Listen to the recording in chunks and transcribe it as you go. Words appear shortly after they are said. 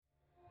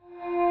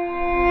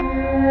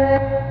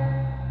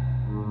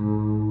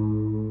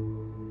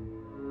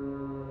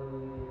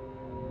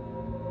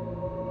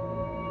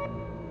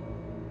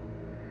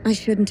I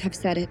shouldn't have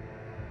said it.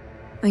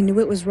 I knew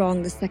it was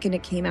wrong the second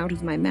it came out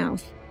of my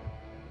mouth.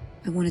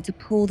 I wanted to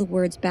pull the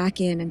words back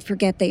in and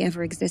forget they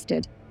ever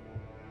existed.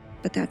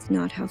 But that's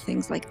not how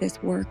things like this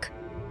work.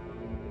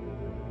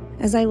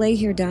 As I lay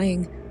here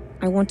dying,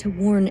 I want to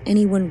warn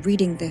anyone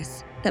reading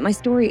this that my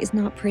story is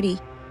not pretty.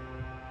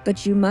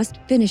 But you must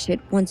finish it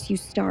once you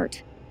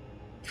start.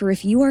 For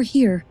if you are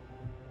here,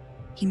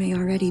 he may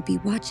already be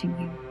watching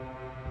you.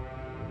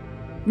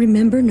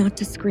 Remember not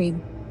to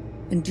scream,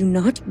 and do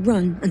not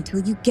run until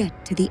you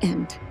get to the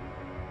end.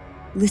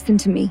 Listen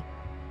to me.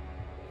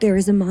 There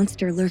is a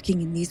monster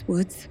lurking in these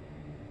woods,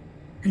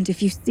 and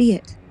if you see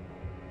it,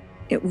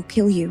 it will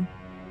kill you.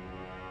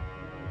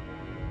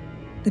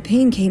 The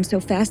pain came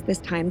so fast this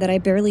time that I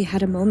barely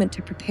had a moment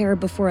to prepare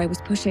before I was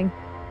pushing.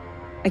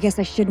 I guess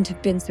I shouldn't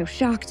have been so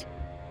shocked.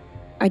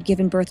 I'd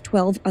given birth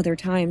 12 other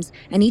times,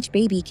 and each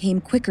baby came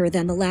quicker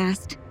than the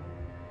last.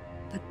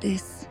 But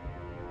this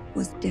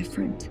was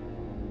different.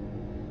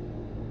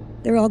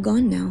 They're all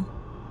gone now,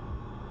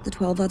 the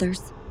 12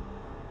 others.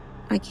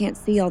 I can't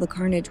see all the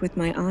carnage with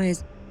my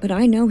eyes, but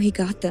I know he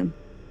got them.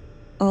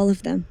 All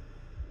of them.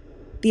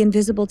 The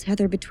invisible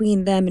tether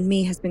between them and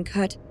me has been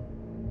cut,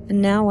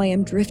 and now I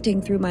am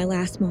drifting through my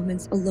last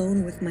moments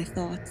alone with my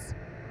thoughts.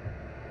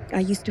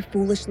 I used to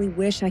foolishly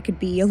wish I could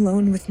be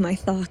alone with my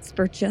thoughts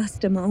for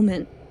just a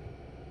moment.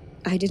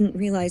 I didn't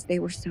realize they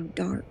were so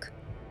dark.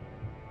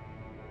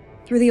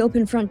 Through the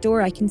open front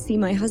door, I can see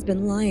my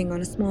husband lying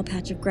on a small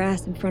patch of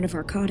grass in front of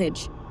our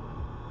cottage.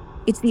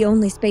 It's the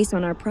only space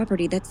on our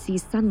property that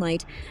sees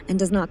sunlight and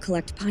does not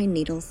collect pine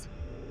needles.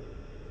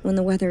 When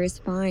the weather is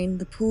fine,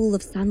 the pool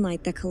of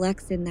sunlight that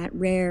collects in that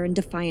rare and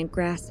defiant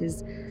grass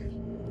is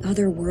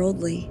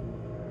otherworldly.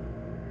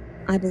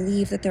 I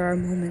believe that there are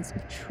moments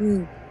of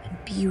true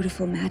and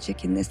beautiful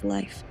magic in this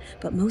life,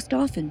 but most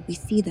often we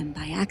see them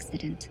by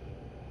accident.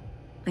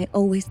 I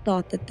always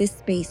thought that this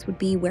space would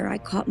be where I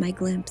caught my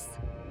glimpse.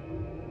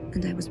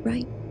 And I was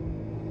right.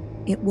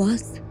 It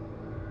was.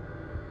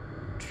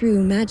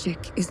 True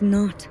magic is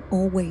not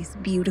always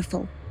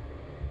beautiful.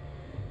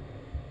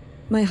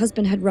 My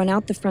husband had run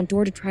out the front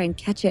door to try and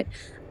catch it.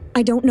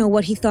 I don't know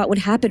what he thought would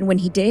happen when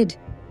he did.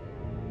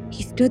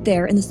 He stood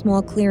there in the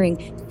small clearing,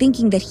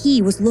 thinking that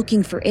he was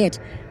looking for it,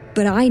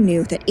 but I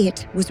knew that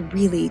it was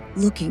really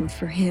looking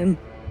for him,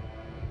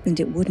 and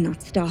it would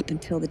not stop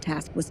until the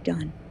task was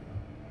done.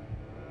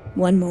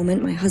 One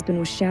moment, my husband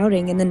was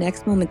shouting, and the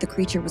next moment, the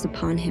creature was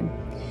upon him.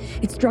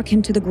 It struck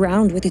him to the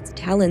ground with its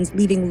talons,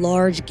 leaving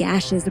large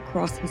gashes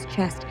across his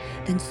chest,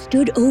 then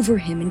stood over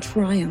him in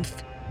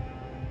triumph.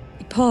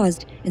 It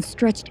paused and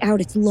stretched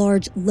out its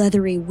large,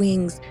 leathery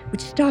wings,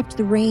 which stopped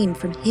the rain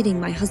from hitting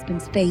my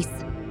husband's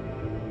face.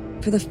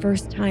 For the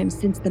first time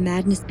since the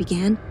madness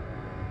began,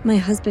 my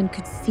husband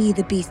could see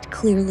the beast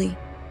clearly.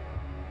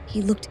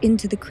 He looked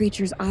into the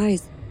creature's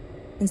eyes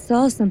and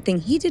saw something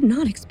he did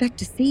not expect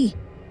to see.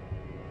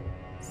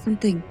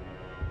 Something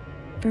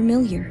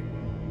familiar.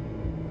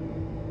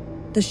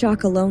 The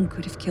shock alone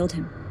could have killed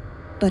him,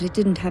 but it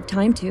didn't have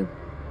time to.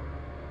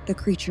 The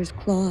creature's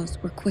claws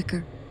were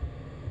quicker.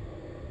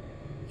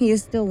 He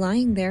is still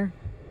lying there,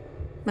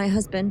 my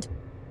husband,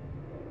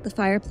 the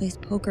fireplace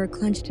poker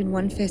clenched in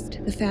one fist,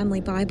 the family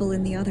Bible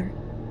in the other.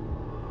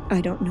 I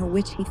don't know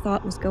which he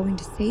thought was going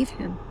to save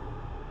him,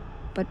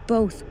 but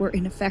both were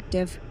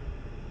ineffective.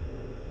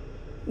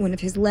 One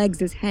of his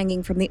legs is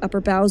hanging from the upper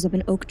boughs of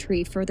an oak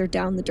tree further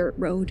down the dirt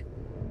road,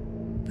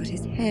 but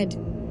his head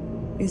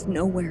is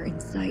nowhere in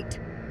sight.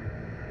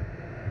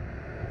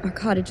 Our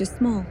cottage is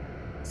small.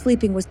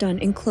 Sleeping was done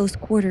in close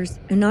quarters,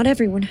 and not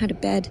everyone had a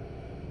bed.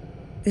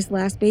 This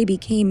last baby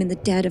came in the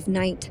dead of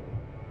night.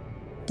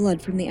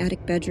 Blood from the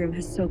attic bedroom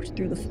has soaked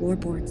through the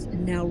floorboards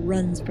and now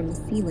runs from the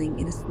ceiling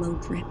in a slow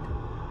drip.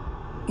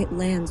 It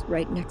lands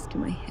right next to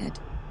my head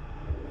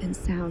and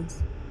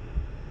sounds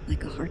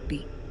like a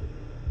heartbeat.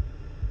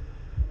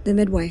 The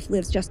midwife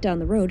lives just down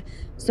the road,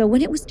 so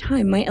when it was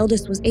time, my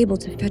eldest was able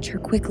to fetch her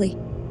quickly.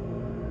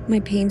 My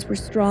pains were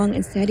strong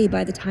and steady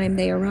by the time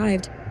they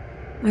arrived.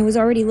 I was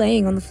already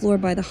laying on the floor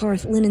by the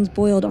hearth, linens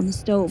boiled on the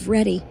stove,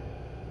 ready.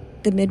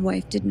 The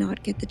midwife did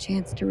not get the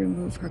chance to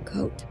remove her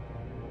coat.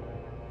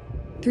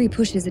 3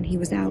 pushes and he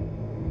was out.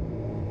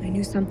 I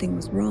knew something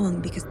was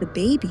wrong because the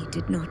baby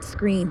did not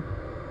scream,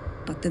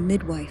 but the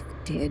midwife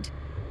did.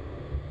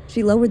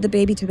 She lowered the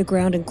baby to the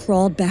ground and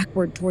crawled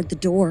backward toward the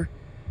door.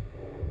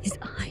 "His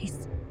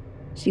eyes,"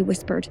 she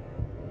whispered.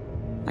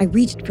 I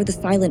reached for the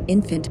silent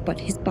infant, but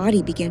his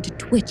body began to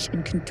twitch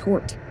and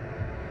contort.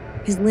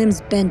 His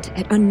limbs bent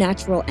at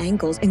unnatural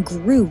angles and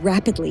grew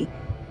rapidly.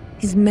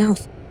 His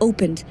mouth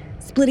opened,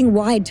 splitting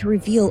wide to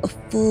reveal a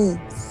full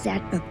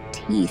set of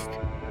teeth.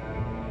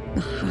 A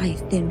high,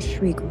 thin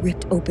shriek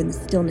ripped open the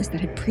stillness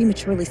that had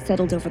prematurely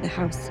settled over the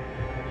house.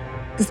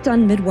 The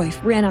stunned midwife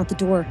ran out the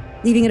door,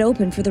 leaving it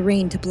open for the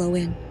rain to blow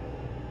in.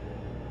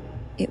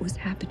 It was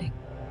happening.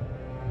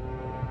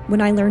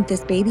 When I learned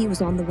this baby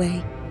was on the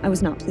way, I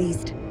was not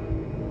pleased.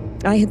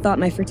 I had thought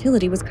my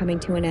fertility was coming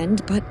to an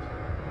end, but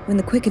when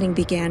the quickening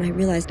began, I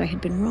realized I had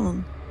been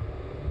wrong.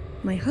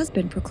 My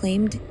husband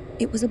proclaimed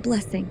it was a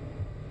blessing,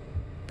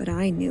 but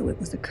I knew it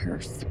was a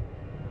curse.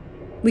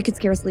 We could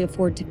scarcely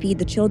afford to feed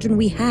the children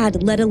we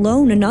had, let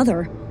alone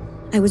another.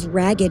 I was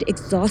ragged,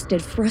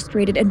 exhausted,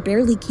 frustrated, and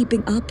barely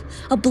keeping up.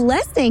 A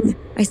blessing,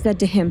 I said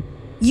to him.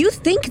 You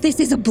think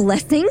this is a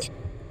blessing?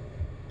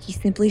 He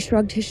simply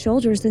shrugged his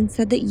shoulders and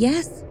said that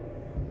yes,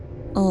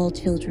 all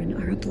children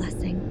are a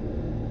blessing.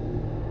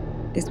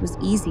 This was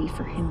easy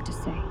for him to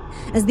say,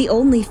 as the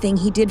only thing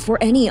he did for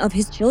any of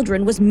his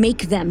children was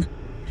make them.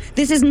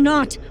 This is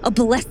not a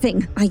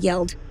blessing, I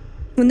yelled.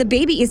 When the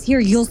baby is here,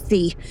 you'll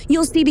see.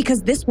 You'll see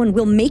because this one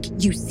will make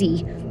you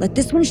see. Let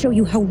this one show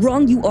you how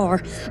wrong you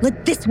are.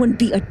 Let this one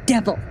be a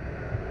devil.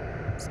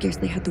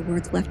 Scarcely had the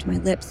words left my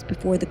lips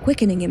before the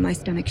quickening in my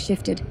stomach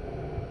shifted.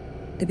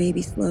 The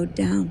baby slowed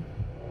down,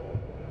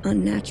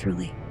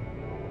 unnaturally,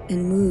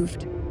 and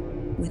moved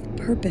with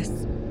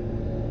purpose.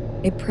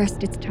 It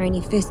pressed its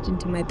tiny fist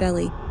into my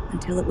belly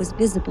until it was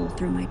visible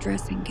through my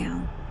dressing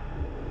gown.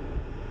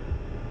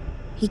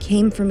 He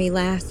came for me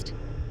last.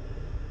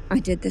 I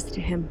did this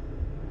to him,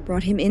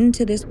 brought him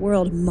into this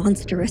world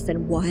monstrous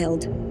and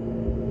wild.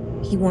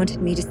 He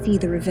wanted me to see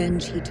the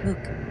revenge he took.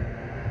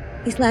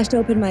 He slashed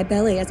open my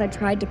belly as I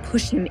tried to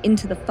push him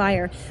into the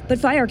fire, but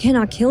fire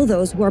cannot kill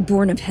those who are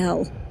born of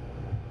hell.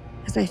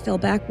 As I fell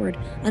backward,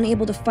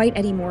 unable to fight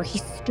anymore, he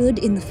stood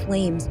in the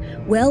flames,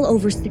 well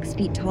over 6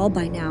 feet tall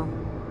by now,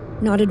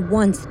 nodded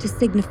once to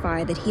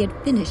signify that he had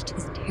finished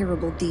his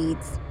terrible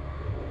deeds,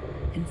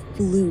 and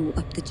flew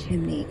up the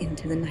chimney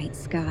into the night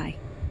sky.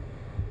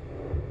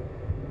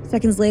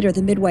 Seconds later,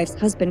 the midwife's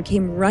husband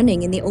came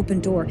running in the open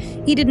door.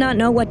 He did not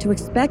know what to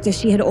expect, as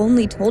she had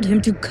only told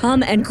him to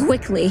come and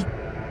quickly.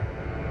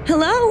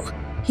 "Hello?"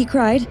 he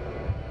cried.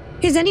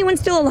 "Is anyone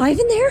still alive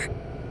in there?"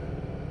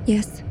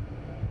 "Yes,"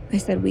 I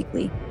said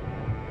weakly.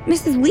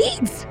 "Mrs.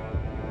 Leeds!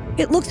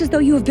 It looks as though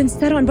you have been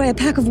set on by a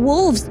pack of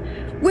wolves.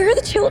 Where are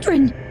the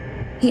children?"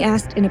 he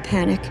asked in a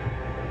panic.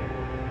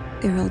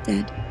 "They're all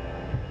dead,"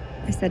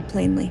 I said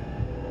plainly.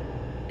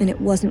 "And it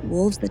wasn't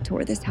wolves that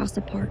tore this house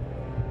apart."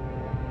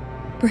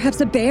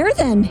 "Perhaps a bear,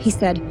 then," he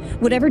said.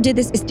 "Whatever did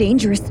this is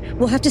dangerous.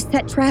 We'll have to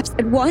set traps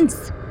at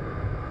once."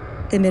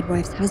 The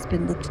midwife's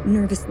husband looked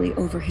nervously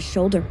over his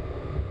shoulder.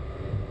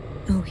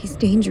 "Oh, he's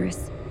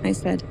dangerous," I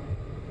said.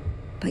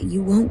 "But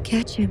you won't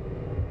catch him."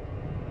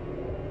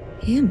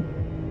 "Him?"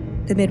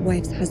 The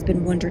midwife's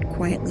husband wondered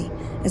quietly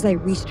as I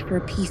reached for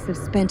a piece of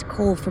spent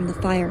coal from the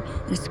fire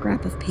and a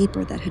scrap of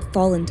paper that had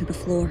fallen to the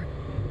floor.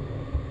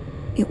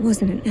 "It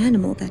wasn't an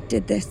animal that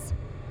did this,"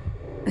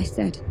 I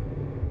said.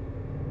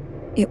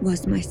 "It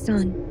was my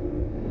son."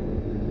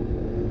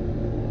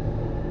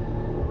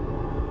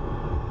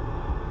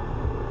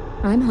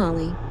 I'm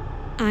Holly.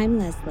 I'm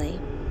Leslie.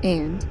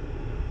 And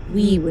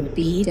we would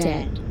be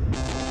dead.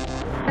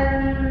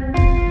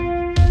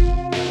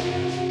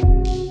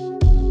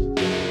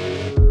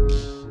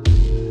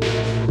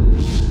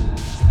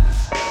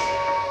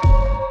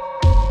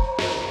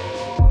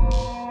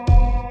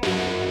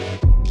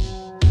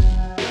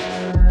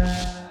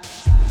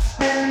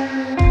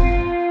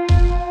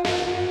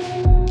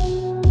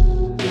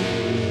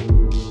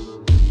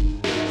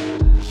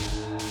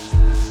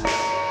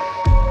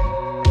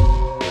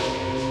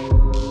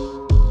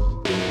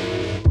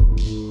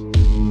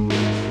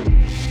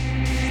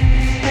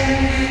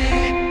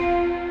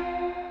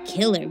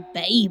 Killer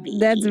baby.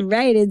 That's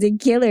right, it's a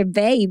killer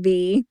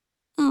baby.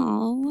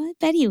 Oh, I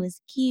bet he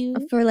was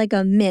cute. For like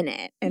a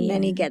minute, and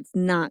then he Yeah. gets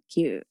not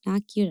cute.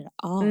 Not cute at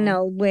all.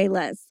 No, way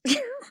less.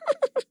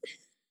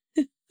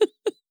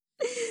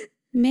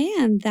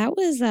 Man, that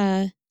was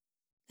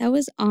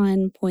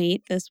on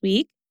point this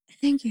week.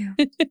 Thank you.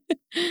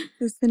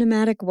 The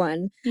cinematic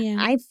one. Yeah.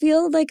 I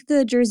feel like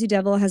the Jersey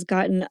Devil has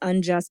gotten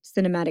unjust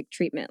cinematic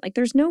treatment. Like,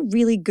 there's no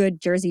really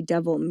good Jersey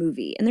Devil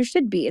movie, and there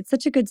should be. It's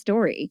such a good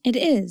story. It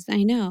is,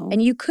 I know.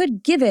 And you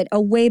could give it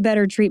a way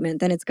better treatment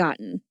than it's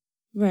gotten.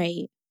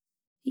 Right.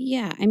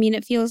 Yeah, I mean,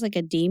 it feels like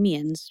a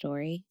Damien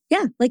story.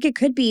 Yeah, like it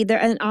could be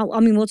there. And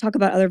we'll talk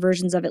about other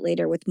versions of it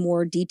later with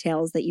more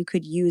details that you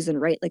could use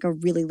and write like a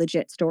really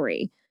legit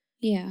story.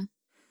 Yeah.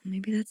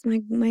 Maybe that's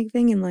my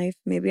thing in life.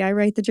 Maybe I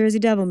write the Jersey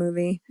Devil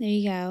movie. There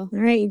you go. All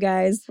right, you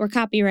guys. We're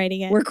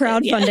copywriting it. We're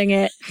crowdfunding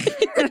it.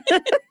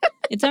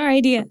 It's our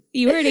idea.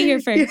 You heard it here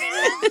first.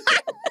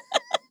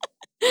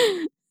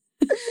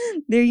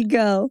 There you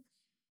go.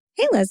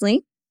 Hey,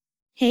 Leslie.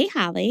 Hey,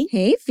 Holly.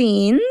 Hey,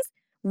 Fiends.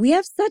 We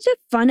have such a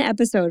fun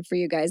episode for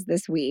you guys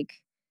this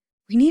week.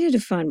 We needed a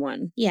fun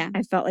one. Yeah.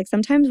 I felt like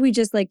sometimes we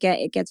just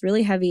it gets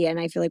really heavy, and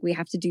I feel like we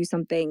have to do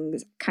something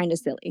kind of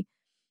silly.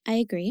 I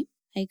agree.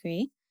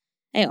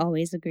 I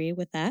always agree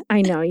with that.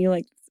 I know, you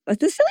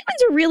the silly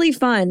ones are really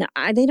fun.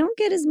 They don't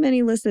get as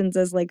many listens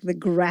as the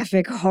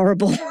graphic,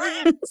 horrible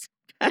ones.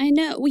 I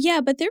know. Well, yeah,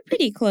 but they're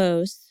pretty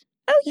close.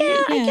 Oh,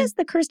 yeah. Yeah. I guess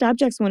the Cursed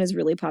Objects one is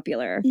really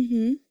popular.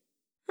 Mm-hmm.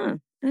 Huh.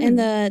 And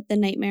the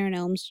Nightmare on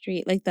Elm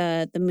Street, like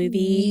the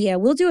movie. Yeah,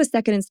 we'll do a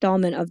second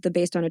installment of the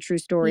Based on a True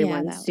Story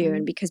one that soon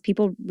one. because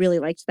people really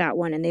liked that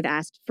one and they've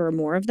asked for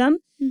more of them.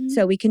 Mm-hmm.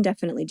 So we can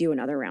definitely do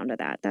another round of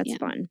that. That's Yeah.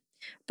 fun.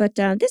 But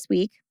this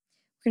week,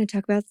 we're going to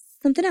talk about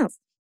something else.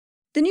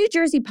 The New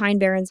Jersey Pine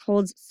Barrens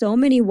holds so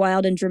many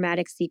wild and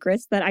dramatic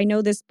secrets that I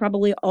know this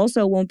probably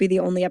also won't be the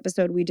only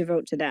episode we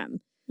devote to them.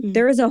 Mm.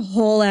 There is a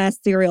whole ass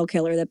serial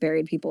killer that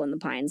buried people in the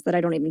pines that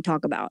I don't even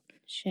talk about.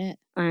 Shit.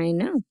 I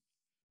know.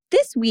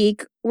 This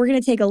week, we're going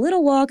to take a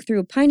little walk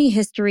through piney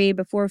history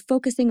before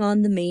focusing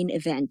on the main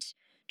event,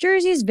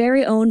 Jersey's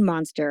very own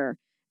monster.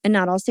 And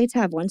not all states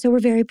have one, so we're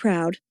very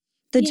proud.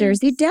 The Yes.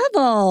 Jersey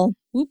Devil.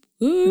 Whoop,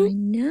 I whoop.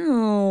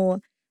 know.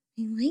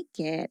 I like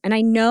it. And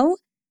I know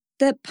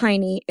that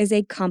piney is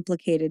a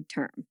complicated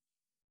term.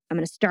 I'm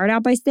going to start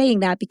out by saying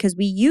that because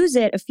we use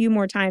it a few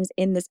more times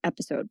in this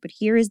episode. But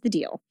here is the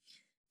deal.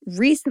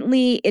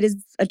 Recently, it is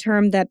a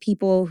term that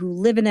people who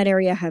live in that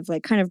area have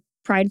like kind of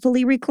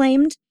pridefully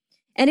reclaimed.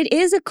 And it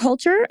is a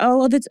culture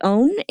all of its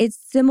own. It's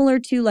similar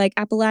to like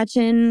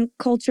Appalachian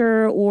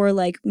culture or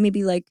like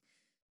maybe like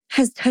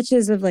has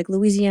touches of like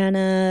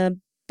Louisiana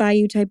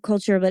bayou type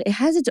culture, but it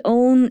has its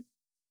own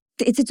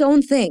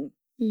thing.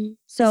 Mm.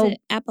 So Is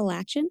it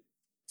Appalachian?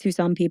 to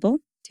some people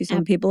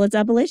it's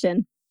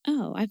Appalachian.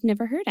 Oh, I've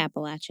never heard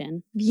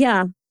Appalachian.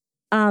 Yeah.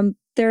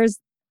 There's,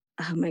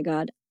 oh my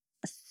God.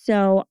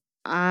 So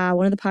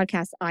one of the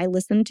podcasts I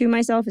listen to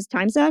myself is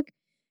Time Suck.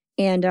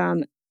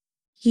 And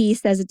he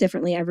says it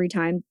differently every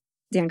time,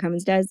 Dan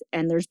Cummins does.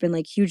 And there's been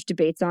like huge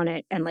debates on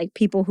it. And like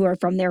people who are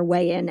from there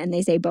weigh in and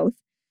they say both.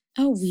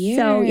 Oh, weird.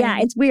 So yeah,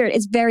 it's weird.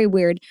 It's very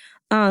weird.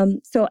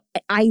 So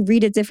I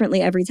read it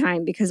differently every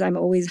time because I'm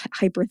always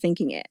hyper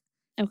thinking it.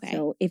 Okay.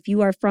 So if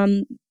you are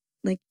from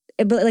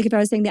but like if I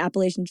was saying the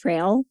Appalachian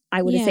Trail,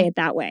 I would say it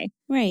that way.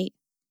 Right.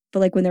 But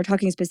like when they're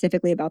talking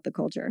specifically about the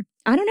culture,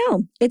 I don't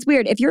know. It's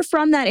weird. If you're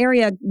from that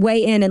area,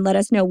 weigh in and let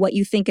us know what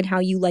you think and how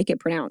you like it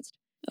pronounced.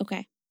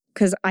 Okay.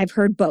 Because I've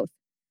heard both.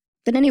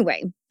 But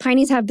anyway,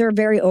 Pineys have their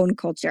very own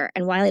culture.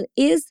 And while it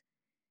is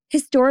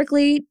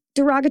historically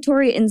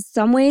derogatory in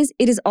some ways,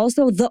 it is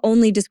also the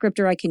only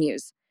descriptor I can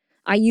use.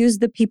 I use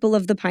the people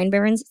of the Pine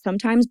Barrens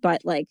sometimes,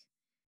 but like,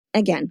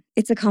 again,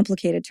 it's a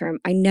complicated term.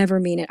 I never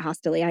mean it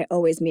hostilely. I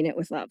always mean it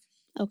with love.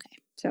 Okay.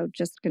 So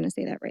just going to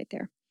say that right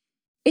there.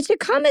 It should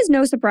come as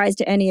no surprise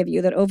to any of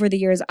you that over the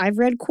years, I've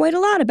read quite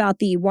a lot about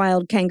the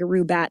wild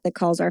kangaroo bat that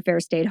calls our fair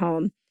state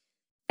home.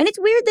 And it's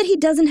weird that he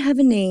doesn't have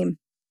a name.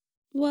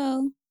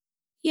 Well,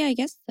 yeah, I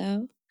guess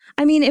so.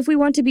 I mean, if we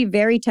want to be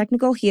very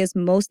technical, he is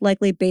most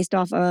likely based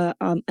off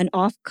an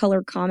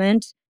off-color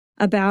comment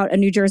about a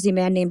New Jersey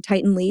man named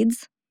Titan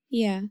Leeds.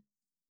 Yeah.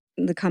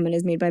 The comment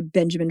is made by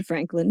Benjamin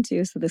Franklin,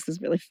 too, so this is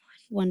really fun.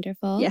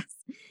 Wonderful. Yes.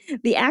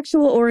 The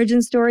actual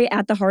origin story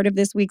at the heart of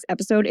this week's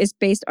episode is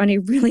based on a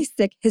really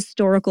sick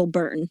historical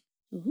burn,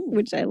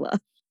 which I love.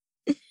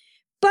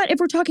 But if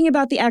we're talking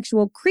about the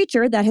actual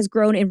creature that has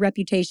grown in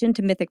reputation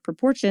to mythic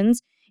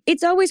proportions,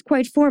 it's always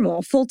quite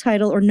formal, full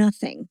title or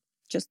nothing,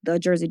 just the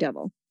Jersey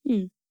Devil.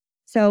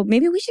 So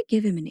maybe we should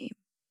give him a name.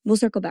 We'll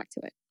circle back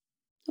to it.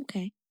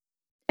 Okay.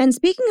 And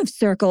speaking of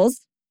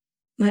circles,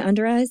 my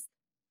under eyes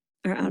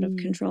are out of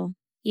control.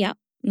 Yeah.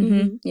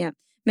 Yeah.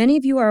 Many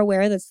of you are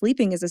aware that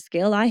sleeping is a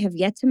skill I have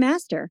yet to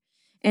master.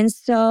 And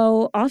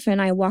so often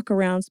I walk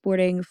around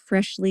sporting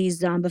freshly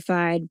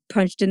zombified,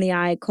 punched in the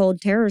eye,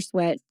 cold terror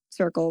sweat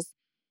circles.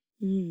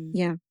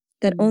 Yeah.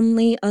 That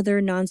only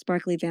other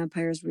non-sparkly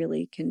vampires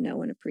really can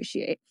know and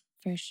appreciate.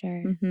 For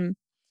sure.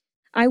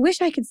 I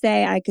wish I could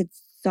say I could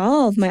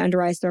solve my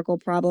under eye circle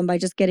problem by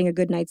just getting a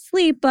good night's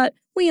sleep, but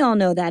we all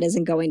know that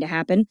isn't going to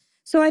happen.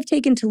 So I've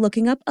taken to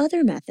looking up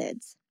other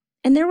methods.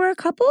 And there were a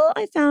couple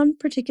I found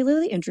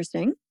particularly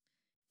interesting.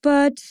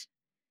 But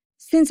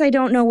since I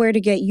don't know where to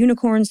get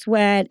unicorn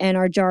sweat and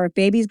our jar of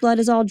baby's blood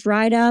is all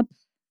dried up,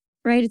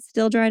 right? It's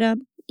still dried up?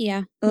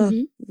 Yeah.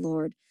 Oh,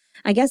 Lord.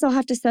 I guess I'll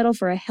have to settle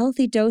for a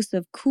healthy dose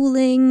of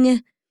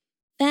cooling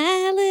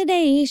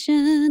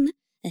validation,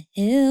 a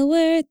hill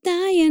worth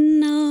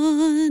dying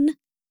on.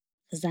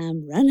 'Cause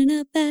I'm running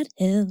up that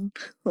hill.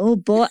 Oh,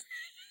 boy.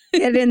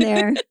 Get in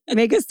there.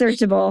 Make us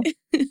searchable.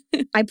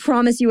 I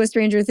promise you a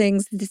Stranger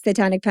Things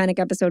Satanic Panic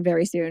episode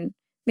very soon.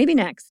 Maybe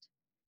next.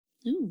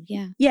 Oh,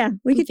 yeah. Yeah,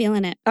 we could.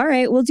 Feeling it. All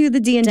right, we'll do the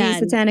D&D Done.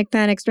 Satanic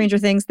Panic Stranger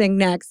Things thing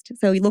next.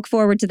 So you look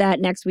forward to that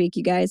next week,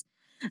 you guys.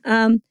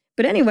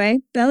 But anyway,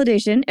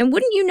 validation. And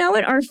wouldn't you know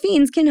it, our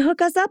fiends can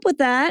hook us up with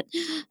that.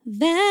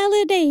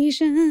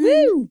 Validation.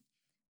 Woo!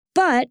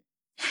 But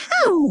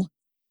how?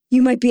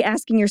 You might be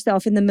asking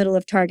yourself in the middle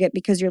of Target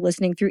because you're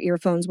listening through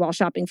earphones while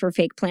shopping for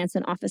fake plants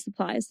and office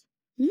supplies.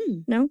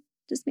 No?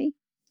 Just me?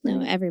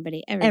 No,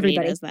 everybody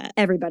does that.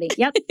 Everybody.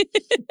 Yep.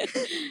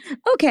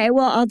 Okay,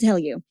 well, I'll tell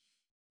you.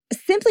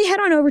 Simply head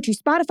on over to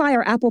Spotify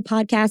or Apple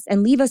Podcasts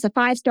and leave us a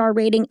 5-star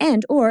rating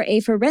and or a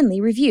friendly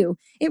review.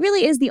 It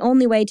really is the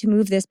only way to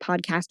move this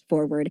podcast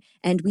forward.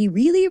 And we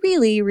really,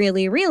 really,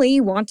 really,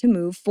 really want to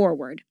move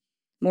forward.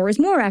 More is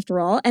more, after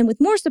all, and with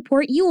more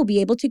support, you will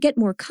be able to get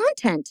more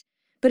content.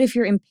 But if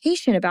you're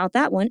impatient about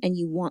that one and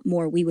you want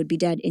more We Would Be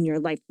Dead in your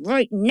life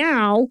right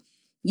now,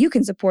 you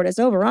can support us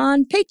over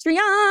on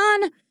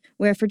Patreon,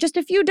 where for just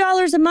a few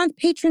dollars a month,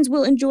 patrons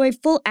will enjoy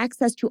full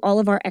access to all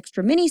of our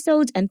extra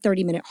minisodes and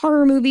 30-minute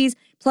horror movies,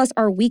 plus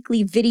our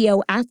weekly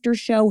video after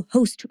show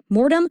Host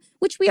Mortem,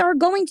 which we are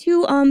going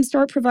to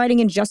start providing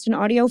in just an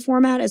audio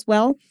format as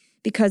well,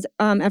 because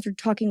after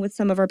talking with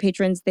some of our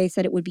patrons, they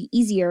said it would be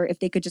easier if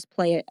they could just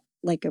play it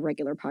like a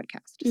regular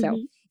podcast. So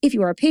if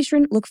you are a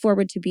patron, look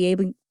forward to be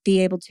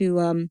able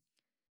to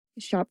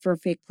shop for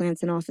fake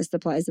plants and office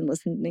supplies and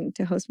listening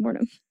to Host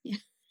Mortem. Yeah.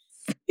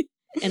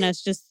 And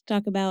us just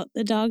talk about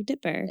the dog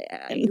Dipper.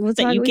 We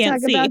talk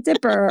about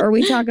Dipper, or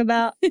we talk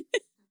about...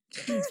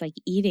 He's like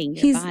eating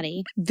your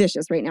body.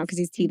 Vicious right now because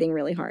he's teething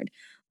really hard.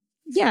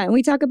 Yeah, and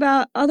we talk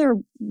about other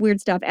weird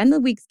stuff and the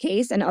week's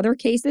case and other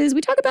cases. We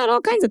talk about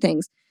all kinds of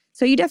things.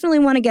 So you definitely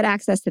want to get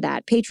access to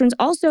that. Patrons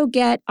also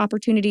get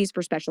opportunities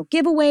for special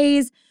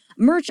giveaways,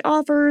 merch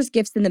offers,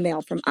 gifts in the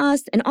mail from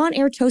us, an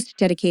on-air toast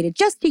dedicated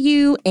just to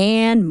you,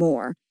 and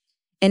more.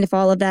 And if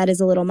all of that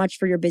is a little much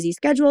for your busy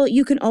schedule,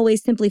 you can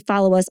always simply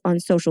follow us on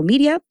social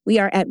media. We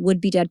are at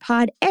Would Be Dead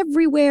Pod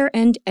everywhere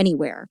and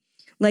anywhere.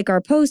 Like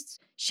our posts,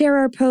 share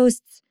our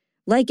posts,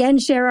 like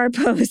and share our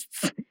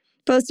posts.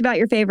 Post about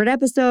your favorite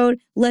episode.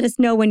 Let us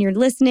know when you're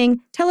listening.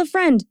 Tell a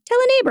friend. Tell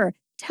a neighbor.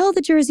 Tell the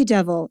Jersey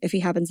Devil if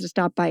he happens to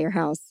stop by your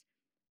house.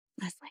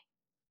 Leslie.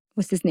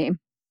 What's his name?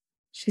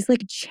 She's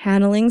like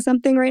channeling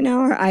something right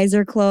now. Her eyes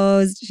are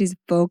closed. She's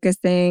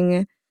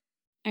focusing.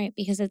 All right,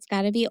 because it's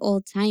got to be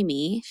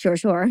old-timey.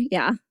 Sure.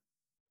 Yeah.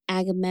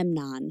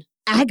 Agamemnon.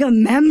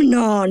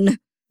 Agamemnon.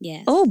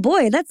 Yes. Oh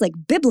boy, that's like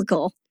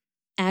biblical.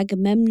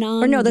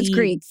 Agamemnon Or no, that's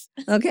Greek.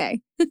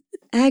 Okay.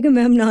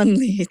 Agamemnon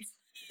leads.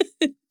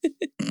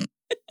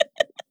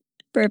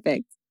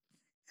 Perfect.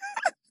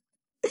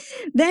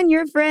 Then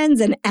your friends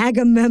and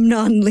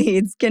Agamemnon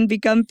leads can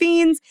become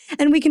fiends,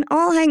 and we can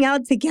all hang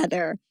out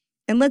together.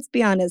 And let's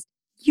be honest,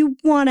 you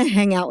want to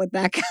hang out with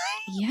that guy.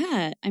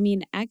 Yeah, I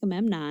mean,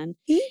 Agamemnon.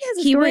 He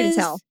has a story to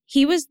tell.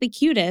 He was the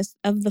cutest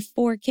of the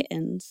 4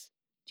 kittens.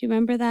 Do you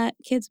remember that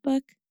kid's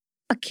book?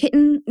 A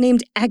kitten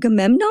named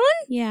Agamemnon?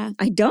 Yeah.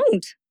 I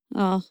don't.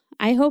 Oh,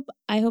 I hope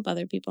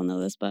other people know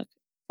this book.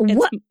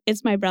 What?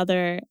 It's my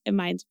brother and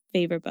mine's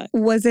favorite book.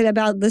 Was it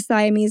about the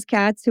Siamese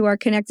cats who are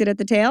connected at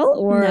the tail?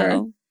 Or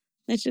no,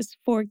 it's just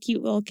 4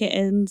 cute little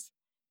kittens.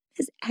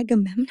 Is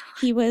Agamemnon?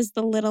 He was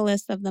the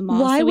littlest of them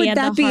all. Why so would we had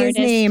that the be his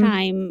name?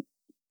 time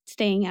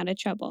staying out of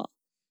trouble.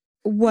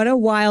 What a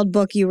wild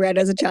book you read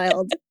as a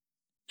child.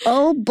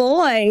 Oh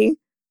boy.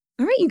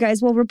 All right, you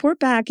guys, we'll report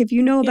back if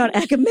you know about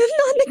Agamemnon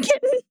the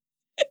kitten.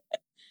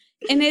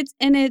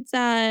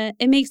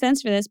 It makes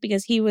sense for this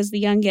because he was the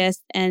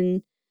youngest,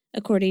 and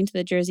according to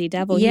the Jersey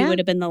Devil, he would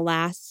have been the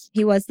last.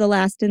 He was the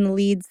last in the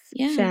Leeds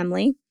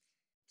family.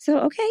 So,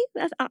 okay,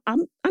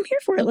 I'm here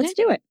for it. Okay. Let's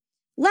do it.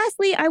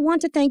 Lastly, I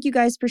want to thank you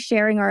guys for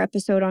sharing our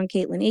episode on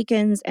Caitlin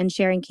Akins and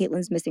sharing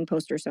Caitlin's missing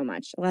poster so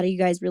much. A lot of you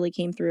guys really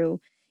came through.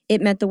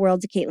 It meant the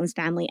world to Caitlin's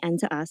family and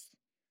to us.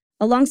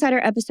 Alongside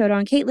our episode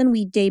on Caitlin,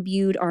 we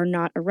debuted our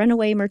Not a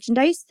Runaway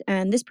merchandise,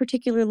 and this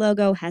particular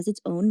logo has its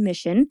own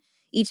mission.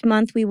 Each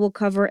month, we will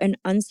cover an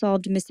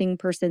unsolved missing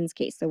persons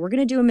case. So we're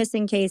going to do a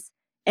missing case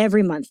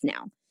every month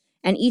now.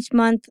 And each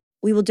month,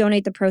 we will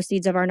donate the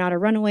proceeds of our Not a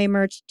Runaway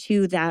merch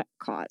to that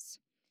cause.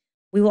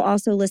 We will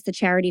also list the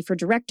charity for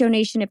direct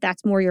donation if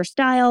that's more your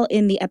style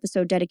in the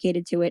episode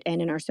dedicated to it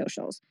and in our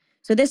socials.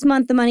 So this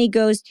month, the money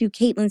goes to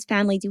Caitlin's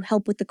family to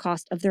help with the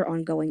cost of their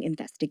ongoing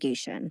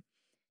investigation.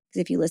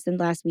 Because if you listened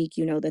last week,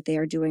 you know that they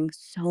are doing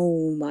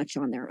so much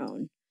on their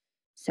own.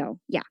 So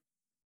yeah,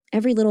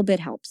 every little bit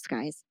helps,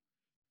 guys.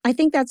 I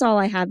think that's all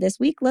I have this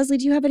week. Leslie,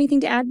 do you have anything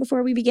to add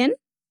before we begin?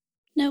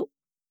 No.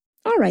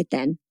 All right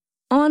then,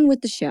 on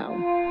with the show.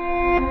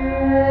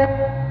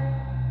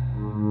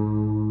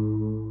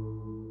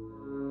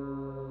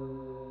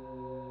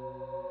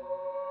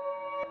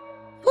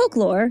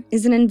 Folklore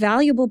is an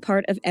invaluable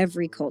part of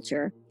every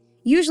culture.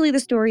 Usually the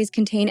stories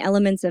contain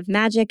elements of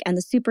magic and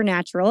the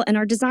supernatural and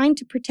are designed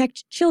to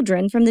protect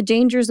children from the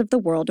dangers of the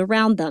world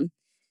around them.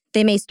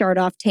 They may start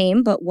off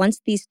tame, but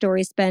once these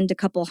stories spend a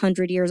couple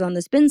hundred years on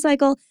the spin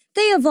cycle,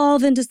 they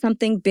evolve into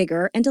something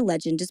bigger and a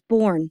legend is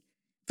born.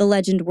 The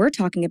legend we're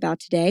talking about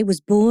today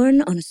was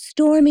born on a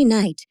stormy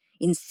night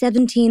in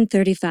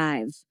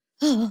 1735.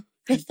 Oh,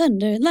 the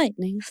thunder and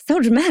lightning. So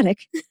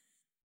dramatic.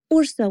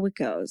 Or so it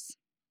goes.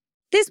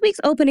 This week's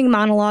opening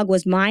monologue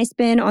was my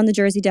spin on the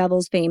Jersey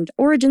Devil's famed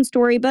origin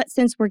story, but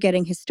since we're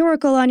getting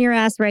historical on your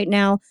ass right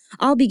now,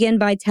 I'll begin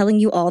by telling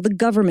you all the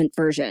government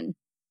version.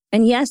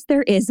 And yes,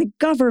 there is a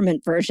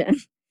government version.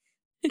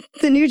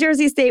 The New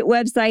Jersey State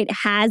website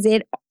has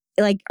it,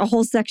 like a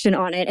whole section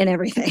on it and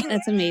everything.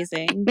 That's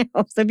amazing.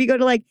 So if you go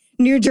to like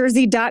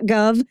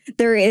newjersey.gov,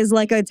 there is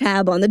like a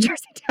tab on the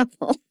Jersey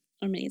Devil.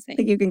 Amazing. I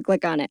think you can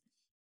click on it.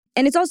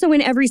 And it's also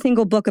in every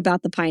single book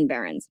about the Pine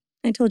Barrens.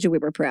 I told you we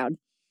were proud.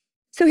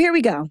 So here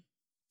we go.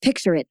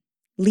 Picture it.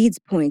 Leeds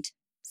Point,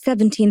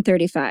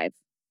 1735.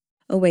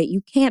 Oh wait,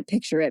 you can't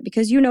picture it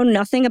because you know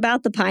nothing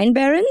about the Pine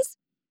Barrens?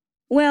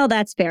 Well,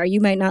 that's fair. You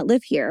might not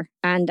live here.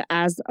 And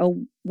as a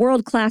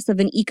world class of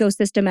an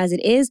ecosystem as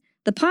it is,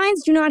 the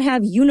pines do not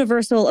have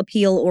universal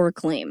appeal or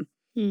claim.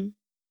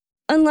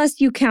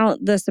 Unless you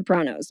count The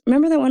Sopranos.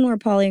 Remember that one where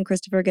Paulie and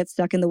Christopher get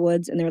stuck in the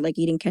woods and they're like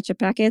eating ketchup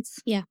packets?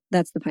 Yeah.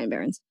 That's the Pine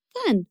Barrens.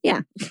 Fun.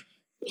 Yeah.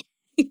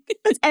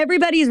 That's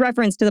everybody's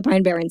reference to the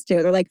Pine Barrens,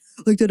 too. They're like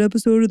that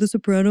episode of The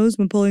Sopranos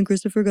when Paulie and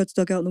Christopher got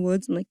stuck out in the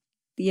woods. I'm like,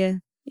 yeah.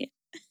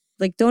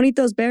 Like, don't eat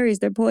those berries.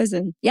 They're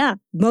poison. Yeah,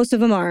 most of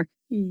them are.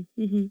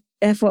 Mm-hmm.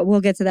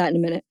 We'll get to that in a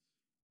minute.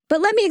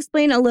 But let me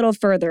explain a little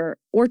further,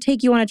 or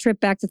take you on a trip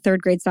back to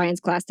third grade science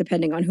class,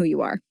 depending on who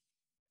you are.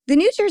 The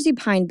New Jersey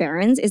Pine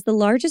Barrens is the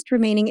largest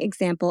remaining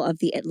example of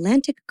the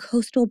Atlantic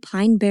coastal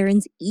Pine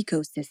Barrens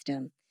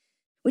ecosystem,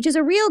 which is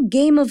a real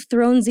Game of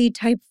Thronesy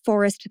type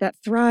forest that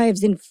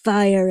thrives in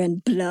fire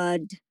and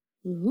blood.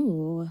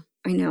 Ooh.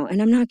 I know,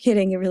 and I'm not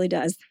kidding, it really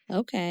does.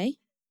 Okay.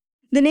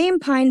 The name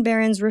Pine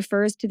Barrens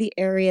refers to the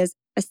area's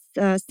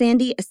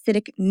sandy,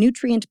 acidic,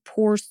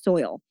 nutrient-poor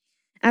soil.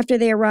 After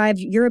they arrived,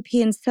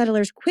 European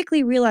settlers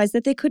quickly realized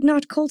that they could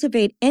not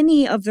cultivate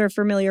any of their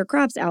familiar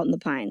crops out in the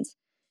pines.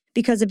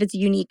 Because of its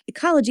unique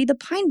ecology, the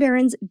Pine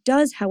Barrens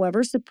does,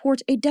 however,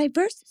 support a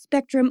diverse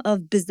spectrum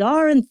of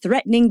bizarre and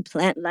threatening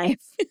plant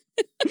life.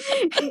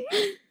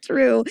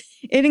 True.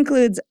 It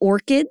includes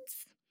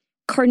orchids,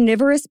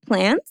 carnivorous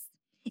plants,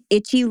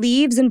 itchy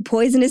leaves, and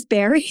poisonous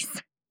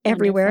berries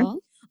everywhere.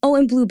 Wonderful. Oh,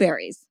 and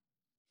blueberries.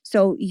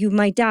 So you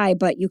might die,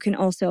 but you can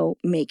also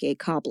make a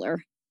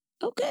cobbler.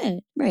 Oh, good.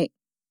 Right.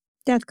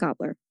 Death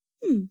cobbler.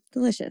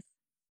 Delicious.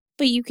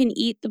 But you can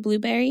eat the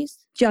blueberries?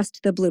 Just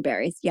the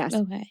blueberries, yes.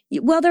 Okay.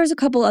 Well, there's a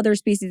couple other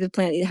species of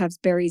plant that have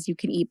berries you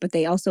can eat, but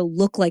they also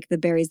look like the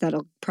berries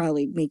that'll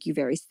probably make you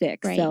very sick.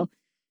 Right. So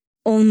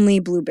only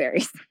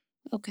blueberries.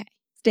 Okay.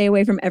 Stay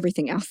away from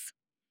everything else.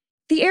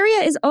 The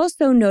area is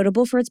also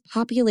notable for its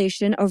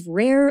population of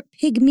rare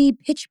pygmy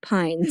pitch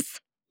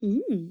pines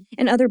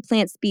and other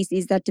plant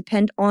species that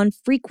depend on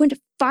frequent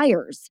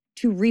fires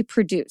to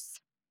reproduce.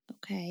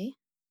 Okay.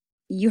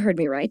 You heard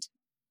me right.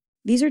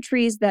 These are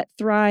trees that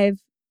thrive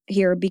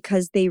here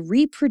because they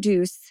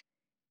reproduce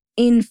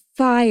in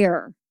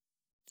fire.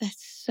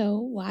 That's so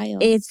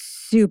wild. It's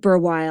super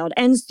wild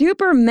and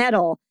super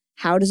metal.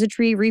 How does a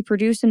tree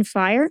reproduce in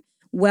fire?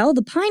 Well,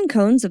 the pine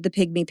cones of the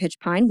pygmy pitch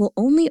pine will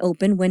only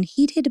open when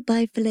heated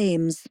by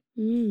flames.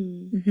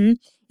 And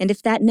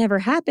if that never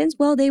happens,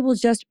 well, they will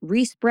just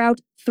resprout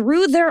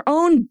through their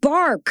own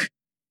bark,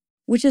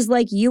 which is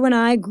like you and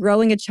I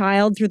growing a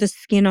child through the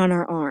skin on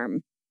our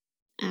arm.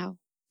 Ow.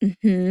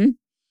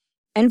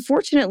 And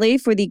fortunately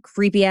for the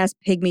creepy-ass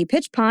pygmy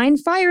pitch pine,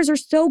 fires are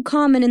so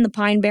common in the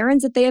Pine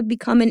Barrens that they have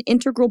become an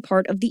integral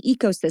part of the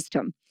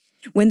ecosystem.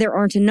 When there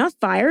aren't enough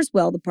fires,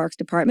 well, the Parks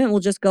Department will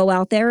just go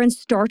out there and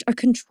start a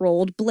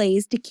controlled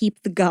blaze to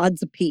keep the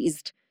gods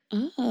appeased.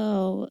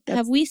 Oh,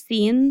 have we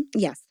seen?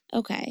 Yes.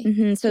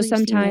 Okay. So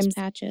sometimes,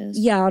 patches.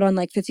 yeah, out on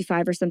like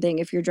 55 or something,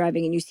 if you're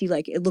driving and you see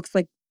like, it looks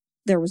like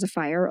there was a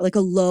fire, like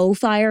a low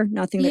fire,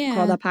 nothing that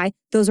crawled up high.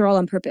 Those are all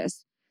on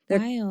purpose.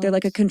 They're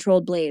like a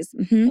controlled blaze.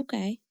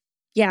 Okay.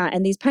 Yeah,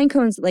 and these pine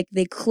cones, like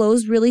they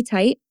close really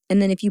tight,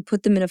 and then if you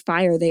put them in a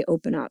fire, they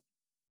open up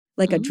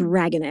like a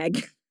dragon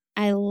egg.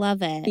 I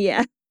love it.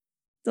 Yeah.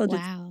 So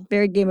wow.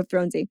 Very Game of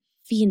Thronesy.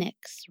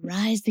 Phoenix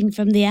rising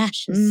from the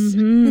ashes.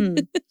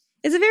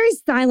 It's a very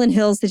Silent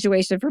Hill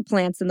situation for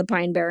plants in the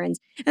Pine Barrens,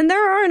 and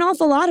there are an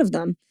awful lot of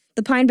them.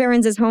 The Pine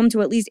Barrens is home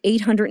to at least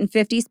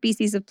 850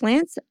 species of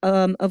plants,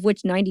 of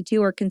which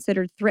 92 are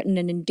considered threatened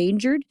and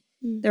endangered.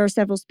 There are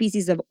several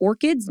species of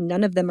orchids.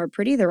 None of them are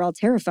pretty. They're all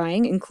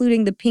terrifying,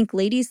 including the pink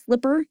lady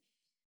slipper.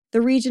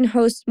 The region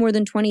hosts more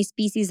than 20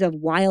 species of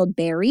wild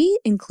berry,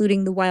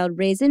 including the wild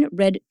raisin,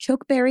 red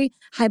chokeberry,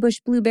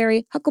 highbush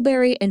blueberry,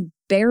 huckleberry, and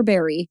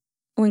bearberry.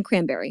 Oh, and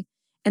cranberry.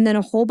 And then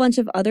a whole bunch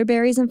of other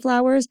berries and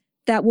flowers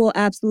that will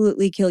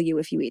absolutely kill you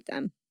if you eat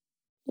them.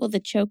 Will the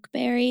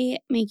chokeberry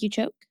make you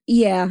choke?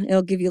 Yeah,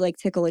 it'll give you like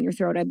tickle in your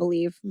throat, I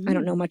believe. I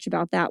don't know much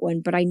about that one,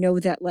 but I know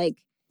that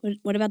like...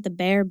 What about the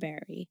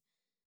bearberry?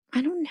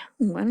 I don't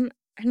know.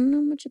 I don't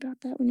know much about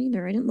that one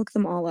either. I didn't look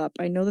them all up.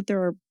 I know that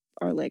there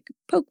are like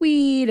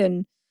pokeweed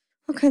and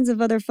all kinds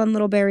of other fun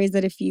little berries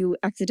that if you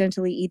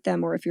accidentally eat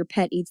them or if your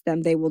pet eats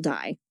them, they will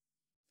die.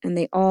 And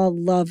they all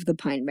love the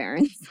Pine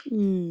Barrens.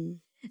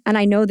 And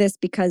I know this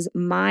because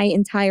my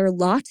entire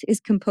lot is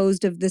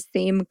composed of the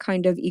same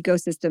kind of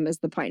ecosystem as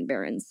the Pine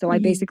Barrens. So I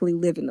basically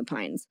live in the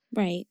pines.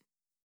 Right.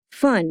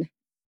 Fun.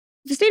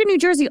 The state of New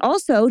Jersey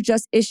also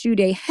just issued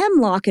a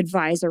hemlock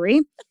advisory.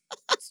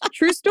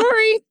 True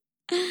story.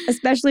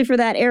 Especially for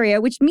that area,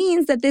 which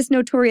means that this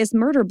notorious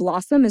murder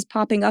blossom is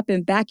popping up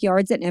in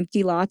backyards and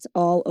empty lots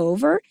all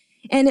over.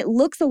 And it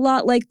looks a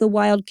lot like the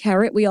wild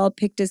carrot we all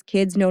picked as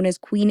kids known as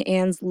Queen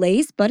Anne's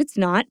lace, but it's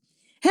not.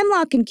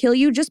 Hemlock can kill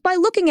you just by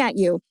looking at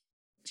you.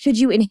 Should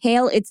you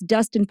inhale its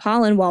dust and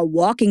pollen while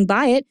walking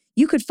by it,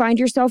 you could find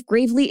yourself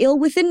gravely ill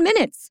within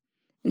minutes.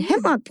 And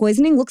hemlock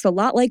poisoning looks a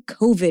lot like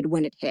COVID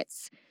when it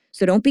hits.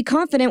 So don't be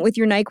confident with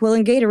your NyQuil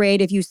and Gatorade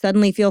if you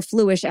suddenly feel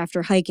fluish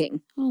after hiking.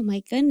 Oh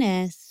my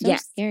goodness. So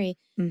scary.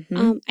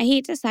 I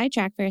hate to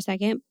sidetrack for a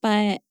second,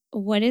 but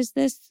what is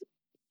this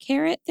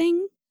carrot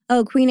thing?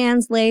 Oh, Queen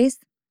Anne's lace.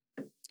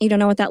 You don't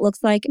know what that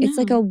looks like? No. It's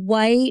like a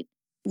white,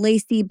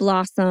 lacy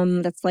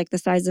blossom that's like the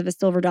size of a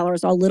silver dollar.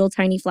 It's all little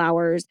tiny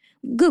flowers.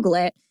 Google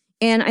it.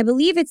 And I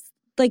believe it's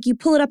like you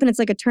pull it up and it's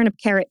like a turnip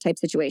carrot type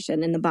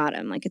situation in the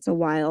bottom. Like it's a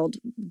wild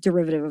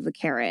derivative of the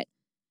carrot.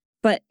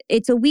 But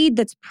it's a weed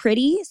that's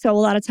pretty, so a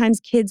lot of times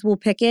kids will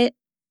pick it.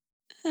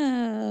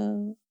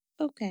 Oh,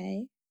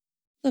 okay.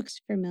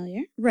 Looks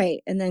familiar.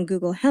 Right. And then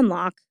Google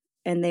hemlock,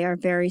 and they are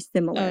very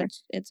similar. Oh,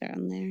 it's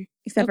on there.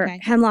 Except for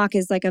hemlock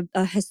is like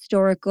a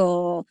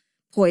historical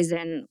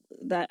poison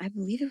that I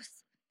believe it was,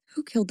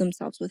 who killed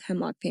themselves with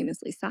hemlock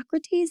famously?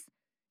 Socrates?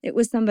 It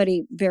was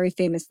somebody very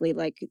famously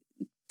like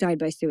died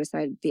by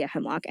suicide via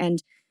hemlock.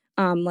 And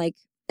like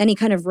any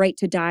kind of right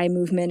to die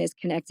movement is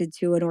connected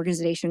to an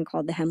organization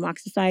called the Hemlock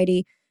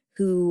Society,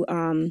 who,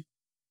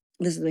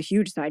 this is a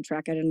huge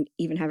sidetrack, I didn't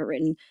even have it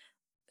written,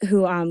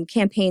 who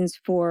campaigns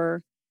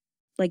for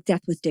like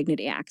death with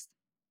dignity acts.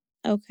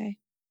 Okay.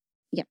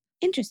 Yeah.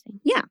 Interesting.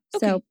 Yeah.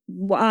 Okay. So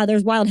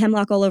there's wild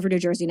hemlock all over New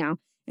Jersey now.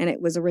 And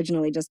it was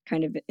originally just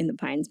kind of in the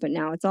pines, but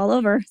now it's all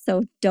over.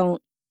 So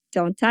don't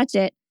touch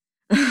it.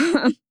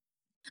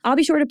 I'll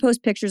be sure to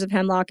post pictures of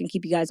hemlock and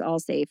keep you guys all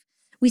safe.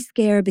 We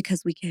scare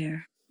because we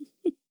care.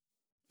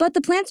 But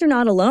the plants are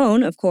not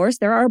alone, of course.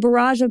 There are a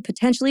barrage of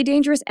potentially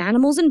dangerous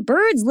animals and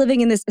birds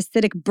living in this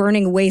acidic,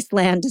 burning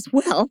wasteland as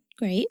well.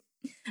 Great.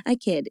 I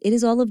kid. It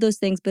is all of those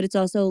things, but it's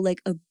also like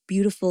a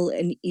beautiful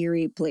and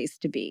eerie place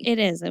to be. It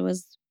is.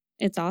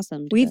 It's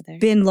awesome to We've go there.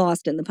 been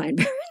lost in the Pine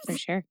Barrens. For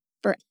sure.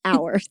 For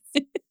hours.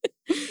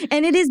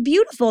 And it is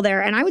beautiful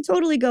there, and I would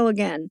totally go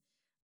again.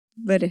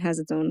 But it has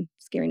its own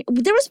scary...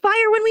 There was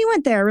fire when we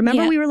went there.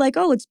 Remember, we were like,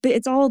 oh,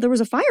 it's all... There was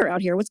a fire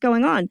out here. What's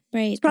going on?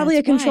 Right. It's probably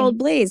a controlled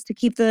blaze to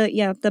keep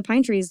the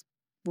pine trees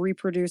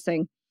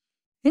reproducing.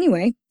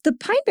 Anyway, the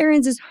Pine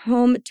Barrens is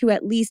home to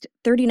at least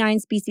 39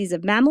 species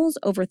of mammals,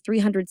 over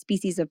 300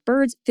 species of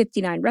birds,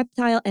 59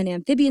 reptile and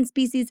amphibian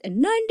species,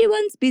 and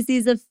 91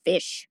 species of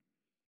fish.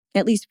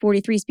 At least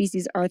 43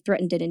 species are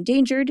threatened and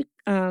endangered.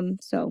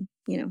 So,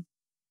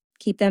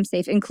 keep them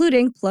safe,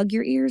 including, plug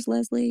your ears,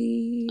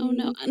 Leslie. Oh,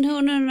 no.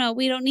 No.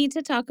 We don't need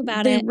to talk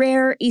about it. The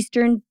rare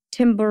eastern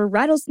timber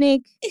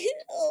rattlesnake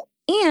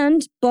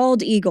and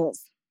bald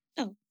eagles.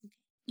 Oh.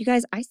 You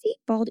guys, I see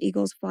bald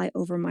eagles fly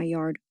over my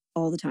yard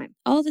all the time.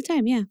 All the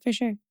time, yeah, for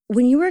sure.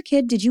 When you were a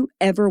kid, did you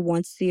ever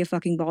once see a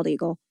fucking bald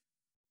eagle?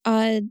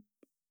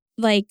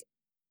 Like,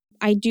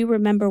 I do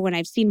remember when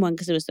I've seen one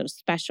because it was so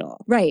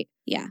special. Right.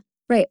 Yeah.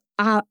 Right.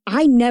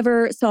 I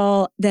never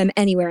saw them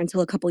anywhere until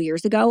a couple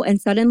years ago,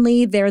 and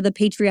suddenly they're the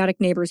patriotic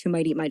neighbors who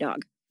might eat my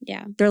dog.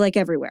 Yeah. They're like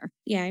everywhere.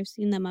 Yeah, I've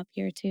seen them up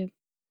here too.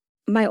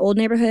 My old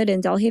neighborhood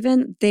in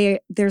Delhaven,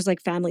 there's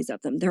like families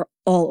of them. They're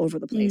all over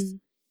the place.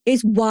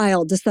 It's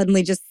wild to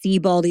suddenly just see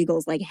bald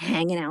eagles like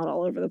hanging out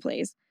all over the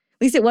place.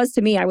 At least it was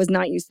to me. I was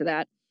not used to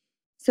that.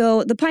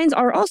 So the pines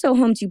are also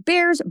home to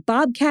bears,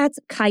 bobcats,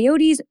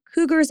 coyotes,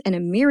 cougars, and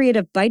a myriad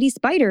of bitey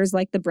spiders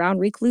like the brown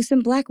recluse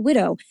and black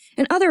widow,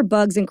 and other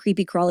bugs and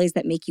creepy crawlies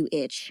that make you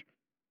itch.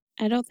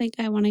 I don't think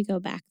I want to go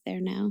back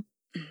there now.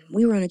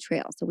 We were on a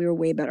trail, so we were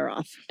way better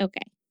off. Okay.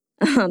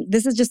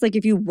 This is just like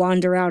if you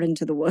wander out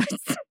into the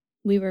woods.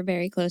 We were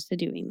very close to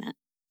doing that.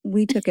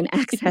 We took an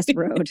access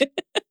road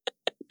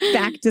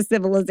back to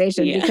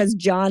civilization because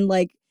John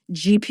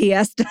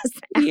GPS'd us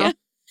out. Yeah.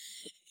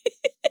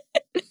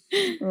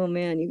 Oh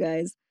man, you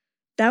guys.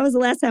 That was the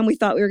last time we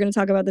thought we were going to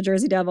talk about the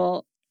Jersey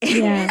Devil.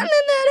 Yeah. And then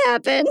that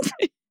happened.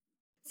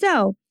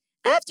 So,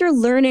 after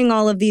learning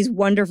all of these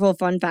wonderful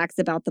fun facts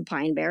about the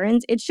Pine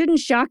Barrens, it shouldn't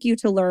shock you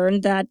to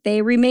learn that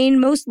they remain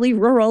mostly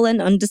rural and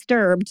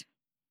undisturbed.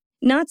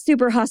 Not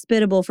super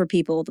hospitable for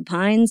people of the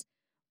pines,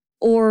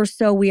 or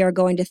so we are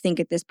going to think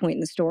at this point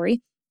in the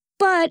story,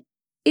 but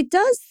it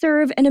does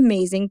serve an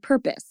amazing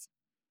purpose.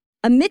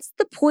 Amidst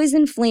the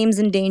poison flames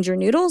and danger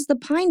noodles, the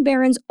Pine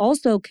Barrens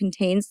also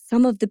contains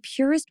some of the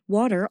purest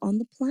water on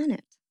the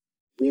planet.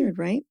 Weird,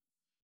 right?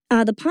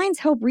 The pines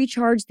help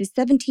recharge the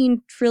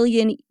 17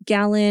 trillion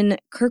gallon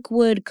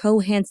Kirkwood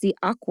Cohansey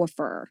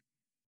Aquifer.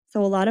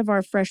 So a lot of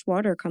our fresh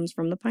water comes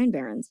from the Pine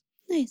Barrens.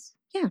 Nice.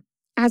 Yeah.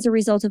 As a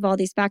result of all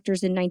these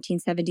factors, in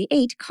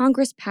 1978,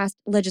 Congress passed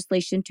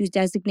legislation to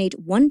designate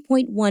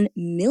 1.1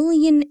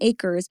 million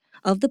acres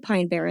of the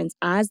Pine Barrens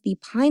as the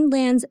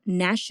Pinelands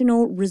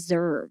National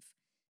Reserve.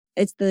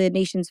 It's the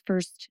nation's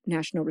first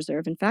national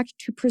reserve, in fact,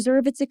 to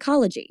preserve its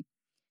ecology.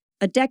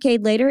 A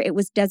decade later, it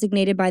was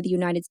designated by the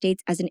United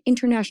States as an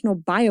International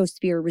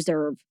Biosphere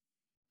Reserve.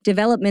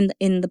 Development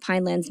in the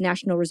Pinelands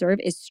National Reserve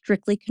is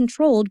strictly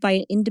controlled by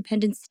an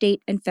independent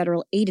state and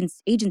federal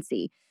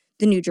agency,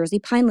 the New Jersey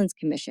Pinelands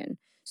Commission.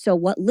 So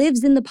what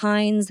lives in the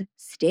pines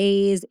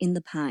stays in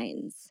the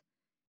pines.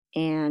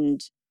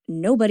 And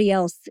nobody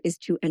else is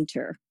to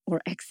enter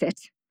or exit.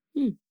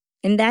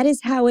 And that is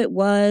how it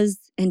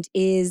was and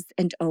is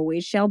and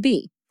always shall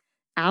be.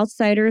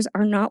 Outsiders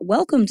are not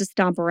welcome to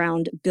stomp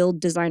around, build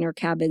designer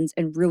cabins,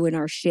 and ruin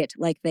our shit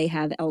like they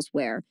have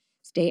elsewhere.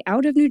 Stay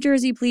out of New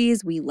Jersey,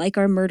 please. We like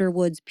our murder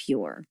woods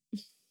pure.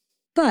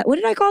 But what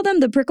did I call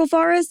them? The prickle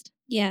forest?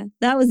 Yeah.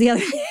 That was the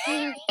other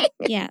thing.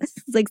 Yes.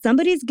 It's like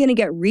somebody's going to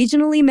get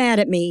regionally mad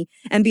at me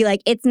and be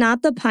like, it's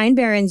not the Pine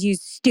Barrens, you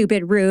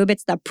stupid rube.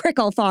 It's the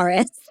prickle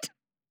forest.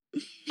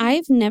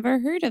 I've never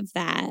heard of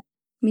that.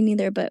 Me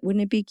neither, but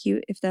wouldn't it be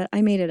cute if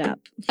I made it up?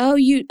 Oh,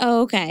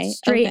 okay.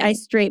 I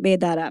straight made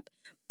that up.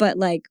 But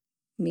like,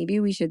 maybe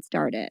we should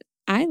start it.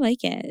 I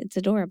like it. It's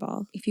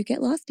adorable. If you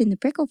get lost in the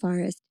prickle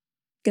forest,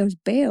 goes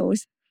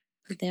bears.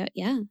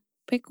 Yeah,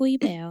 prickly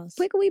bears.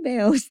 Prickly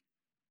bears.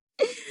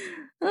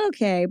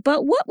 Okay,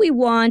 but what we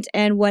want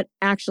and what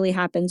actually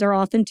happens are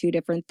often two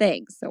different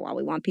things. So while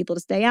we want people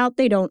to stay out,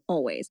 they don't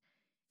always.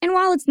 And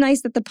while it's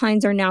nice that the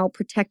pines are now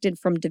protected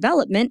from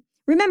development,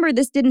 remember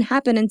this didn't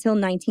happen until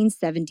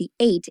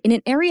 1978 in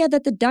an area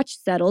that the Dutch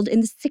settled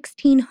in the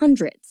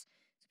 1600s.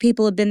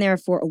 People have been there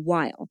for a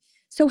while.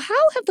 So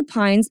how have the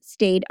pines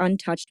stayed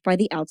untouched by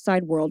the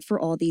outside world for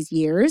all these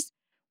years?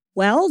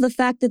 Well, the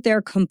fact that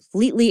they're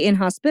completely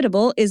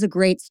inhospitable is a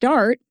great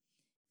start.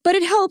 But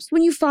it helps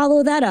when you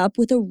follow that up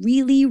with a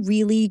really,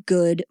 really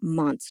good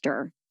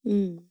monster.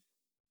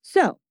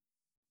 So,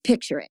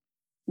 picture it.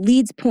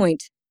 Leeds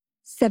Point,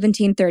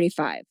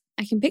 1735.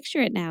 I can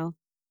picture it now.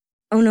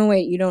 Oh, no,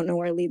 wait. You don't know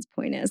where Leeds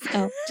Point is.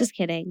 Oh, just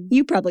kidding.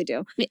 You probably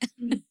do.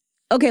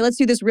 Okay, let's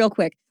do this real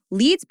quick.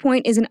 Leeds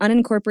Point is an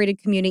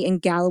unincorporated community in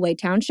Galloway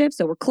Township,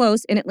 so we're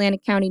close, in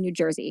Atlantic County, New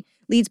Jersey.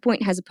 Leeds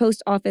Point has a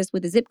post office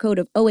with a zip code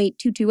of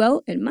 08220,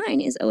 and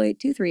mine is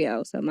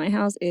 08230, so my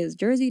house is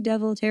Jersey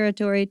Devil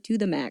territory to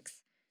the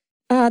max.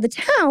 The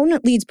town,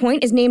 Leeds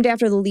Point, is named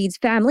after the Leeds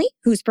family,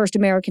 whose first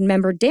American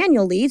member,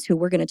 Daniel Leeds, who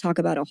we're going to talk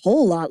about a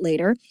whole lot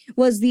later,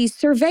 was the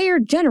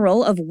Surveyor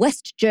General of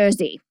West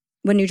Jersey.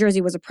 When New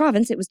Jersey was a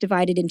province, it was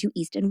divided into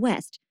East and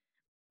West.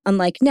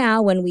 Unlike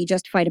now, when we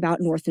just fight about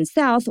North and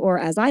South, or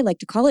as I like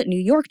to call it, New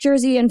York,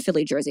 Jersey, and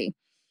Philly, Jersey.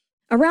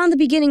 Around the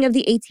beginning of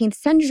the 18th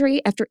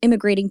century, after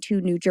immigrating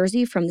to New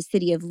Jersey from the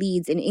city of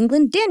Leeds in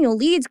England, Daniel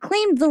Leeds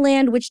claimed the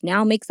land which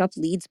now makes up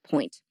Leeds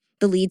Point.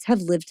 The Leeds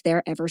have lived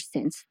there ever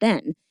since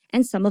then,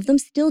 and some of them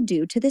still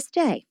do to this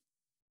day.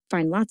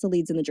 Find lots of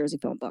Leeds in the Jersey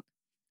phone book.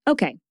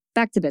 Okay,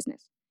 back to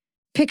business.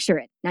 Picture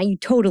it. Now you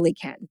totally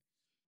can.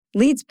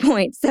 Leeds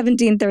Point,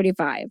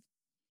 1735.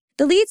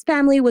 The Leeds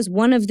family was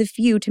one of the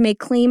few to make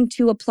claim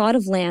to a plot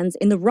of lands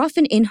in the rough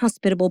and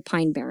inhospitable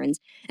Pine Barrens,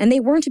 and they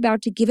weren't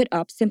about to give it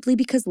up simply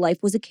because life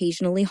was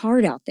occasionally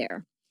hard out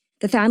there.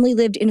 The family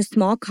lived in a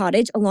small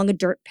cottage along a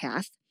dirt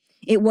path.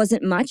 It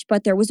wasn't much,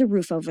 but there was a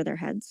roof over their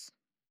heads.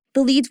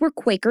 The Leeds were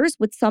Quakers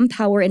with some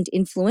power and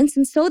influence,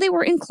 and so they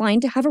were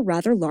inclined to have a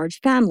rather large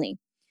family.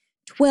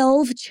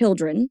 12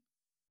 children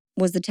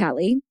was the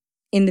tally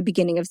in the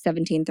beginning of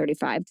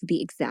 1735, to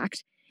be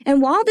exact. And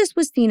while this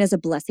was seen as a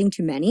blessing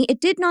to many, it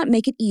did not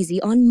make it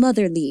easy on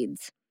Mother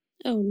Leeds.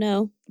 Oh,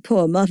 no.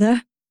 Poor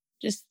mother.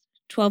 Just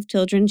 12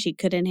 children she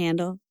couldn't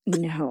handle.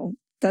 No.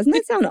 Doesn't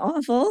that sound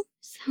awful?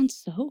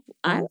 Sounds so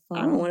awful.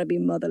 I don't want to be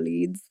Mother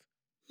Leeds.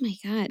 Oh my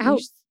God.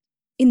 Out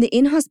in the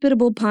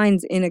inhospitable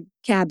pines in a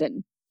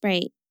cabin.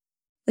 Right.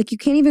 Like you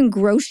can't even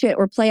grow shit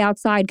or play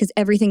outside because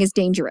everything is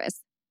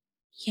dangerous.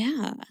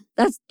 Yeah.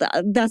 That's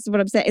what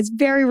I'm saying. It's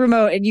very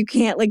remote and you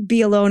can't like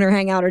be alone or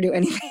hang out or do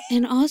anything.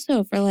 And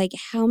also for like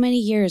how many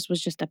years was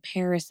just a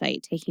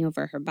parasite taking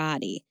over her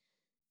body?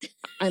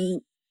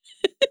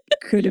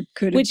 Could have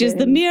Which been. Is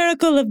the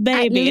miracle of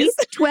babies. At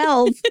least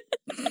 12.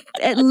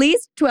 At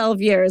least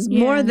 12 years. Yeah.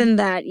 More than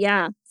that.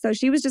 Yeah. So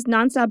she was just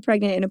nonstop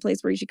pregnant in a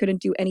place where she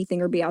couldn't do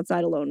anything or be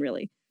outside alone,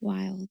 really.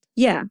 Wild.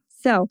 Yeah.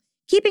 So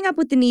keeping up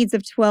with the needs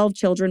of 12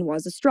 children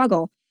was a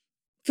struggle.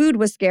 Food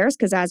was scarce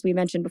because, as we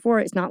mentioned before,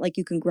 it's not like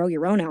you can grow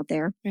your own out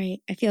there. Right.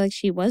 I feel like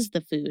she was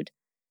the food.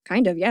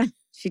 Kind of, yeah.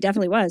 She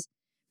definitely was.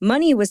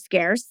 Money was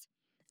scarce.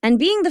 And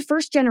being the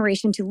first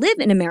generation to live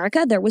in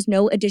America, there was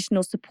no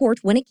additional support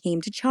when it came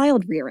to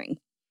child rearing.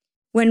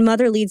 When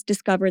Mother Leeds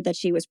discovered that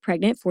she was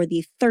pregnant for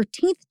the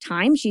 13th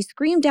time, she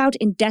screamed out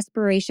in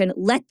desperation,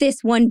 "Let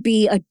this one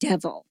be a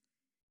devil."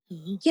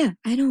 Mm-hmm. Yeah,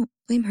 I don't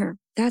blame her.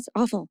 That's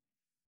awful.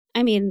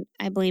 I mean,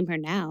 I blame her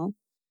now.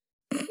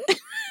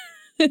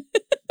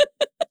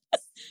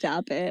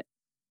 Stop it.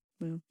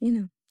 Well,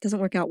 doesn't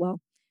work out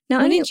well.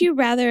 Now, wouldn't you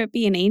rather it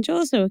be an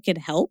angel so it could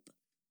help?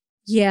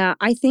 Yeah,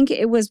 I think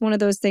it was one of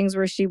those things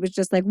where she was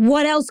just like,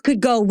 what else could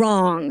go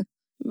wrong?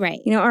 Right.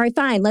 All right,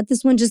 fine. Let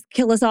this one just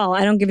kill us all.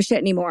 I don't give a shit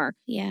anymore.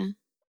 Yeah.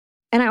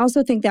 And I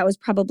also think that was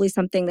probably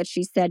something that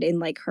she said in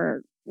like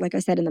her, like I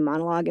said in the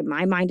monologue, in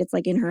my mind, it's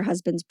like in her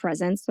husband's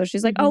presence. So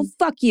she's like, oh,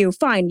 fuck you.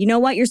 Fine. You know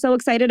what? You're so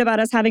excited about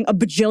us having a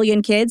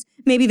bajillion kids.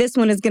 Maybe this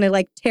one is going to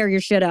like tear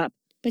your shit up.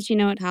 But you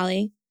know what,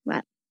 Holly?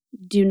 What?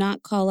 Do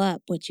not call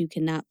up what you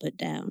cannot put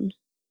down.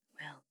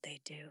 Well,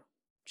 they do.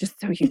 Just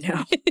so you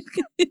know.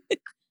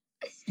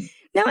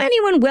 Now,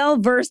 anyone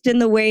well-versed in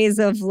the ways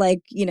of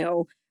like,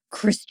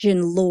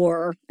 Christian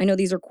lore, I know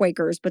these are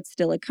Quakers, but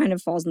still it kind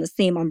of falls in the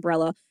same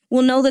umbrella,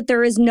 will know that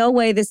there is no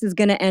way this is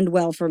going to end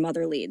well for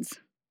Mother Leeds.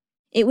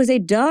 It was a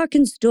dark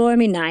and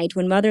stormy night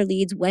when Mother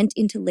Leeds went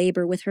into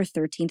labor with her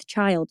 13th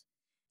child.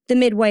 The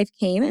midwife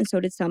came, and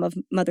so did some of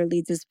Mother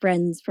Leeds'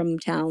 friends from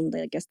town.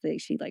 I guess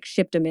she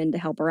shipped them in to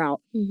help her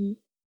out. Mm-hmm.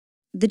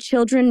 The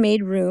children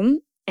made room,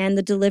 and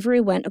the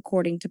delivery went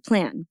according to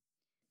plan.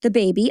 The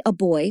baby, a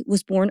boy,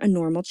 was born a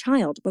normal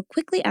child, but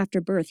quickly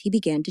after birth, he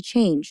began to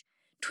change.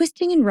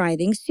 Twisting and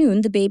writhing,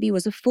 soon the baby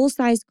was a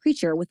full-sized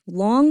creature with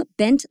long,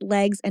 bent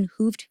legs and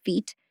hooved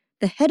feet,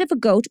 the head of a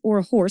goat or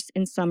a horse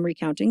in some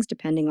recountings,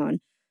 depending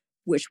on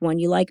which one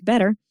you like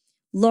better,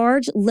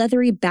 large,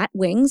 leathery bat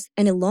wings,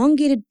 an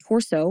elongated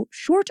torso,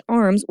 short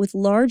arms with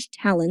large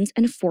talons,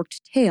 and a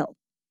forked tail.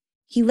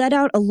 He let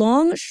out a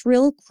long,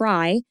 shrill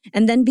cry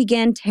and then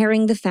began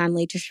tearing the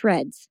family to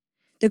shreds.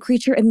 The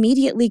creature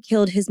immediately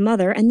killed his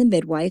mother and the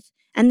midwife,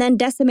 and then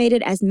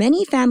decimated as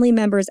many family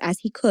members as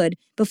he could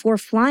before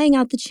flying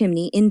out the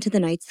chimney into the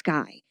night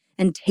sky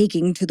and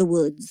taking to the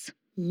woods.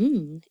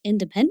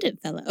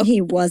 Independent fellow.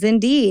 He was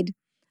indeed.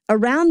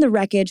 Around the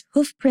wreckage,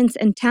 hoof prints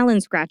and talon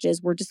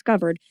scratches were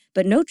discovered,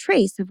 but no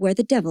trace of where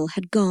the devil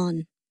had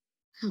gone.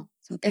 Oh,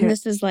 and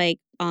this is like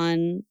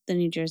on the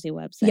New Jersey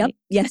website. Yep.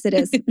 Yes, it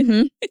is.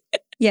 Mm-hmm.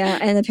 Yeah,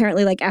 and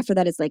apparently like after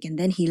that, it's like, and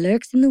then he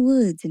lurks in the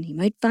woods and he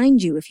might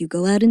find you if you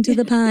go out into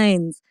the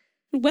pines.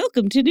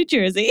 Welcome to New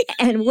Jersey.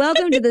 And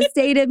welcome to the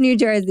state of New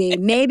Jersey.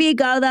 Maybe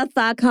go the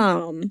fuck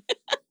home.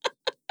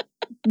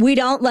 We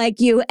don't like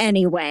you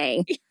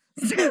anyway.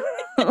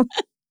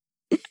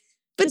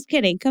 Just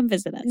kidding. Come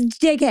visit us.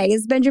 JK,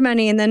 spend your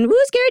money and then, woo,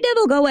 scary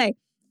devil, go away.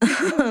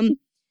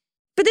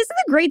 But this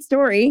is a great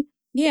story.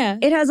 Yeah.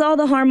 It has all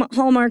the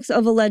hallmarks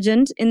of a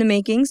legend in the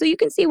making, so you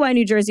can see why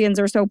New Jerseyans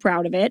are so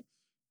proud of it.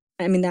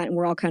 I mean, that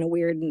we're all kind of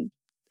weird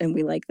and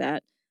we like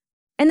that.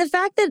 And the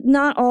fact that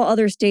not all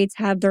other states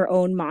have their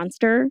own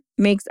monster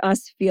makes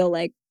us feel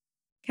like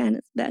kind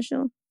of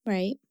special.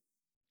 Right.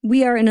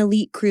 We are an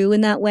elite crew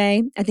in that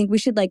way. I think we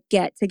should like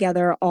get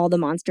together all the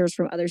monsters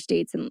from other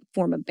states and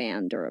form a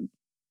band or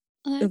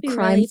a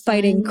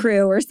crime-fighting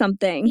crew or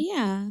something.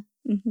 Yeah.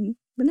 Mm-hmm.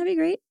 Wouldn't that be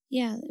great?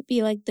 Yeah, it'd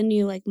be like the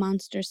new like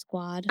Monster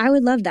Squad. I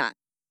would love that.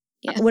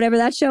 Yeah. Whatever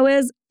that show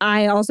is,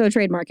 I also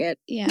trademark it.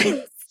 Yeah.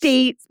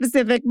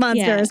 State-specific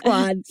monster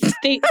squad.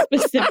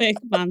 State-specific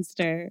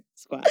monster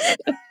squad.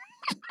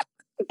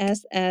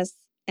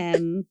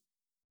 SSMS.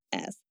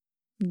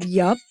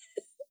 Yup.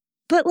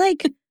 But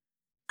like,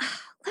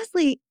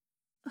 Leslie,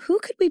 who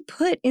could we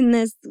put in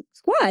this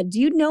squad? Do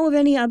you know of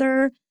any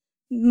other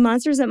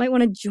monsters that might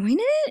want to join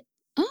it?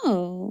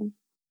 Oh.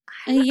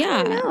 Yeah.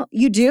 I don't know.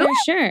 You do? For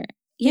sure.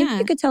 Yeah. Maybe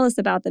you could tell us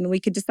about them and we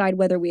could decide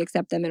whether we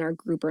accept them in our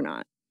group or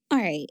not. All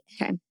right.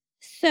 Okay.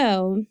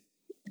 So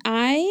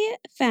I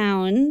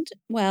found,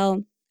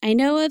 well, I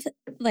know of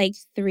like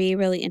 3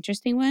 really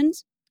interesting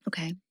ones.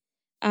 Okay.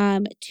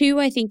 2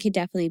 I think could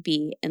definitely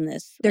be in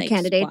this They're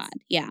candidates? squad.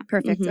 Yeah.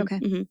 Perfect. Okay.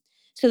 Mm-hmm.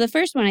 So the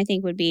first one I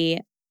think would be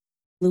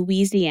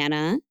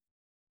Louisiana,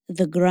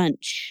 the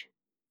Grunch.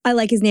 I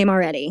like his name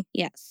already.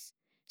 Yes.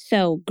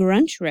 So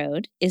Grunch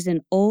Road is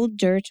an old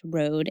dirt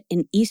road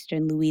in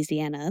eastern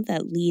Louisiana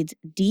that leads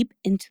deep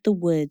into the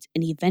woods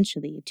and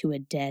eventually to a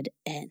dead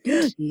end.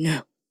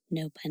 No.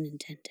 No pun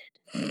intended.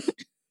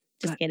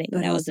 Just kidding.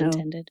 That was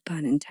intended.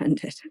 Pun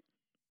intended.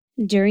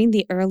 During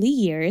the early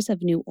years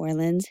of New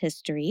Orleans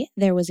history,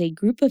 there was a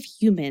group of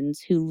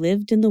humans who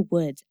lived in the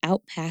woods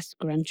out past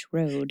Grunch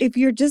Road. If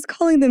you're just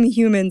calling them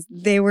humans,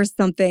 they were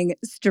something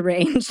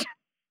strange.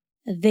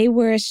 They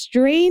were a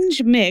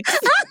strange mix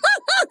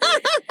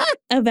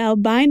of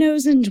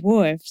albinos and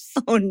dwarfs.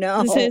 Oh,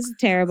 no. This is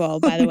terrible,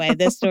 by the way.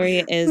 This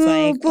story is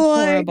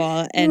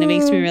horrible, and it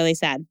makes me really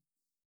sad.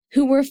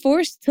 Who were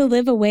forced to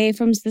live away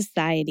from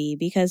society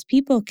because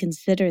people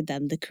considered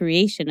them the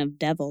creation of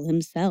Devil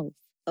himself.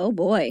 Oh,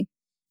 boy.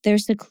 Their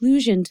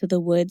seclusion to the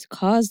woods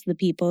caused the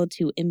people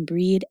to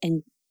inbreed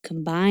and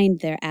combine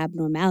their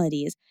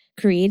abnormalities,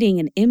 creating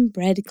an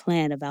inbred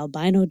clan of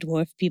albino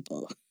dwarf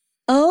people.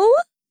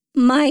 Oh,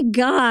 my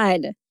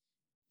God.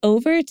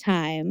 Over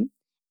time,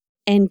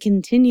 and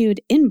continued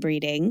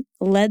inbreeding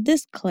led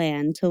this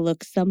clan to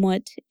look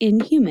somewhat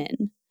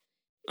inhuman.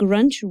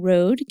 Grunch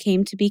Road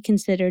came to be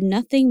considered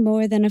nothing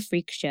more than a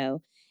freak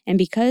show, and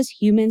because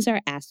humans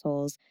are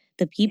assholes,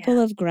 the people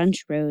of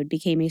Grunch Road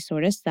became a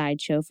sort of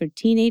sideshow for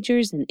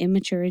teenagers and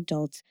immature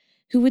adults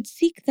who would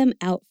seek them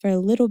out for a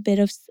little bit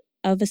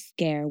of a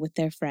scare with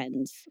their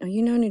friends. Oh,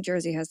 you know New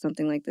Jersey has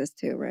something like this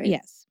too, right?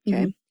 Yes. Okay.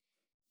 Mm-hmm.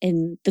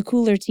 And the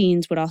cooler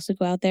teens would also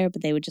go out there,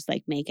 but they would just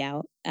like make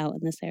out in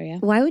this area.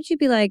 Why would you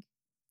be like,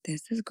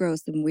 this is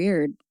gross and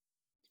weird?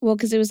 Well,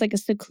 because it was like a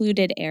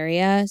secluded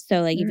area.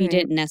 So like if you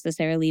didn't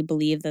necessarily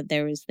believe that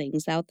there was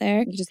things out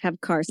there. You just have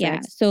car sex.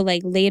 Yeah. So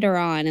like later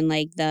on in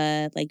like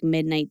the like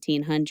mid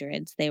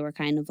 1900s, they were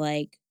kind of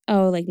like,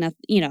 oh, like nothing,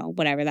 you know,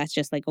 whatever. That's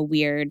just like a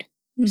weird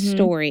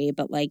story,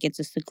 but like it's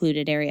a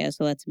secluded area.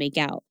 So let's make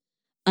out.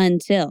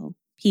 Until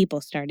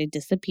people started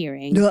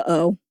disappearing.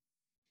 Uh-oh.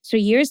 So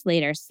years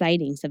later,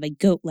 sightings of a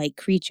goat-like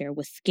creature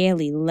with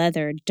scaly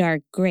leather,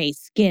 dark gray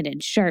skin,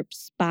 and sharp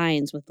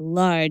spines with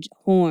large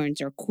horns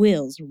or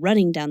quills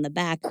running down the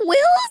back. Quills?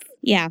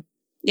 Yeah.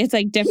 It's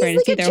like different.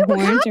 He's like it's either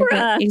horns or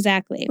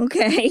exactly.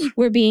 Okay.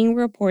 Were being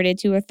reported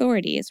to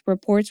authorities.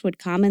 Reports would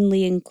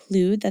commonly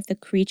include that the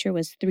creature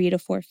was 3 to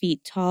 4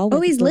 feet tall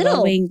with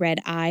glowing red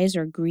eyes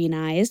or green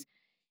eyes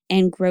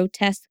and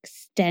grotesque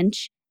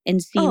stench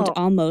and seemed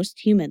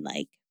almost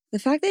human-like. The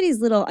fact that he's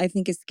little, I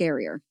think, is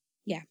scarier.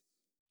 Yeah.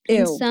 Ew.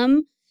 And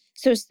some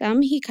So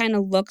some he kind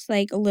of looks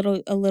like a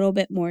little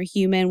bit more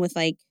human with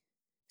like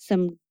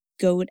some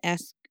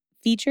goat-esque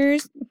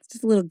features. It's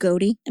just a little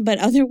goatee. But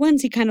other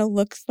ones he kind of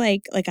looks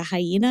like a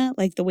hyena,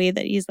 like the way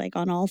that he's like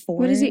on all fours.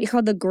 What is he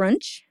called? The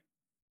Grunch?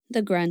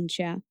 The Grunch,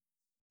 yeah.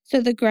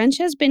 So the Grunch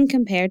has been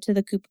compared to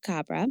the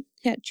Chupacabra.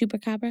 Yeah,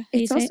 Chupacabra.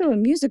 It's also a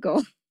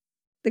musical.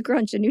 The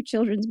Grunch, a new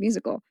children's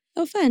musical.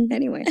 Oh, fun.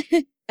 Anyway.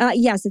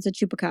 Yes, it's a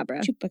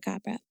chupacabra.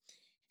 Chupacabra.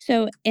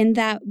 So in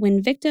that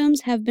when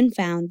victims have been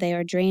found, they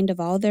are drained of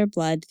all their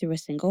blood through a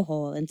single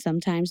hole, and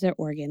sometimes their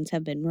organs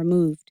have been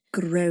removed.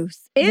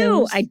 Gross.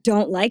 Ew, I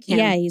don't like him.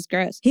 Yeah, he's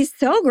gross. He's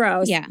so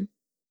gross. Yeah.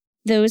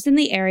 Those in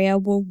the area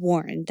were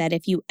warned that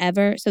if you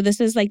ever, so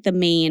this is like the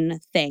main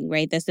thing,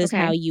 right? This is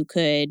how you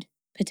could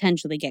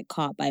potentially get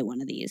caught by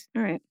one of these.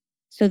 All right.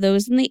 So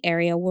those in the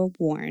area were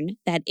warned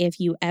that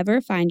if you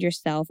ever find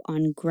yourself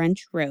on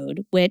Grunch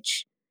Road,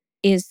 which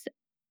is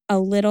a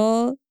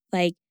little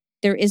like,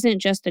 there isn't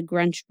just a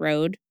Grunch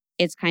Road.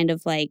 It's kind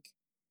of like,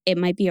 it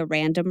might be a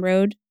random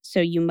road. So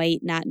you might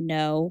not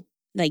know,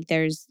 like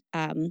there's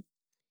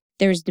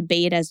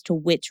debate as to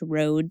which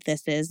road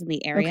this is in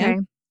the area. Okay.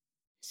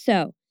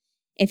 So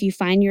if you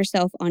find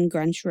yourself on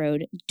Grunch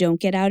Road,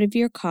 don't get out of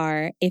your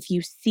car if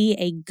you see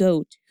a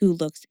goat who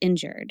looks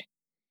injured.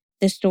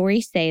 The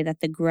stories say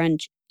that the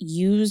Grunch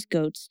use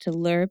goats to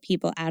lure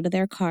people out of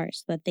their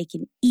cars so that they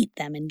can eat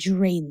them and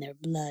drain their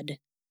blood.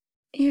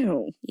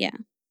 Ew. Yeah.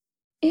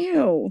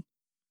 Ew.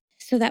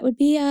 So that would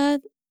be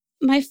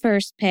my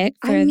first pick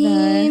for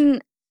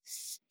the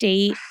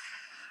state.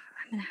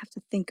 I'm going to have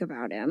to think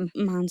about him.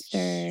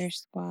 Monster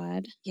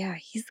Squad. Yeah,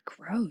 he's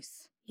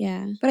gross.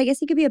 Yeah. But I guess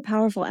he could be a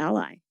powerful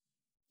ally.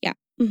 Yeah.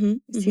 Mm-hmm.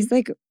 He's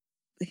like,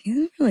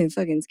 he's really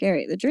fucking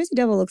scary. The Jersey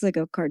Devil looks like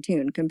a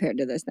cartoon compared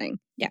to this thing.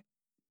 Yeah.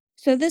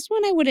 So this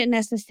one I wouldn't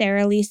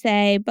necessarily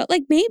say, but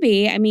like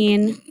maybe, I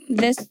mean,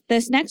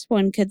 this next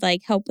one could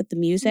like help with the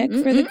music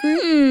for the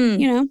group,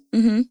 you know?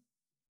 Mm-hmm.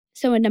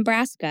 So in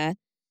Nebraska,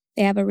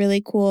 they have a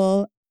really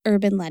cool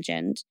urban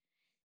legend.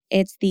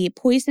 It's the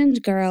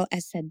Poisoned Girl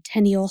at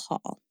Centennial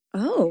Hall.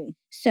 Oh.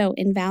 So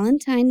in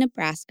Valentine,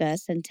 Nebraska,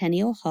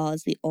 Centennial Hall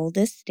is the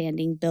oldest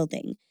standing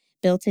building.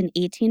 Built in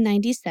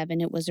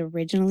 1897, it was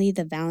originally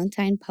the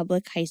Valentine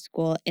Public High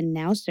School and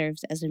now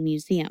serves as a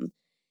museum.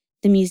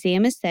 The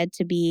museum is said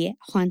to be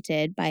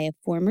haunted by a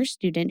former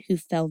student who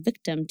fell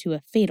victim to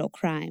a fatal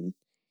crime.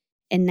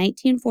 In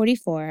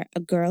 1944, a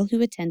girl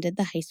who attended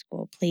the high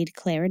school played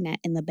clarinet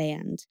in the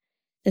band.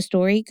 The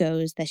story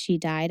goes that she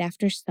died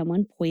after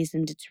someone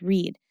poisoned its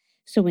reed,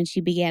 so when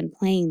she began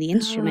playing the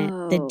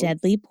instrument, the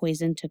deadly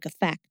poison took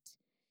effect.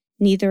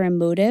 Neither a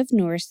motive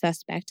nor a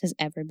suspect has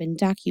ever been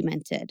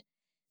documented.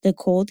 The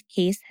cold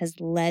case has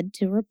led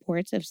to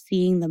reports of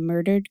seeing the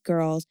murdered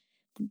girl's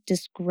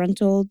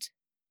disgruntled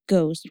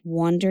ghost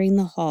wandering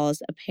the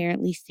halls,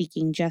 apparently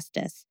seeking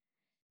justice.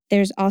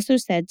 There's also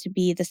said to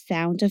be the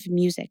sound of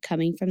music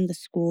coming from the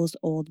school's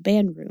old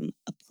band room,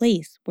 a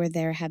place where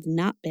there have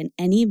not been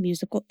any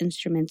musical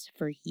instruments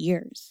for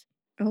years.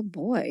 Oh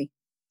boy.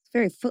 It's a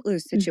very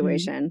Footloose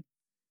situation.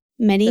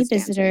 Many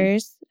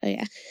visitors,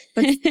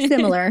 but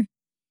similar.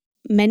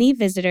 Many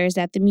visitors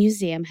at the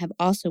museum have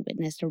also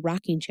witnessed a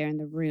rocking chair in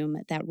the room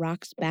that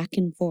rocks back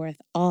and forth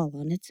all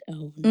on its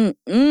own.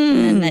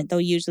 And that they'll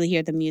usually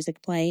hear the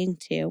music playing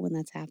too when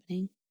that's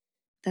happening.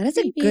 That is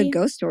a good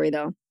ghost story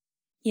though.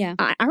 Yeah.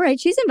 All right,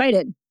 she's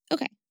invited.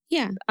 Okay.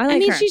 Yeah. I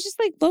mean, her. She's just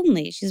like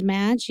lonely. She's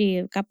mad.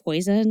 She got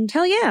poisoned.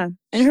 Hell yeah.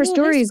 And her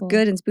story is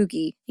good and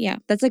spooky. Yeah.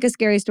 That's like a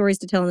scary stories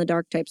to tell in the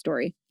dark type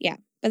story. Yeah.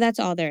 But that's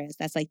all there is.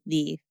 That's like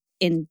the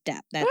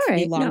in-depth. That's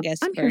the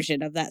longest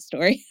version of that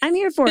story. I'm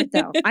here for it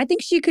though. I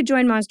think she could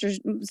join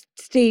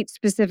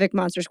state-specific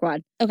Monster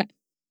Squad. Okay.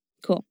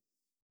 Cool.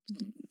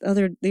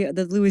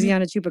 The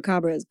Louisiana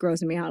Chupacabra is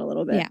grossing me out a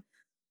little bit. Yeah.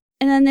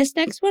 And then this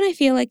next one I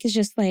feel like is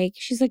just like,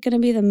 she's like going to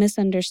be the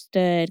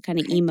misunderstood kind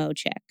of emo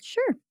chick.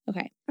 Sure.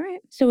 Okay. All right.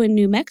 So in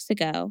New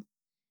Mexico,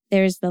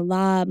 there's the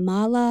La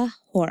Mala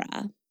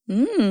Hora.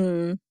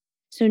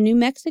 So New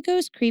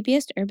Mexico's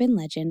creepiest urban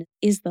legend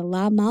is the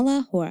La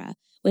Mala Hora,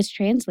 which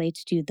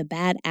translates to the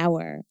bad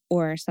hour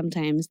or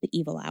sometimes the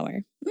evil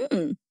hour.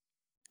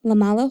 La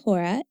Mala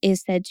Hora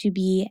is said to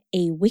be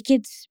a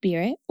wicked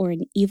spirit or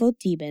an evil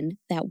demon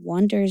that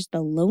wanders the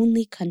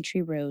lonely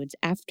country roads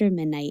after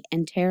midnight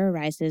and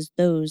terrorizes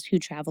those who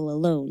travel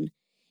alone.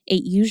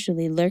 It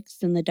usually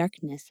lurks in the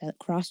darkness at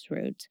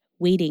crossroads,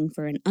 waiting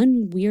for an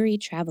unweary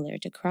traveler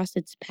to cross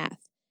its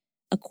path.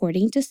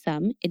 According to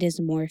some, it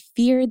is more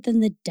feared than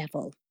the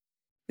devil.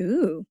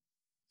 Ooh,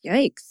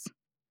 yikes.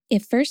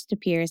 It first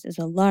appears as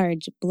a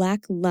large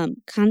black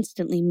lump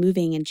constantly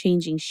moving and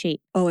changing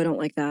shape. Oh, I don't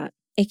like that.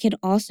 It can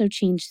also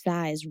change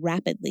size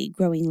rapidly,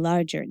 growing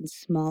larger and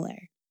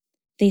smaller.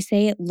 They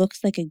say it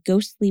looks like a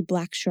ghostly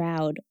black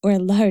shroud or a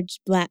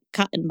large black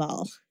cotton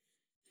ball.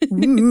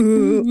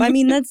 Ooh, I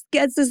mean, that's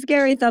a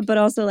scary thought, but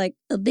also like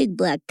a big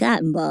black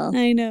cotton ball.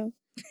 I know.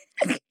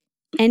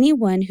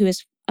 Anyone who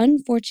is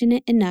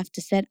unfortunate enough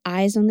to set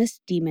eyes on this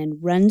demon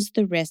runs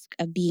the risk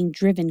of being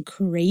driven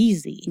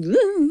crazy.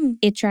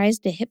 It tries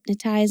to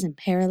hypnotize and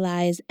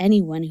paralyze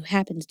anyone who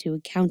happens to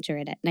encounter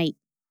it at night.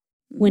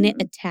 When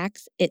it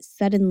attacks, it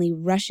suddenly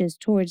rushes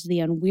towards the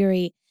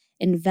unwary,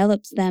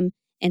 envelops them,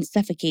 and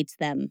suffocates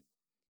them.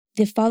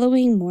 The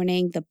following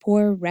morning, the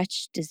poor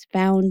wretch is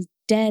found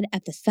dead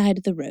at the side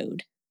of the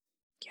road.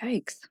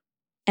 Yikes.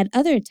 At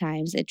other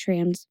times, it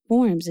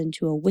transforms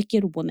into a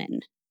wicked woman,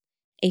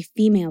 a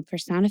female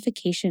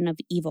personification of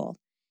evil.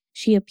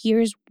 She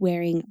appears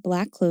wearing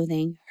black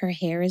clothing, her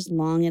hair is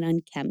long and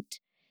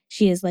unkempt.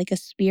 She is like a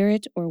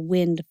spirit or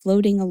wind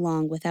floating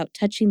along without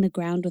touching the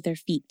ground with her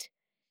feet.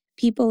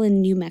 People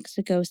in New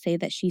Mexico say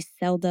that she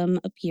seldom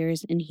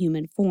appears in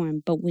human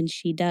form, but when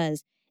she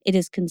does, it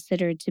is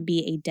considered to be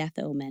a death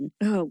omen.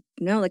 Oh,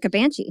 no, like a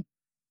banshee.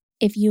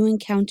 If you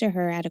encounter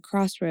her at a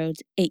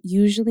crossroads, it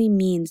usually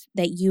means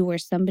that you or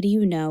somebody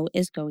you know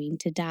is going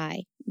to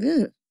die.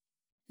 Ugh.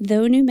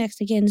 Though New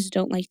Mexicans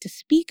don't like to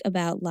speak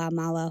about La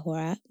Mala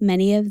Hora,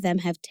 many of them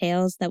have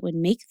tales that would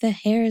make the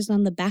hairs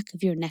on the back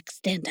of your neck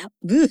stand up.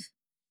 Ugh.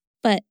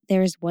 But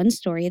there is one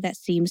story that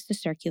seems to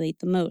circulate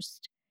the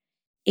most.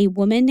 A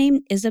woman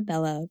named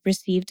Isabella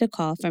received a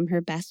call from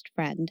her best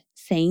friend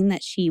saying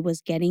that she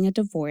was getting a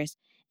divorce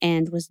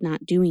and was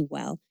not doing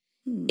well.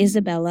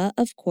 Isabella,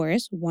 of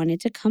course, wanted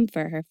to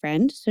comfort her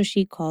friend, so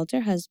she called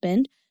her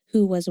husband,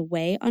 who was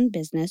away on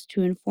business,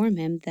 to inform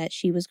him that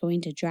she was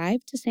going to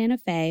drive to Santa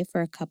Fe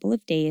for a couple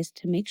of days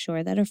to make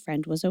sure that her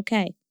friend was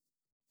okay.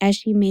 As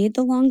she made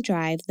the long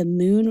drive, the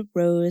moon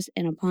rose,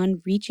 and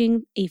upon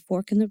reaching a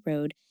fork in the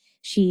road,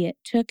 she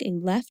took a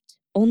left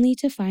only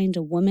to find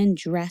a woman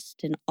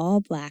dressed in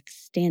all black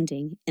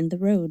standing in the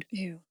road.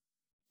 Ew.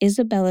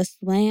 Isabella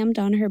slammed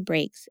on her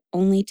brakes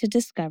only to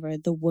discover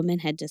the woman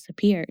had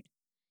disappeared.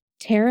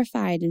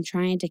 Terrified and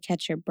trying to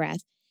catch her breath,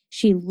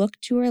 she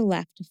looked to her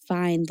left to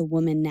find the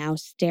woman now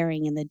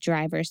staring in the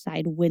driver's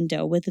side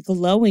window with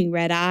glowing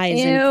red eyes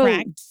and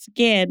cracked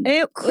skin.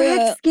 Ew,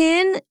 cracked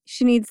skin?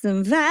 She needs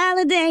some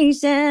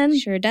validation.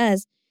 Sure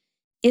does.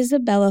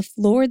 Isabella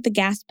floored the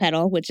gas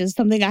pedal, which is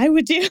something I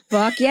would do.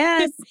 Fuck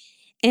yes.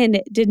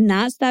 And did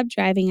not stop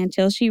driving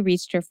until she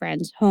reached her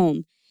friend's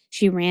home.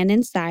 She ran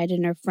inside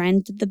and her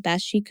friend did the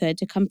best she could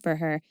to comfort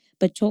her,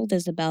 but told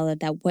Isabella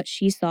that what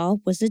she saw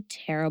was a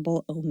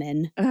terrible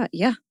omen.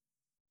 Yeah.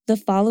 The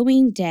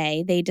following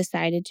day, they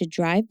decided to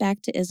drive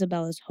back to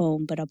Isabella's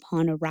home, but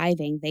upon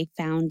arriving, they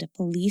found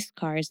police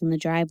cars in the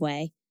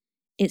driveway.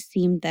 It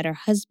seemed that her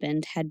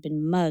husband had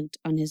been mugged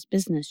on his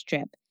business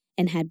trip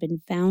and had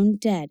been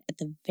found dead at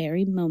the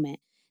very moment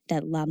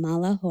that La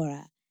Mala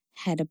Hora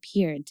had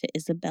appeared to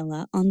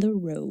Isabella on the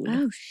road.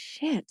 Oh,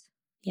 shit.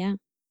 Yeah.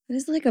 It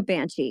is like a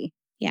banshee.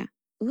 Yeah.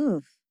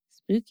 Oof.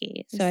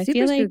 Spooky. It's So I super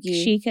feel like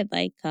spooky. she could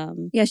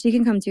come. Yeah, she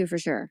can come too for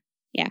sure.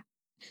 Yeah.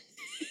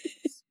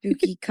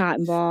 Spooky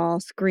cotton ball,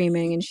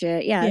 screaming and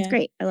shit. Yeah, it's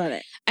great. I love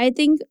it. I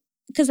think,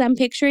 because I'm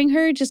picturing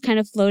her just kind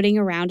of floating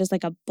around as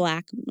like a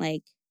black,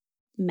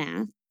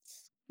 mass.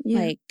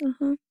 Yeah.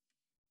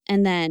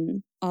 And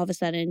then all of a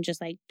sudden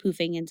just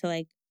poofing into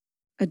a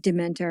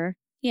Dementor.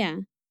 Yeah.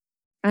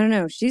 I don't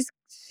know.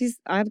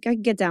 I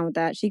can get down with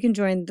that. She can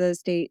join the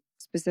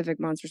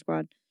state-specific monster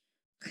squad.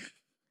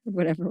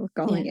 Whatever we're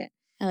calling it.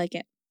 I like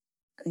it.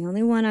 The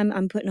only one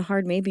I'm putting a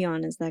hard maybe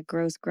on is that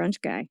gross grunge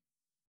guy.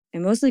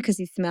 And mostly because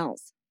he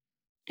smells.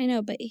 I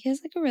know, but he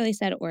has a really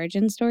sad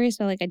origin story,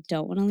 so I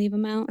don't want to leave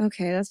him out.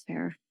 Okay, that's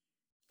fair.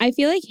 I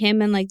feel like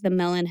him and the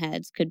melon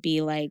heads could be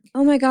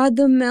oh my god,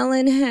 the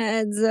melon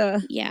heads.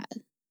 Yeah.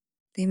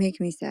 They make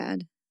me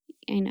sad.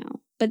 I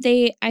know. But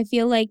I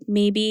feel like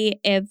maybe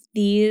if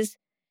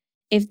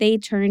they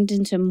turned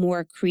into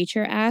more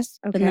creature-esque,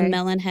 then the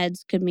melon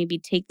heads could maybe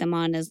take them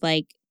on as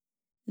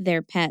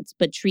their pets,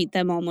 but treat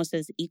them almost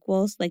as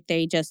equals.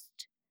 They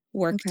just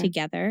work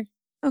together.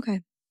 Okay.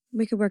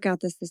 We could work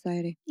out this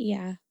society.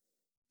 Yeah.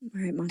 All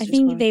right, Monster I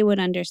think Squad. they would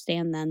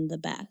understand them the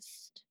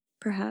best.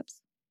 Perhaps.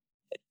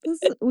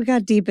 We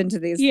got deep into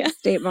these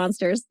state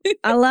monsters.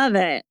 I love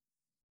it.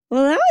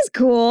 Well, that was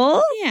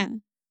cool. Yeah.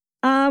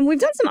 We've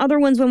done some other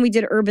ones when we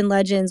did urban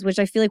legends, which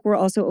I feel like we're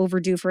also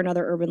overdue for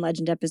another urban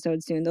legend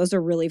episode soon. Those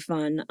are really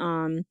fun.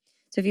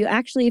 So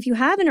if you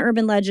have an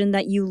urban legend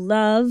that you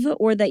love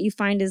or that you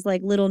find is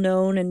little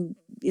known and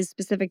is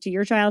specific to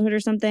your childhood or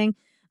something,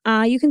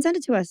 you can send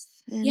it to us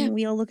and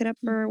we'll look it up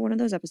for one of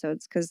those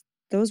episodes because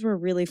those were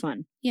really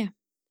fun. Yeah.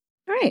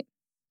 All right.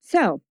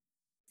 So,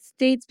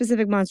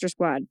 state-specific monster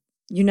squad,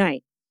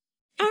 unite.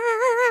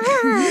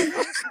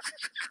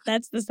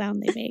 That's the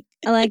sound they make.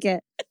 I like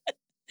it.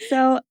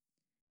 So,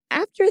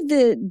 back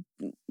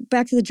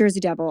to the Jersey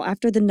Devil,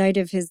 after the night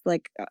of his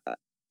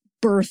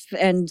birth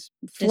and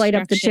flight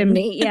up the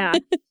chimney,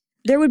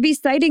 there would be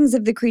sightings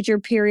of the creature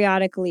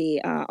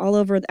periodically all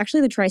over,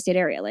 actually the tri-state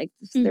area.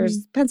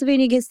 There's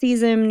Pennsylvania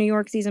sees him, New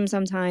York sees him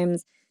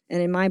sometimes,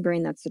 and in my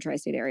brain that's the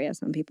tri-state area.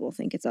 Some people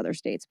think it's other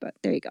states, but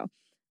there you go.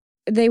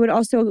 They would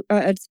also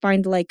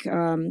find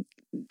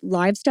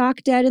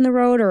livestock dead in the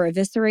road or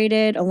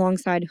eviscerated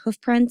alongside hoof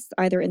prints,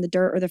 either in the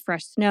dirt or the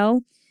fresh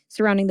snow.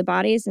 surrounding the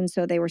bodies. And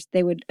so they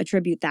would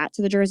attribute that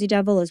to the Jersey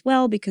Devil as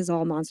well, because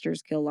all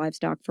monsters kill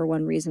livestock for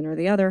one reason or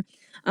the other.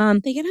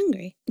 They get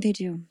hungry. They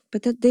do.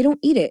 But they don't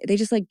eat it. They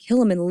just like kill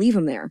them and leave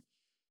them there.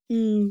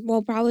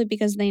 Well, probably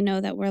because they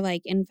know that we're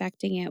like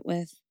infecting it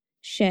with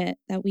shit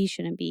that we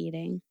shouldn't be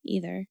eating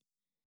either.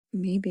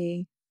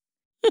 Maybe.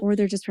 Or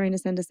they're just trying to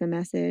send us a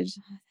message.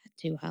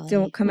 Too, Holly.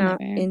 Don't come out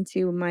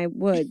into my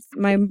woods.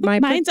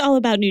 Mine's all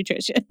about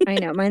nutrition. I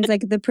know. Mine's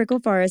like, the prickle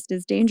forest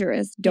is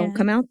dangerous. Don't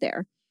come out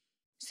there.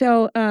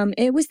 So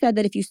it was said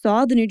that if you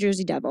saw the New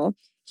Jersey Devil,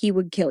 he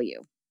would kill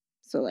you.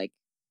 So like,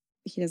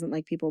 he doesn't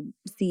like people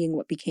seeing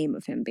what became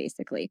of him,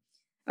 basically.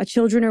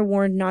 Children are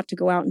warned not to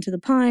go out into the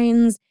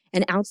pines,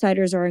 and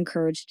outsiders are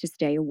encouraged to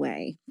stay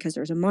away because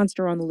there's a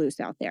monster on the loose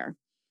out there.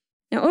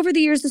 Now, over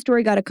the years, the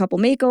story got a couple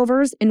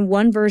makeovers. In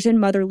one version,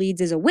 Mother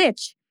Leeds is a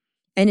witch.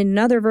 And in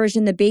another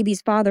version, the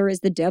baby's father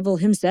is the devil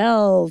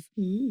himself.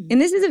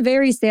 And this is a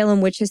very Salem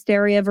witch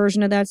hysteria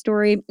version of that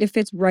story. It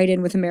fits right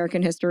in with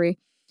American history.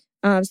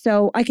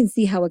 So I can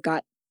see how it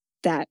got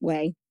that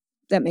way.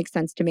 That makes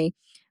sense to me.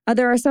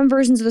 There are some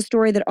versions of the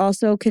story that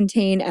also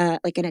contain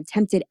like an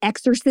attempted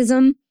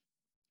exorcism.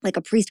 Like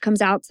a priest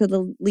comes out to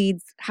the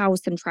Leeds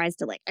house and tries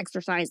to like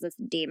exorcise this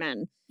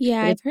demon.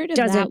 Yeah, I've heard of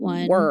that one.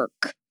 Doesn't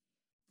work.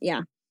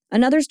 Yeah.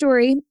 Another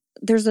story,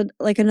 there's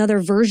another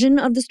version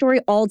of the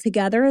story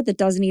altogether that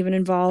doesn't even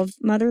involve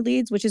Mother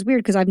Leeds, which is weird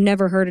because I've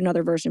never heard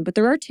another version, but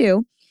there are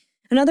two.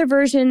 Another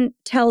version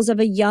tells of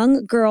a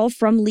young girl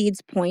from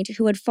Leeds Point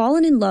who had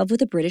fallen in love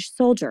with a British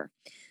soldier.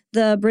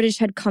 The British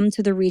had come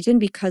to the region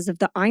because of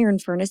the iron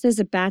furnaces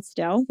at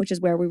Batstow, which is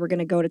where we were going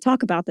to go to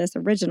talk about this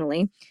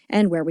originally,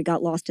 and where we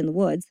got lost in the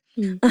woods.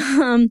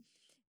 The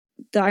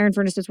iron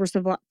furnaces were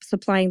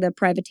supplying the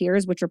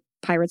privateers, which are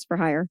pirates for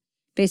hire,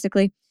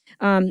 basically.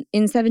 In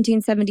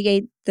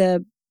 1778,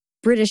 the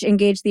British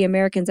engaged the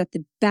Americans at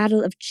the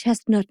Battle of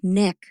Chestnut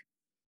Neck.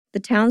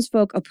 The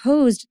townsfolk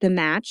opposed the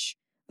match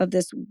of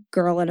this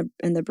girl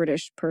and the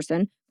British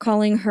person,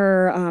 calling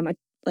her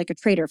a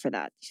traitor for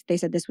that. They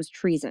said this was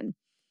treason.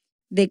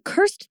 They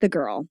cursed the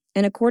girl,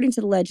 and according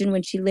to the legend,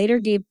 when she later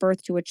gave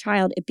birth to a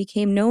child, it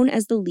became known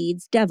as the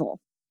Leeds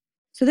Devil.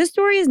 So this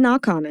story is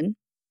not common.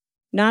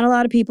 Not a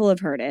lot of people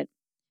have heard it,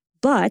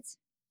 but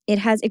it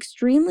has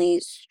extremely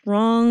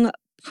strong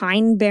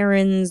Pine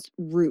Barrens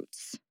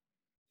roots.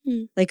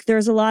 Like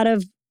there's a lot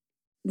of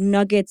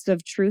nuggets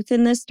of truth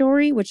in this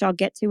story, which I'll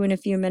get to in a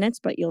few minutes,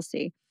 but you'll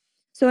see.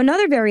 So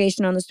another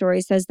variation on the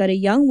story says that a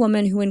young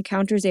woman who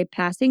encounters a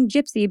passing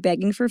gypsy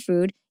begging for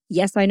food.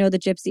 Yes, I know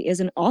that gypsy is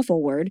an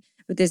awful word,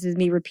 but this is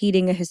me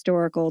repeating a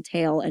historical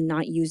tale and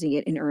not using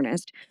it in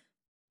earnest.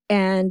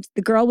 And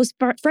the girl was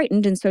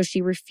frightened, and so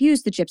she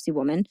refused the gypsy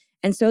woman,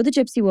 and so the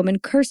gypsy woman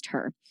cursed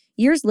her.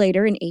 Years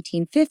later, in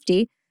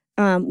 1850,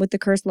 with the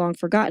curse long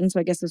forgotten, so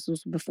I guess this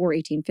was before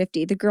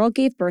 1850, the girl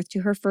gave birth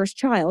to her first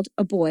child,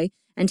 a boy,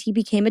 and he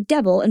became a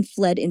devil and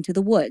fled into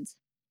the woods.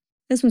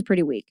 This one's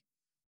pretty weak,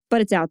 but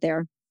it's out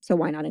there, so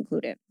why not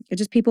include it? It's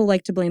just people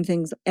like to blame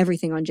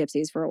everything on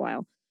gypsies for a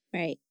while.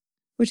 Right.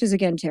 Which is,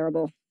 again,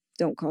 terrible.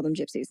 Don't call them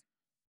gypsies.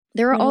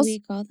 There are What also do we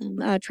call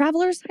them?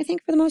 Travelers, I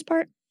think, for the most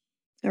part.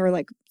 Or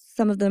like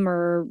some of them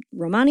are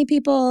Romani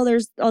people.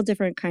 There's all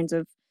different kinds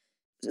of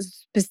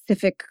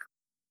specific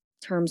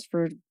terms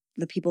for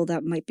the people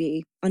that might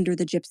be under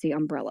the gypsy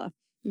umbrella.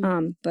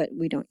 But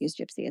we don't use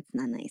gypsy. It's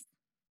not nice.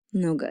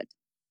 No good.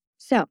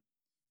 So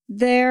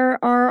there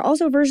are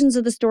also versions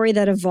of the story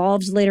that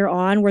evolved later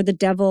on where the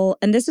devil,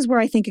 and this is where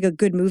I think a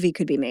good movie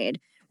could be made,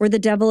 where the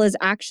devil is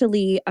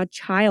actually a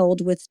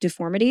child with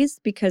deformities,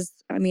 because,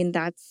 I mean,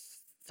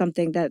 that's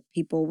something that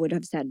people would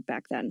have said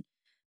back then.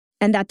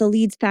 And that the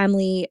Leeds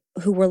family,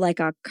 who were like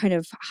a kind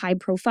of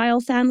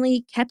high-profile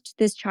family, kept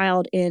this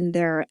child in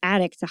their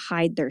attic to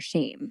hide their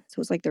shame. So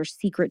it was like their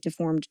secret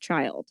deformed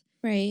child.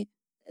 Right.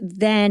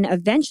 Then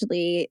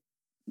eventually,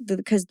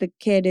 because the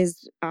kid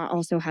is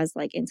also has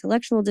like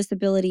intellectual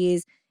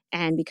disabilities,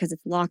 and because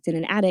it's locked in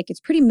an attic, it's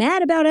pretty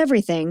mad about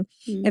everything.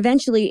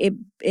 Eventually,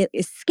 it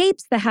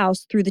escapes the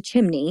house through the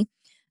chimney,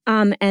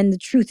 and the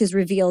truth is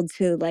revealed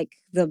to like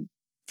the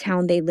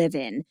town they live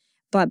in.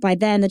 But by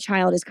then, the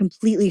child is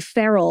completely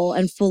feral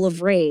and full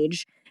of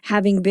rage,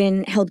 having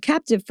been held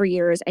captive for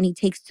years, and he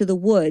takes to the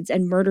woods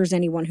and murders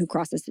anyone who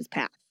crosses his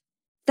path.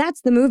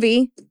 That's the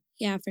movie.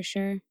 Yeah, for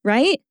sure.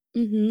 Right?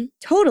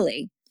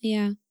 Totally.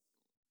 Yeah.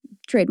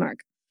 Trademark.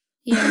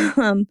 Yeah.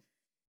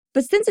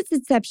 But since its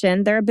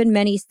inception, there have been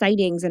many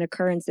sightings and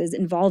occurrences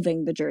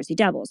involving the Jersey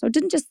Devil. So it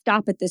didn't just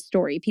stop at this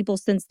story. People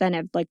since then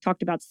have like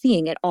talked about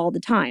seeing it all the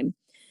time.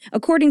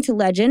 According to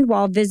legend,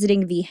 while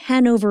visiting the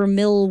Hanover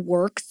Mill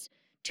Works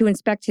to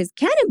inspect his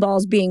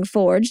cannonballs being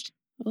forged.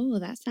 Oh,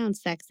 that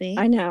sounds sexy.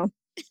 I know.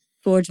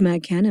 Forge my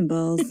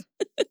cannonballs.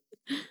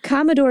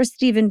 Commodore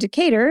Stephen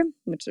Decatur,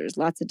 which there's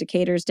lots of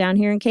Decaturs down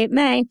here in Cape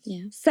May,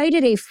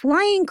 sighted a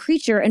flying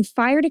creature and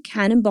fired a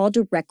cannonball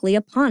directly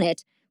upon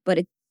it, but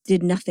it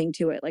did nothing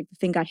to it. Like the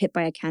thing got hit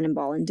by a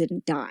cannonball and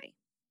didn't die.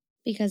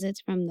 Because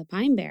it's from the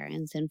Pine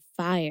Barrens and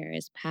fire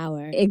is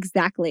power.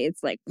 Exactly.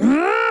 It's like, from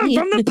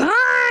the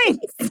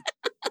pines!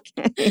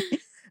 Okay.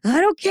 I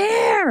don't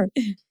care.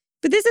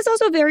 But this is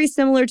also very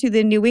similar to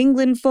the New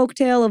England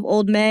folktale of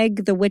Old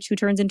Meg, the witch who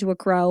turns into a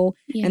crow,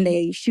 and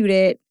they shoot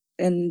it,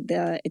 and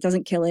it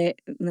doesn't kill it.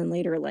 And then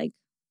later, like,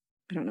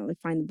 I don't know, they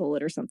find the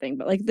bullet or something.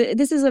 But like,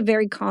 this is a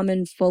very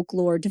common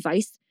folklore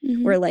device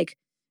where like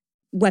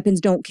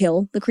weapons don't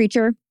kill the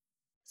creature.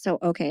 So,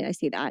 okay, I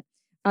see that.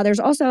 There's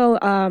also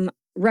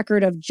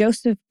record of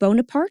Joseph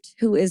Bonaparte,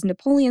 who is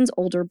Napoleon's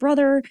older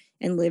brother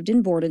and lived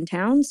in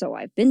Bordentown. So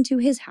I've been to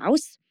his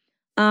house.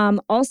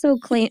 Also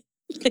claim...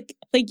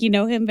 Like you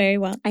know him very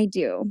well. I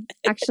do.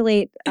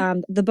 Actually,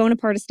 the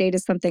Bonaparte estate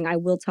is something I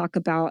will talk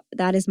about.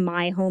 That is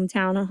my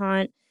hometown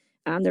haunt.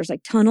 There's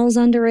like tunnels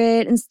under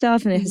it and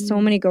stuff, and it has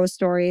so many ghost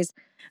stories.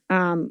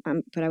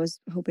 But I was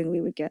hoping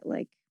we would get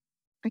like,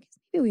 I guess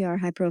maybe we are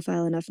high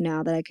profile enough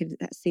now that I could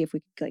see if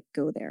we could like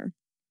go there.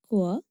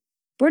 Cool.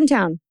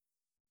 Bordentown.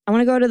 I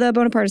want to go to the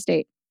Bonaparte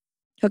estate.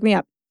 Hook me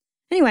up.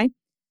 Anyway,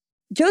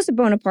 Joseph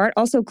Bonaparte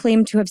also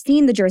claimed to have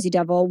seen the Jersey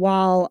Devil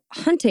while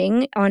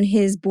hunting on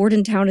his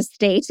Bordentown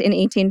estate in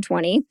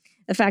 1820.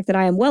 A fact that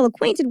I am well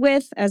acquainted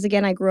with, as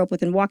again, I grew up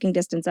within walking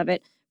distance of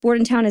it.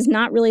 Bordentown is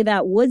not really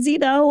that woodsy,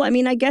 though. I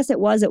mean, I guess it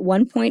was at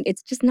one point.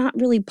 It's just not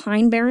really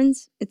pine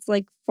barrens. It's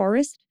like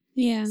forest.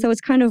 Yeah. So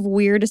it's kind of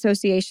weird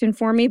association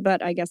for me,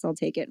 but I guess I'll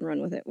take it and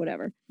run with it,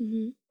 whatever.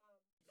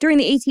 During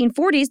the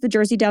 1840s, the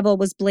Jersey Devil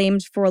was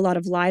blamed for a lot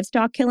of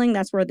livestock killing.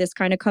 That's where this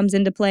kind of comes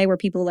into play, where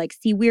people like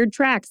see weird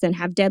tracks and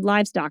have dead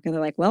livestock. And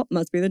they're like, well,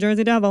 must be the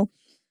Jersey Devil.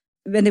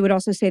 Then they would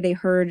also say they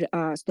heard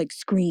like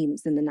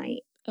screams in the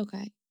night.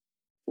 Okay.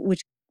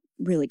 Which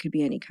really could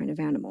be any kind of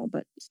animal,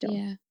 but still.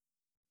 Yeah.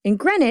 In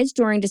Greenwich,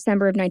 during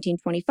December of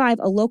 1925,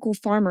 a local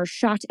farmer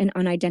shot an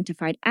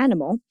unidentified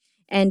animal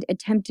and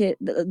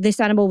this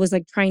animal was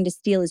like trying to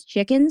steal his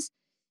chickens.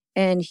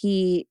 And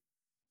he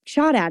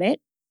shot at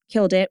it,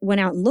 killed it, went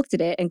out and looked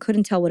at it and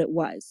couldn't tell what it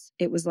was.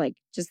 It was like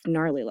just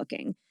gnarly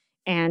looking.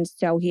 And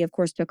so he, of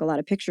course, took a lot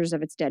of pictures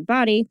of its dead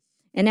body.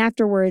 And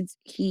afterwards,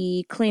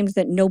 he claims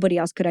that nobody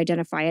else could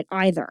identify it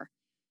either.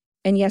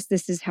 And yes,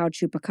 this is how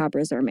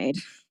chupacabras are made.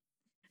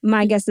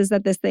 My guess is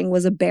that this thing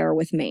was a bear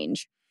with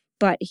mange.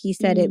 But he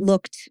said it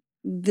looked,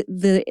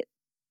 the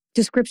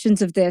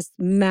descriptions of this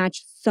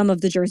match some of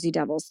the Jersey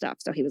Devil stuff.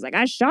 So he was like,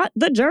 I shot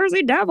the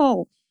Jersey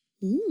Devil.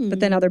 But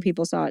then other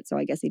people saw it, so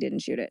I guess he didn't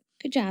shoot it.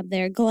 Good job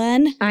there,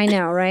 Glenn. I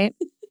know, right?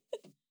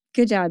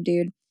 Good job,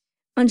 dude.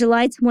 On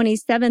July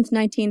 27th,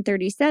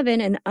 1937,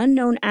 an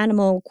unknown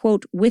animal,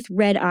 quote, with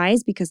red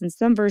eyes, because in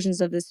some versions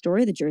of this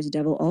story, the Jersey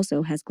Devil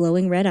also has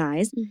glowing red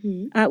eyes,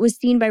 was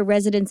seen by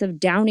residents of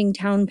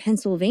Downingtown,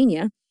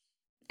 Pennsylvania.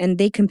 And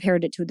they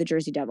compared it to the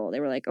Jersey Devil. They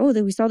were like, oh,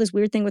 we saw this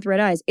weird thing with red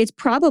eyes. It's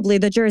probably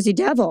the Jersey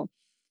Devil.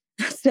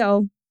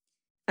 So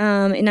in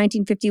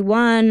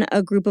 1951,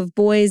 a group of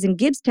boys in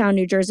Gibbstown,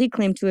 New Jersey,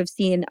 claimed to have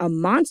seen a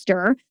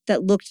monster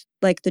that looked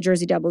like the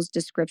Jersey Devil's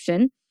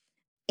description.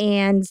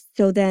 And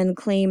so then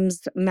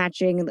claims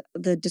matching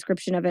the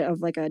description of it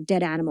of like a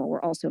dead animal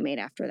were also made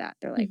after that.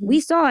 They're like, we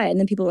saw it. And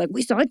then people are like,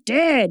 we saw it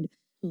dead.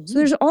 So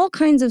there's all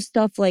kinds of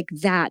stuff like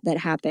that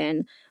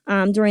happen.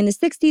 During the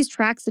 60s,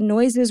 tracks and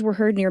noises were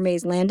heard near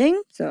Mays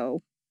Landing,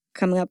 so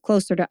coming up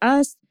closer to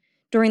us.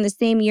 During the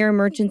same year,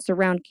 merchants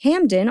around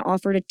Camden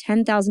offered a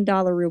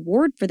 $10,000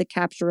 reward for the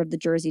capture of the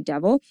Jersey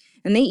Devil,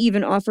 and they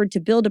even offered to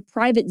build a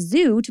private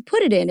zoo to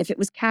put it in if it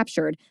was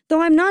captured,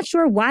 though I'm not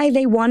sure why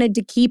they wanted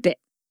to keep it.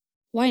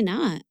 Why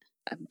not?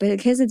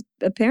 Because it's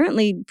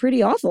apparently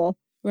pretty awful.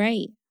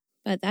 Right.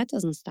 But that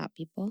doesn't stop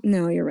people.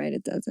 No, you're right,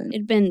 it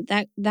doesn't.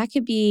 That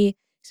could be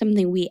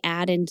something we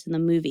add into the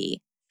movie.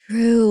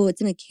 True.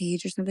 It's in a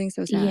cage or something,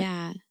 so sad.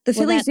 Yeah. The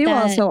Philly Zoo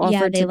also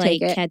offered to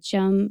take it. They like catch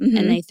them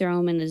and they throw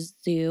him in a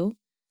zoo.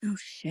 Oh,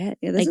 shit.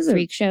 Yeah, this like is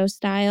freak show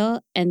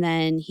style. And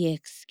then he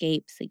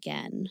escapes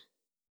again.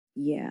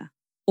 Yeah.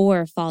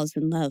 Or falls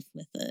in love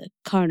with a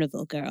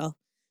carnival girl.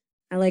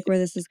 I like where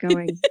this is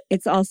going.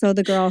 It's also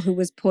the girl who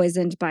was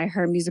poisoned by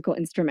her musical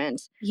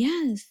instrument.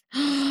 Yes.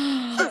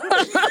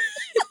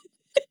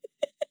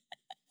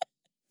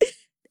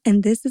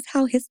 And this is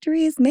how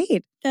history is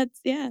made.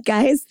 Yeah.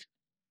 Guys.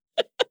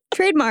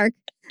 Trademark.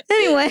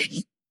 Anyway.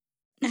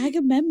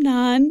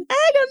 Agamemnon.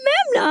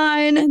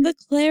 And the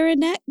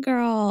clarinet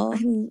girl.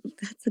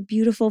 That's a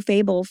beautiful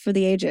fable for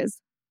the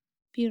ages.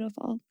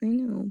 Beautiful. I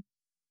know.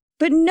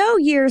 But no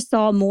year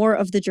saw more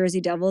of the Jersey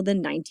Devil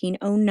than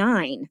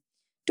 1909.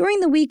 During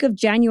the week of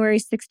January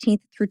 16th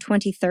through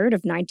 23rd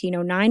of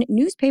 1909,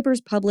 newspapers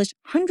published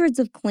hundreds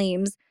of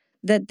claims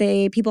that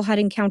people had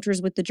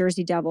encounters with the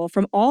Jersey Devil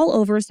from all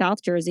over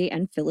South Jersey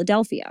and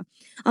Philadelphia.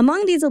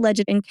 Among these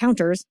alleged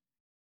encounters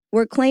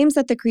were claims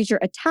that the creature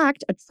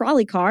attacked a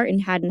trolley car in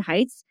Haddon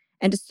Heights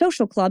and a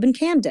social club in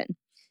Camden.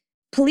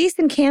 Police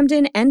in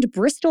Camden and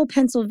Bristol,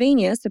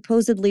 Pennsylvania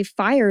supposedly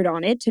fired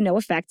on it to no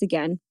effect.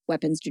 Again,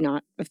 weapons do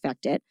not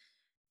affect it.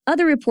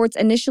 Other reports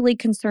initially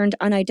concerned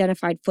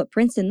unidentified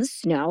footprints in the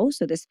snow,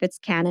 so this fits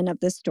canon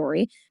of this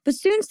story, but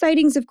soon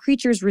sightings of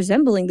creatures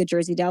resembling the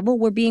Jersey Devil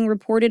were being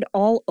reported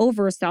all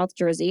over South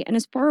Jersey and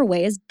as far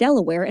away as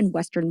Delaware and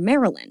western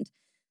Maryland.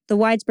 The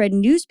widespread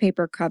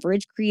newspaper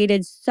coverage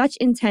created such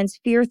intense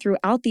fear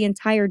throughout the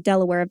entire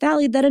Delaware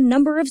Valley that a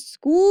number of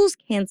schools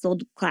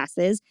canceled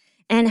classes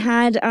and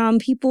had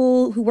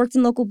people who worked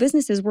in local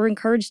businesses were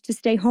encouraged to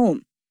stay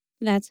home.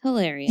 That's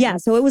hilarious. Yeah,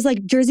 so it was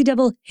like Jersey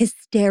Devil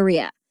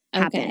hysteria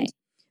happened. Okay.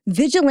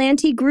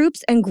 Vigilante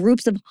groups and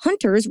groups of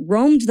hunters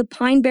roamed the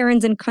Pine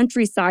Barrens and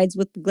countrysides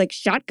with like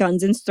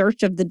shotguns in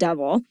search of the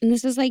devil. And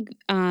this is like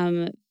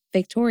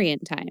Victorian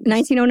times.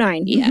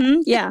 1909. Yeah.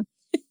 Yeah.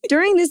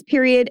 During this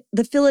period,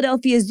 the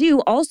Philadelphia Zoo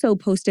also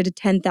posted a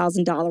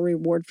 $10,000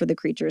 reward for the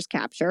creature's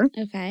capture.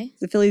 Okay.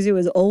 The Philly Zoo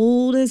is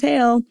old as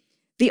hell.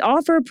 The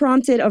offer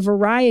prompted a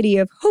variety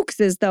of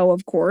hoaxes, though,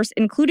 of course,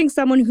 including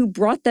someone who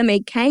brought them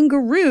a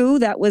kangaroo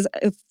that was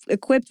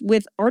equipped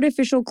with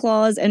artificial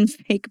claws and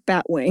fake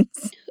bat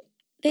wings.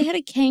 They had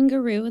a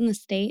kangaroo in the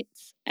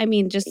States. I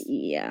mean, just...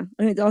 Yeah.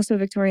 And it's also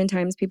Victorian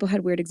times. People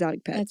had weird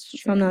exotic pets. That's true.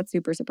 So I'm not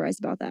super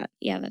surprised about that.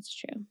 Yeah, that's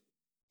true.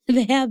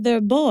 They had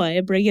their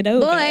boy bring it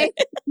over. Boy,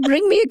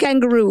 bring me a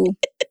kangaroo.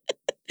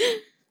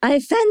 I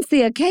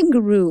fancy a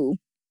kangaroo.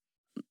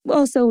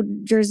 Also,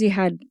 Jersey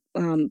had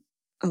a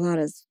lot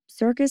of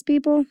circus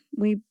people.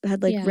 We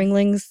had like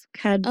Ringlings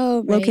had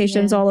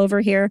locations all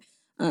over here.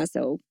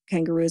 So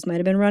kangaroos might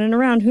have been running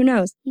around. Who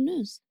knows? Who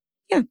knows?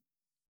 Yeah.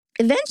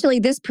 Eventually,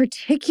 this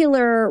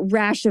particular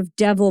rash of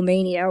devil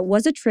mania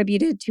was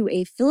attributed to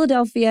a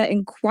Philadelphia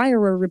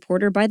Inquirer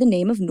reporter by the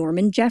name of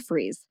Norman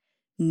Jeffries.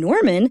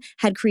 Norman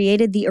had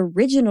created the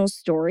original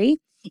story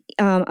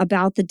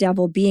about the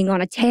devil being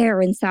on a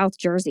tear in South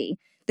Jersey.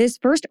 This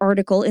first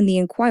article in the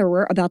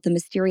Inquirer about the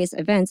mysterious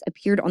events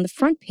appeared on the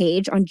front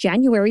page on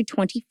January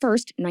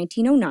 21st,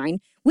 1909,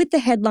 with the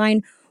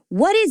headline,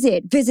 "What is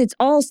it? Visits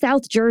all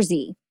South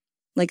Jersey."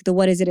 Like the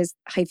what is it is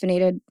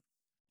hyphenated.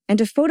 And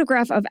a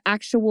photograph of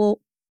actual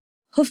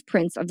hoof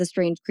prints of the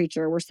strange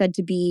creature were said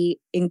to be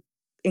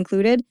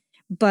included.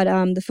 But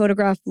the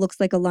photograph looks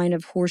like a line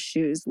of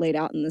horseshoes laid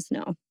out in the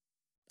snow.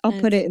 I'll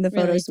put it in the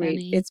photo suite.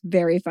 Funny. It's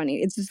very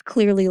funny. It's just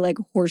clearly like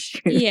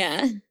horseshoes.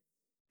 Yeah.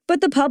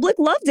 But the public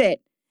loved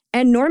it.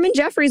 And Norman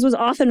Jeffries was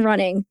off and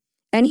running.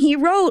 And he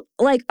wrote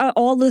like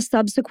all the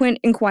subsequent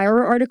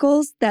Inquirer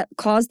articles that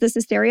caused this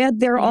hysteria.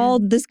 They're all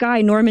this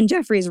guy, Norman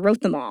Jeffries, wrote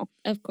them all.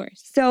 Of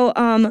course. So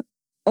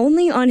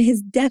only on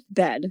his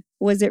deathbed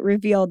was it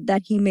revealed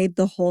that he made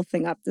the whole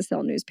thing up to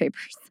sell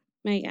newspapers.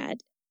 My God.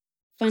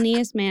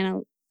 Funniest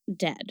man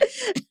dead.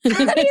 He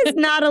is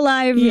not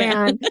alive,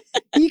 man.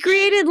 He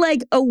created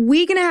like a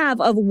week and a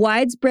half of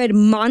widespread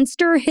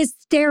monster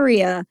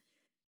hysteria.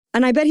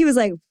 And I bet he was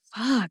like,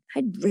 fuck,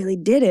 I really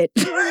did it.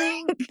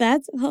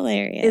 That's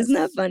hilarious. Isn't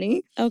that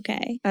funny?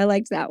 Okay. I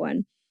liked that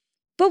one.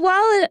 But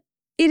while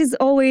it is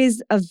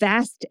always a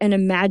vast and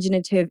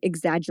imaginative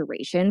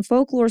exaggeration,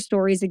 folklore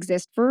stories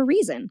exist for a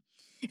reason.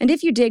 And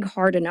if you dig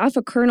hard enough,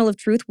 a kernel of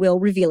truth will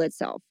reveal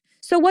itself.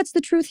 So what's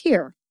the truth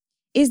here?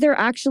 Is there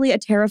actually a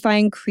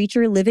terrifying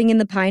creature living in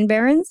the Pine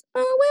Barrens?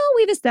 Well,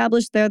 we've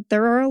established that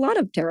there are a lot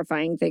of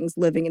terrifying things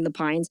living in the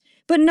pines,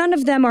 but none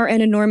of them are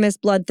an enormous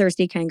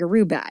bloodthirsty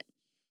kangaroo bat.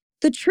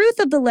 The truth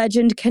of the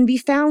legend can be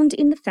found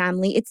in the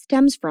family it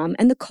stems from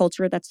and the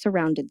culture that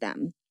surrounded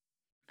them.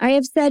 I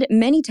have said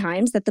many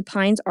times that the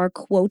pines are,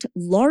 quote,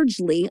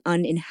 largely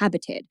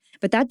uninhabited,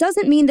 but that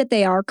doesn't mean that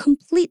they are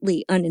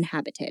completely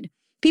uninhabited.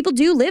 People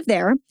do live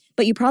there,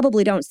 but you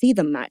probably don't see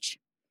them much.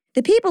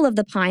 The people of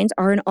the pines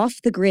are an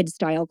off-the-grid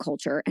style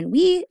culture, and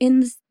we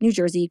in New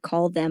Jersey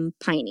call them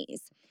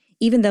Pineys,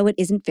 even though it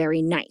isn't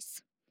very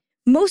nice.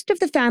 Most of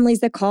the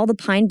families that call the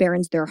Pine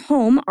Barrens their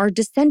home are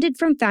descended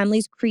from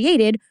families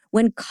created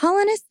when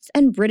colonists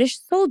and British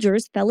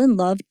soldiers fell in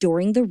love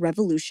during the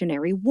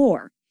Revolutionary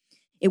War.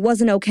 It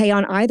wasn't okay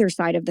on either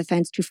side of the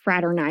fence to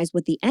fraternize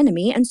with the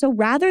enemy, and so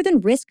rather than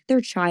risk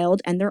their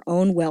child and their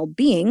own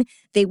well-being,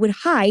 they would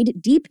hide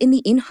deep in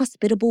the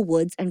inhospitable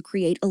woods and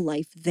create a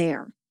life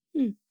there.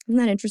 Isn't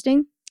that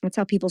interesting? That's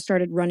how people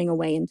started running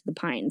away into the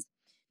pines.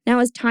 Now,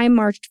 as time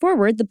marched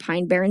forward, the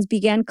Pine Barrens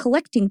began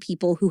collecting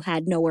people who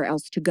had nowhere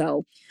else to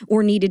go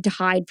or needed to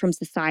hide from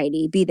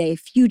society, be they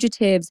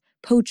fugitives,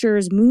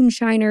 poachers,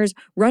 moonshiners,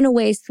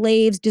 runaway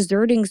slaves,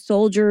 deserting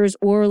soldiers,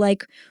 or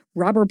like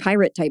robber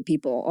pirate type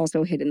people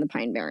also hid in the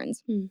Pine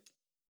Barrens.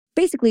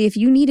 Basically, if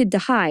you needed to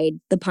hide,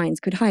 the pines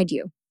could hide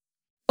you.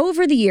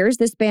 Over the years,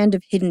 this band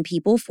of hidden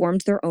people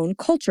formed their own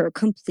culture,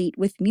 complete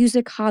with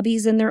music,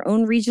 hobbies, and their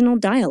own regional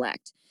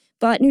dialect.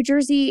 But New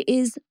Jersey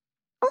is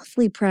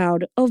awfully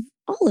proud of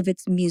all of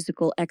its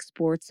musical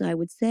exports, I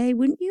would say.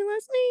 Wouldn't you,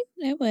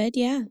 Leslie? I would,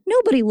 yeah.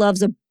 Nobody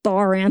loves a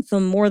bar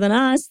anthem more than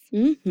us.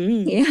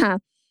 Mm-hmm. Yeah.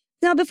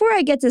 Now, before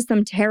I get to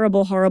some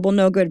terrible, horrible,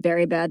 no good,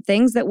 very bad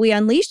things that we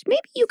unleashed,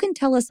 maybe you can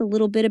tell us a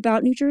little bit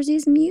about New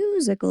Jersey's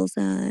musical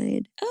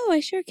side. Oh,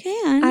 I sure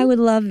can. I would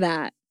love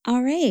that.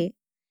 All right.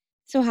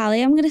 So,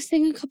 Holly, I'm going to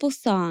sing a couple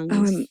songs.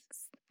 Oh,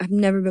 I've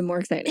never been more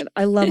excited.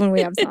 I love when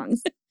we have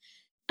songs.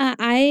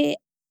 I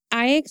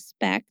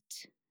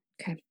expect,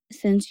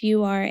 since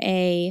you are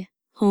a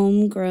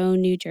homegrown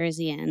New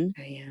Jerseyan,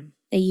 I am,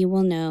 that you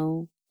will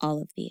know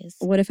all of these.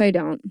 What if I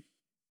don't?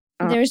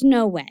 There's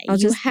no way. I'll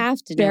you just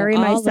have to bury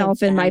know all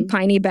myself of in my them.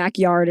 piney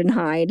backyard and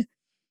hide.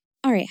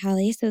 All right,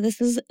 Holly. So this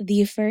is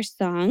the first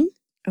song.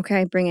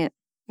 Okay, bring it.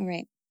 All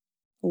right.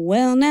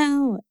 Well,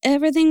 now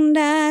everything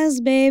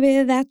dies,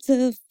 baby, that's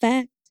a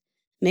fact.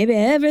 Maybe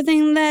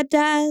everything that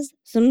dies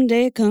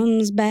someday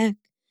comes back.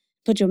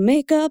 Put your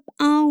makeup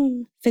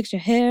on, fix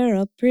your hair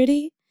up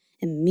pretty,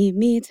 and meet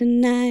me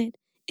tonight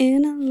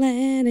in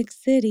Atlantic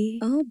City.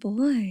 Oh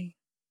boy.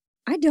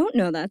 I don't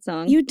know that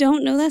song. You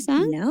don't know that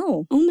song?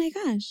 No. Oh my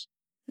gosh.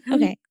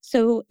 Okay,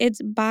 so it's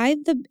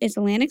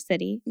Atlantic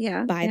City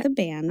Yeah. by the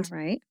band, All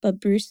right. but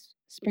Bruce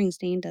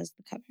Springsteen does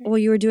the cover. Well,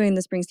 you were doing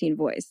the Springsteen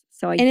voice,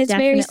 so And it's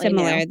very definitely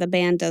similar. knew. The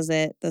band does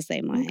it the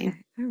same way. Okay.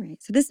 All right.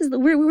 So this is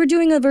we're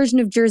doing a version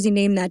of Jersey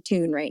Name That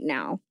Tune right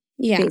now.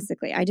 Yeah,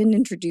 Basically, I didn't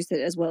introduce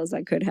it as well as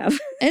I could have.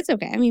 it's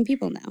okay. I mean,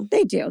 people know.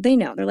 They do. They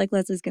know. They're like,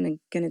 Leslie's gonna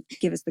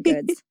give us the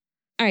goods.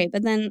 All right,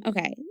 but then,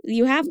 okay,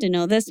 you have to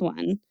know this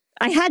one.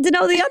 I had to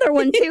know the other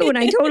one too, and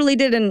I totally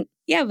didn't.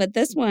 Yeah, but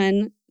this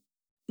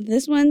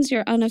one's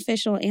your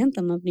unofficial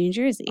anthem of New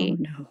Jersey. Oh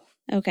no.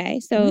 Okay,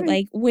 so All right.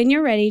 like when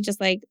you're ready,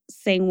 just like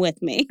sing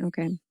with me.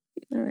 Okay.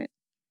 All right.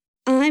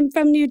 I'm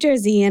from New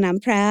Jersey and I'm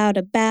proud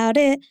about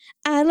it.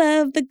 I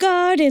love the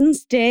Garden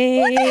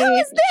State. What the hell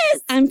is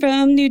this? I'm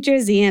from New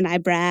Jersey and I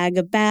brag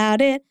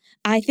about it.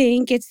 I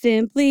think it's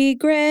simply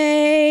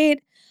great.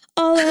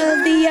 All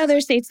of the other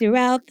states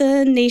throughout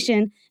the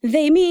nation,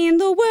 they mean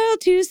the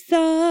world to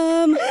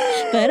some.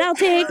 But I'll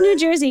take New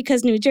Jersey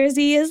because New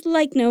Jersey is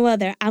like no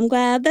other. I'm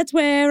glad that's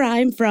where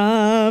I'm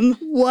from.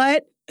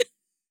 What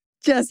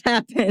just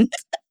happened?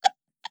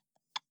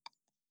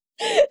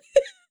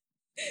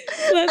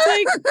 That's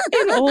like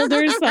an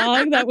older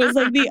song that was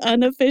like the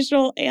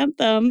unofficial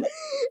anthem.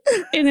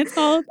 And it's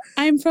called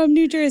I'm from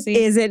New Jersey.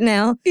 Is it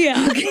now?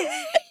 Yeah.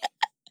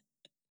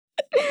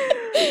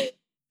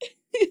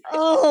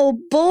 Oh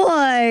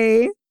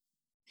boy.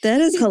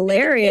 That is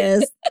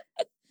hilarious.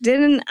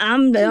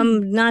 I'm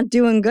not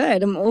doing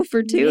good. I'm 0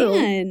 for 2.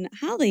 Man,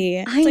 Holly.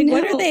 It's I like,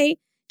 what know. are they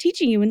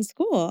teaching you in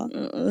school?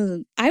 Uh,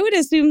 I would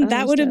assume that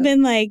Other would have stuff.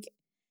 been like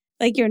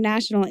your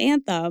national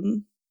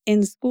anthem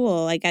in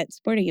school, like at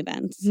sporting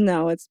events.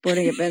 no, it's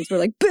sporting events. We're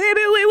like,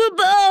 baby, we were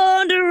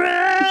born to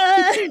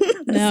run.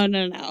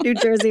 No. New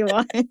Jersey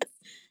wine.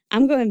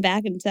 I'm going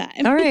back in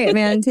time. All right,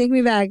 man, take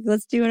me back.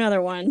 Let's do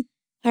another one.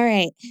 All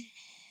right.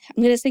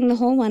 I'm going to sing the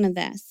whole one of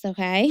this,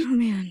 okay? Oh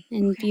man.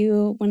 And okay.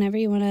 whenever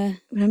you want to,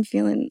 I'm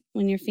feeling.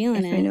 when you're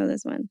feeling If it. I know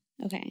this one.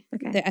 Okay.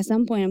 Okay. At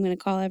some point, I'm going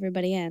to call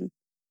everybody in.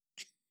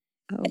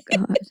 Oh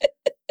God.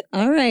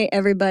 All right,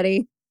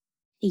 everybody.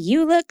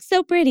 You look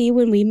so pretty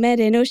when we met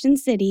in Ocean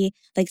City,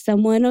 like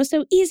someone oh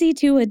so easy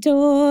to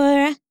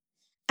adore.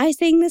 I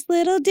sang this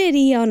little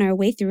ditty on our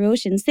way through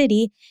Ocean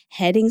City,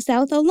 heading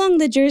south along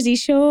the Jersey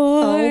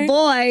Shore. Oh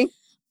boy.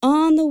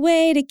 On the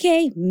way to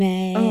Cape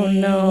May. Oh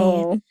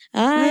no.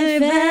 I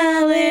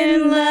fell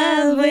in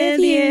love with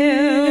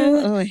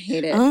you. Oh, I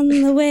hate it. On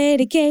the way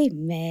to Cape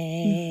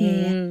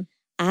May, Mhm.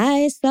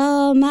 I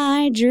saw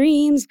my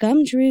dreams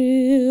come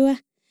true.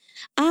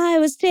 I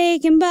was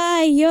taken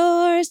by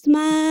your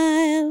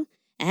smile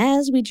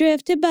as we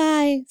drifted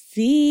by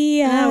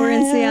Seattle. We're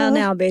in Seattle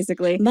now,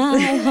 basically. My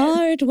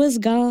heart was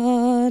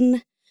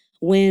gone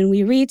when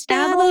we reached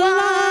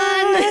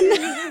Avalon.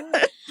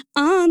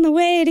 On the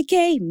way to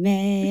Cape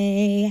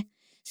May,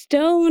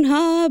 Stone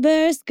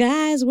Harbor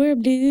skies were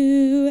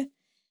blue.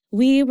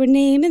 We were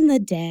naming the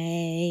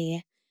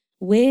day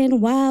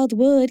when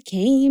Wildwood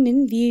came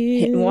in view.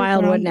 Hitting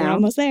Wildwood We're now.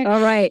 almost there.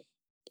 All right.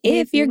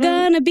 If you're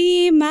gonna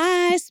be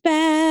my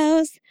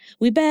spouse,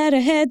 we better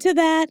head to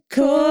that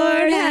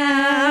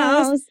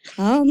courthouse.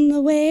 On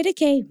the way to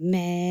Cape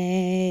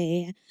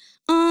May.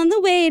 On the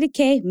way to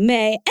Cape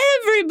May.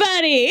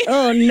 Everybody!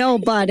 Oh,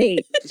 nobody.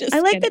 Just I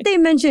like kidding. that they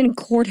mentioned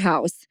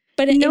courthouse.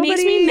 But it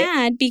makes me nobody-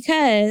 mad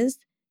because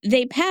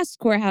they passed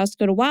courthouse to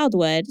go to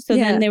Wildwood. So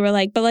Yeah. then they were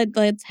like, but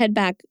let's head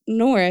back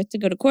north to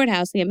go to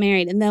courthouse to get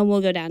married, and then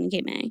we'll go down to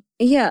Cape May.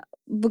 Yeah,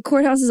 but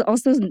courthouse is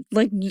also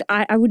like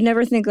I would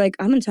never think like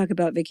I'm going to talk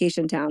about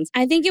vacation towns.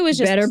 I think it was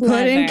just Better clever.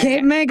 put in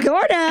Cape May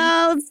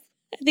courthouse.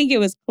 I think it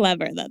was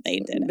clever that they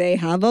did it. They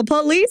have a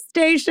police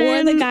station.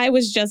 Or the guy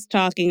was just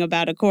talking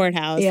about a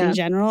courthouse Yeah. in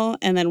general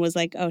and then was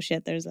like, oh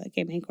shit, there's a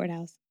Cape May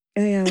courthouse.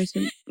 Oh yeah, we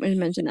should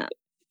mention that.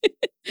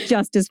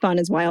 Just as fun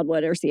as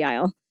Wildwood or Sea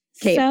Isle.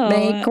 Cape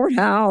May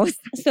courthouse.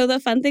 So the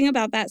fun thing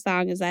about that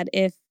song is that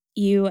if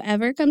you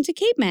ever come to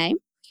Cape May,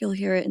 You'll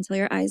hear it until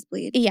your eyes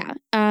bleed. yeah,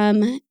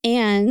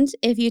 and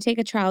if you take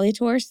a trolley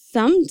tour,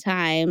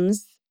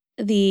 sometimes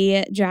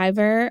the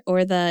driver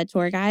or the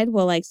tour guide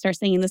will like start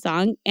singing the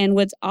song. And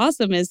what's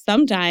awesome is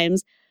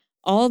sometimes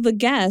all the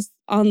guests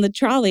on the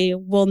trolley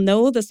will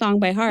know the song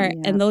by heart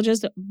Yeah. and they'll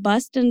just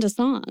bust into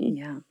song.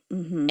 Yeah.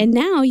 Mm-hmm. And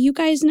now you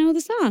guys know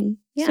the song.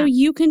 So Yeah.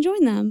 you can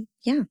join them.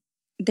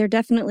 They're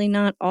definitely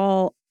not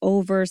all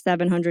over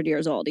 700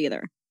 years old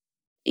either.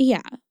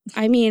 Yeah.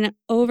 I mean,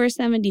 over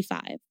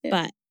 75, Yeah.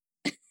 but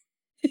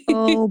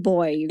Oh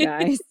boy, you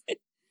guys.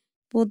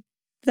 Well,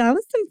 that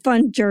was some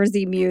fun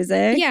Jersey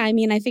music. yeah, I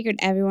mean, I figured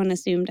everyone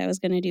assumed I was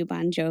going to do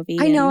Bon Jovi.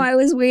 I know. and- I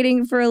was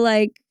waiting for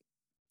like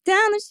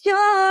down the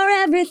shore,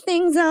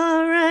 everything's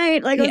all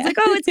right. Like, I was like,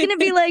 oh, it's going to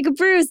be like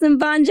Bruce and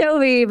Bon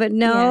Jovi. But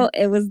no,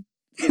 it was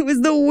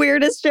the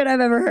weirdest shit I've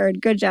ever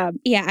heard. Good job.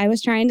 Yeah, I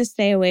was trying to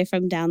stay away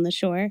from Down the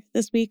Shore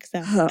this week,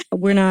 so.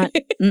 We're not,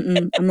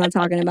 I'm not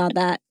talking about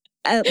that.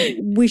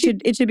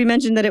 It should be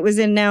mentioned that it was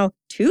in now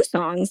 2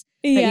 songs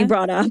that you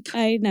brought up.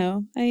 I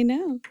know.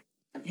 Anyway.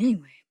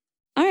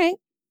 All right.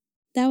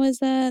 That was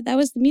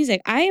the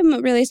music. I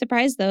am really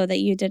surprised though that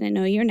you didn't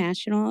know your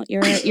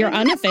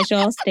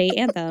unofficial state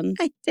anthem.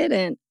 I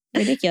didn't.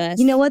 Ridiculous.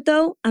 You know what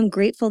though? I'm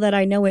grateful that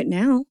I know it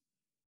now.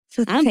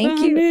 So I'm thank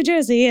from you. New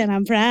Jersey and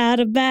I'm proud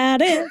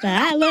about it.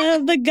 I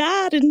love the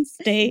Garden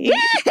State.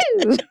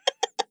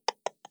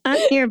 I'm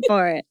here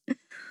for it.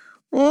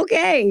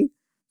 Okay.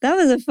 That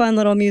was a fun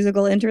little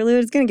musical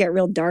interlude. It's going to get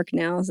real dark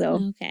now,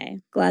 so okay.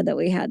 Glad that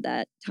we had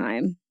that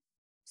time.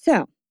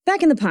 So,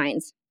 back in the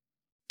Pines.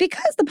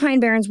 Because the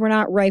Pine Barrens were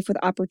not rife with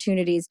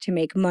opportunities to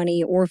make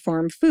money or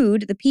farm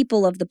food, the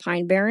people of the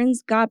Pine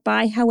Barrens got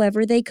by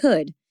however they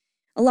could.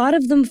 A lot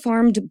of them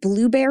farmed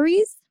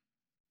blueberries,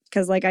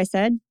 because like I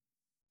said,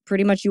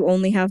 pretty much you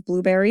only have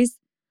blueberries,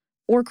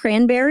 or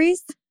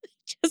cranberries.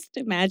 Just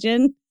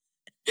imagine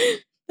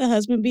the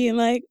husband being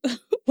like,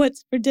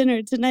 what's for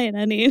dinner tonight,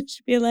 honey? And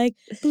she'd be like,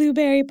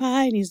 blueberry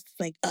pie. And he's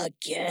like,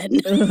 again.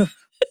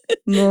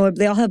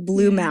 They all have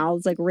blue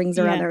mouths, like rings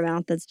around their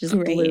mouth that's just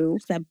blue.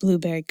 It's that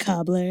blueberry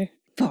cobbler.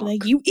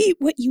 Like, you eat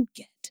what you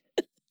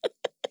get.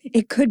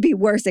 It could be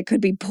worse. It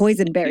could be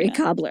poisonberry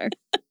cobbler.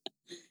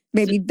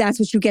 Maybe that's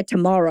what you get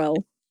tomorrow.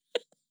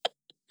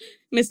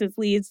 Mrs.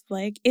 Lee's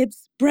like,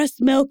 it's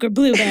breast milk or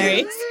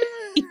blueberries.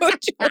 Your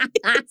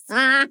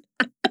choice.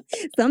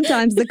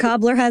 Sometimes the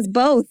cobbler has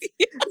both.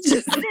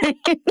 Just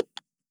saying.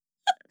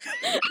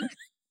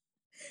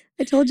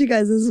 I told you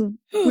guys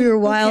we were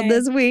wild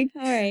this week.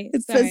 All right.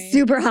 It's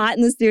super hot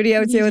in the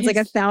studio too. It's like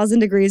 1,000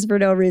 degrees for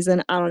no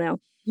reason. I don't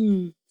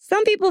know.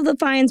 Some people of the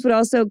Pines would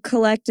also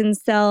collect and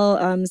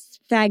sell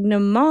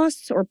sphagnum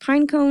moss or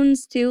pine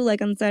cones too,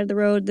 like on the side of the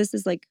road. This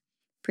is like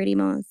pretty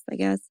moss, I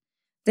guess.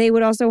 They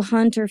would also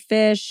hunt or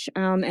fish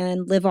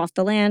and live off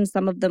the land.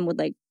 Some of them would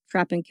like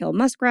trap and kill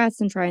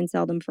muskrats and try and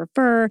sell them for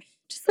fur.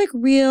 Just like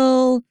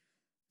real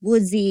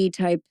woodsy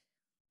type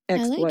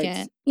exploits. I like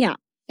it. Yeah.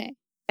 Okay.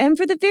 And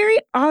for the very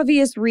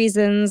obvious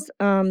reasons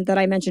that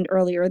I mentioned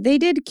earlier, they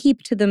did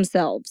keep to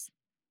themselves.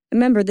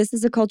 Remember, this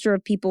is a culture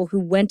of people who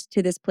went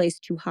to this place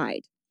to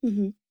hide.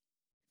 Mm-hmm.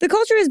 The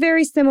culture is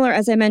very similar,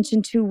 as I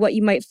mentioned, to what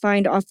you might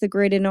find off the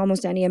grid in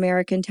almost any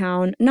American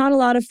town. Not a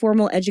lot of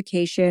formal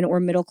education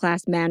or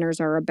middle-class manners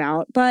are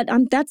about, but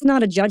that's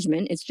not a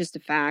judgment. It's just a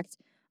fact.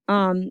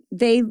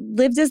 They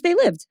lived as they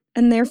lived,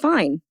 and they're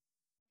fine.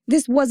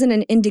 This wasn't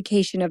an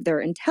indication of their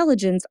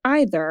intelligence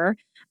either,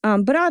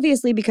 but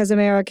obviously because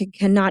America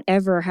cannot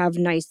ever have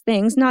nice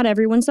things, not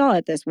everyone saw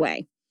it this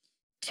way.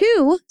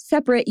 2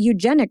 separate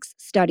eugenics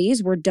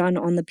studies were done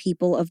on the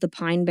people of the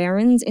Pine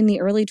Barrens in the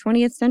early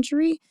 20th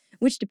century,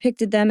 which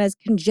depicted them as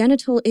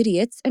congenital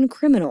idiots and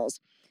criminals.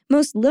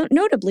 Most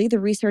notably, the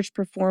research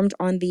performed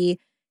on the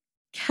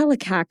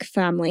Kallikak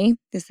family,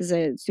 this is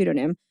a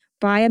pseudonym,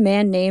 by a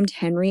man named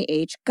Henry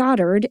H.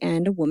 Goddard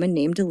and a woman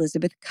named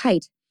Elizabeth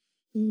Kite.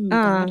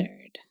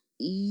 Goddard.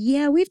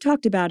 Yeah, we've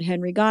talked about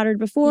Henry Goddard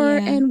before,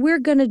 and we're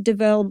going to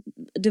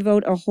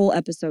devote a whole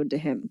episode to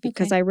him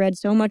because I read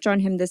so much on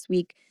him this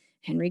week.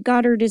 Henry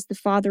Goddard is the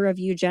father of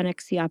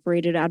eugenics. He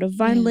operated out of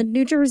Vineland,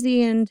 New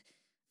Jersey, and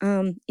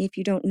if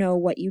you don't know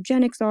what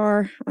eugenics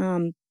are,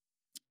 I'm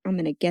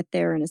going to get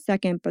there in a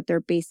second, but they're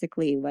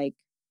basically like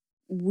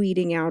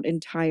weeding out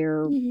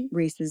entire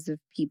races of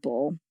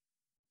people,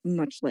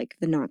 much like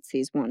the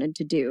Nazis wanted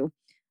to do.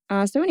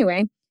 So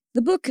anyway,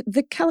 the book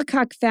The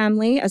Kallikak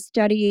Family, A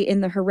Study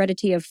in the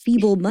Heredity of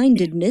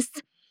Feeble-Mindedness,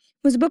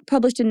 was a book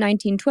published in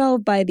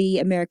 1912 by the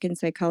American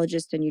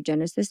psychologist and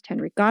eugenicist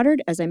Henry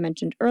Goddard, as I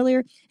mentioned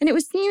earlier, and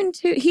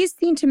he's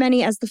seen to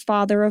many as the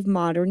father of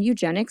modern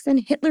eugenics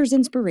and Hitler's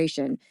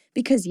inspiration,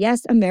 because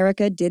yes,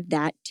 America did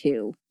that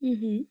too.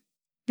 Mm-hmm.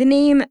 The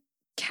name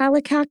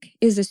Kallikak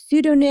is a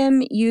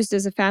pseudonym used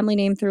as a family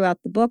name throughout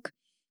the book,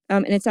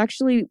 and it's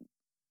actually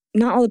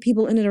not all the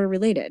people in it are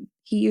related.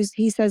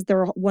 He says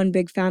they're one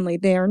big family.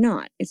 They are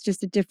not. It's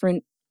just a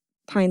different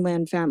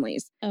Pineland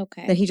families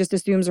that he just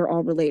assumes are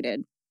all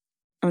related.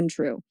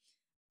 Untrue.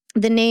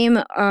 The name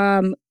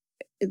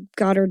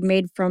Goddard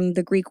made from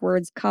the Greek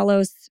words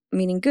kalos,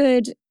 meaning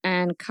good,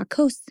 and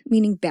kakos,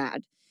 meaning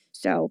bad.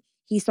 So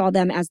he saw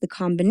them as the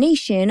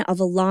combination of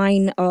a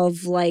line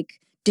of like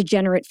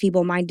degenerate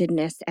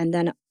feeble-mindedness and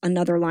then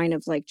another line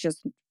of like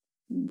just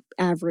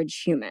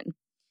average human.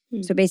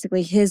 So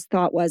basically his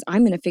thought was,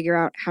 I'm going to figure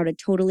out how to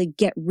totally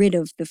get rid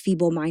of the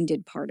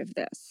feeble-minded part of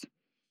this.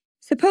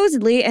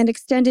 Supposedly, an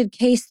extended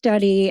case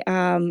study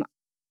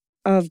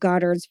of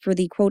Goddard's for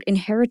the, quote,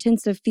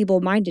 inheritance of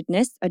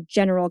feeble-mindedness, a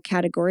general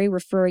category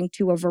referring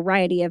to a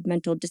variety of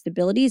mental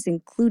disabilities,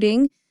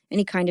 including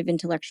any kind of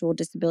intellectual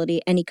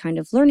disability, any kind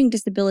of learning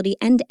disability,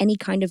 and any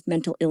kind of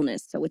mental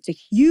illness. So it's a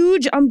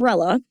huge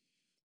umbrella.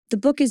 The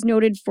book is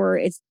noted for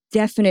its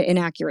definite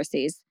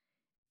inaccuracies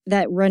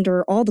that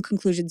render all the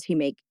conclusions he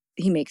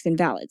he makes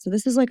invalid. So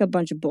this is like a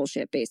bunch of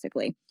bullshit,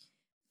 basically.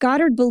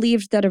 Goddard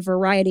believed that a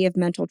variety of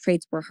mental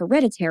traits were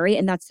hereditary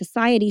and that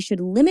society should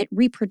limit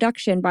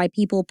reproduction by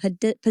people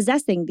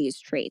possessing these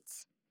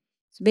traits.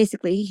 So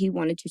basically, he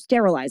wanted to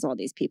sterilize all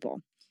these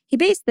people. He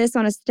based this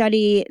on a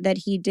study that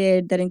he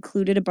did that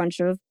included a bunch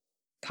of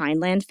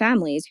Pineland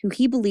families who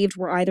he believed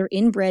were either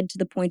inbred to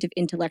the point of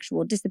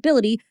intellectual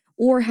disability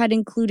or had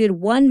included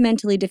one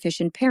mentally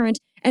deficient parent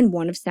and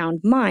one of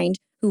sound mind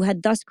who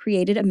had thus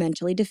created a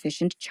mentally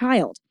deficient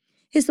child.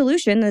 His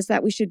solution is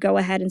that we should go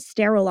ahead and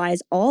sterilize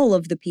all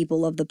of the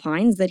people of the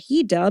Pines that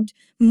he dubbed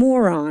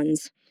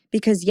morons.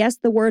 Because yes,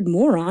 the word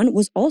moron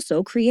was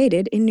also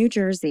created in New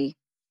Jersey.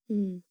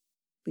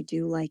 We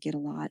do like it a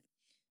lot.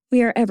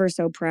 We are ever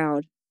so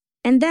proud.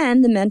 And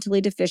then the mentally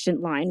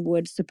deficient line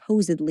would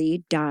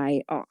supposedly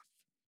die off.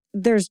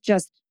 There's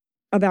just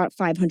about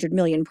 500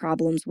 million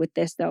problems with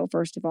this, though.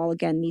 First of all,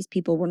 again, these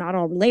people were not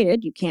all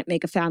related. You can't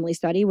make a family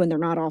study when they're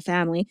not all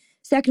family.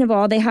 Second of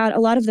all, a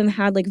lot of them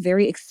had like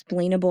very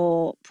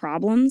explainable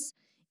problems.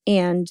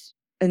 And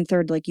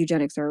third, like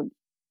eugenics are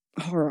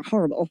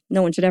horrible.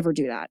 No one should ever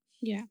do that.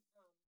 Yeah.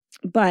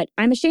 But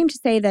I'm ashamed to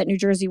say that New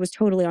Jersey was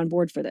totally on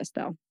board for this,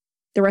 though.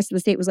 The rest of the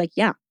state was like,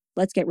 yeah,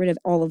 let's get rid of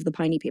all of the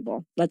piney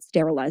people. Let's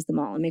sterilize them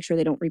all and make sure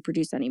they don't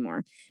reproduce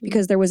anymore.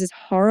 Because there was this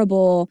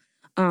horrible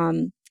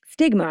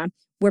stigma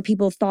where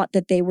people thought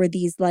that they were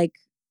these like,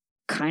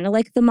 kind of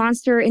like the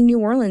monster in New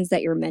Orleans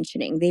that you're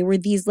mentioning. They were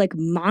these like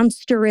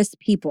monstrous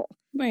people.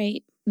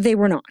 Right. They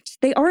were not.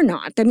 They are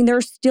not. I mean, there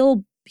are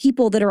still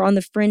people that are on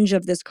the fringe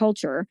of this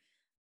culture.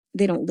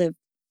 They don't live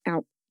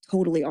out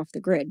totally off the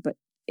grid, but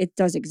it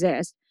does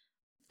exist.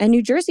 And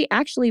New Jersey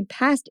actually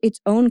passed its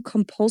own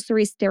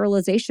compulsory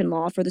sterilization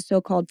law for the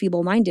so-called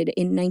feeble-minded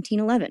in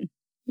 1911.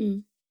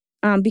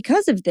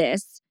 Because of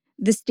this,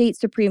 the state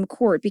Supreme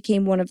Court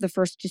became one of the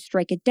first to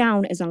strike it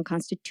down as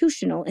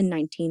unconstitutional in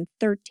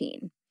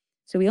 1913.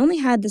 So we only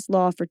had this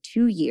law for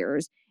 2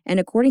 years, and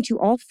according to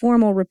all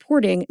formal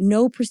reporting,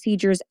 no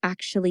procedures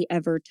actually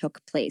ever took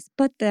place.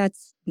 But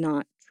that's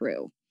not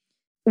true.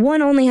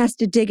 One only has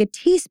to dig a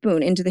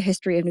teaspoon into the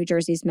history of New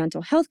Jersey's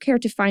mental health care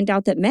to find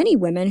out that many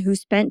women who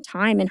spent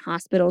time in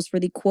hospitals for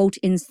the, quote,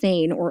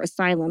 insane or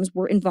asylums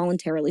were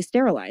involuntarily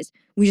sterilized.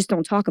 We just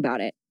don't talk about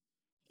it.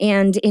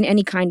 And in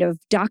any kind of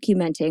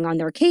documenting on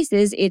their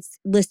cases, it's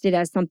listed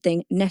as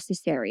something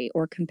necessary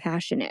or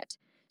compassionate.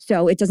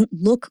 So it doesn't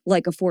look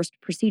like a forced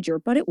procedure,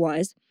 but it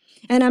was.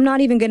 And I'm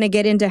not even going to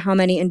get into how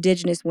many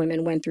Indigenous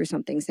women went through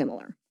something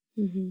similar.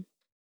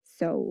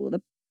 So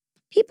the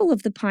people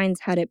of the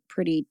Pines had it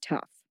pretty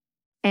tough.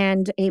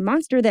 And a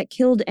monster that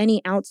killed any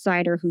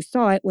outsider who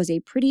saw it was a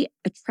pretty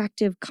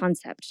attractive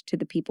concept to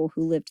the people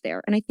who lived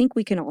there. And I think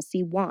we can all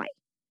see why.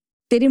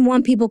 They didn't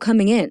want people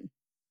coming in.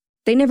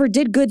 They never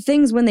did good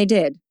things when they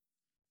did.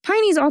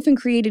 Pineys often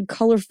created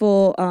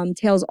colorful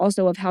tales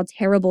also of how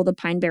terrible the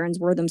Pine Barrens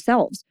were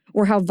themselves,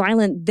 or how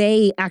violent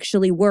they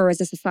actually were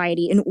as a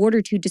society in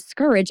order to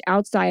discourage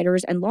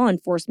outsiders and law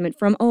enforcement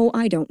from,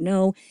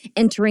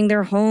 entering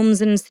their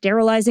homes and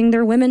sterilizing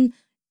their women.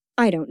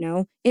 I don't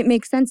know. It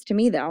makes sense to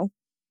me, though.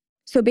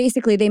 So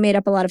basically, they made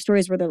up a lot of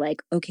stories where they're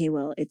like, okay,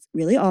 well, it's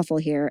really awful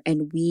here,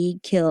 and we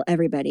kill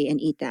everybody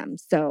and eat them,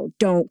 so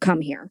don't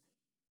come here.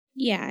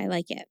 Yeah, I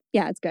like it.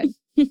 Yeah, it's good.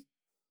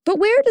 But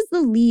where does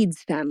the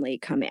Leeds family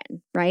come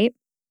in, right?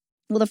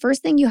 Well, the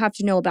first thing you have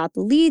to know about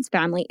the Leeds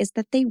family is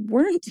that they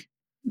weren't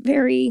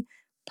very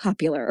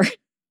popular.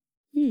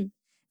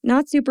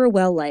 Not super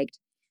well-liked.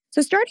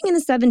 So starting in the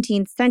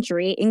 17th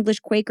century, English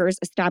Quakers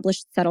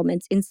established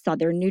settlements in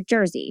southern New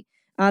Jersey,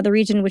 the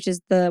region which is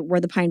where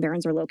the Pine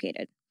Barrens are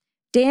located.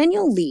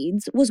 Daniel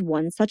Leeds was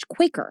one such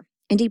Quaker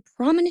and a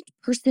prominent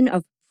person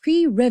of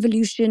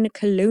pre-revolution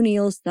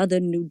colonial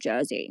southern New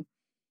Jersey.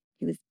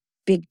 He was a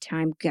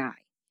big-time guy.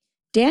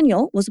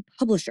 Daniel was a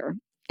publisher,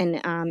 and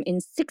in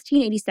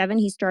 1687,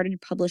 he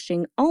started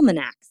publishing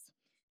almanacs,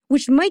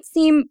 which might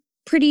seem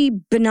pretty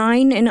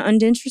benign and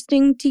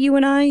uninteresting to you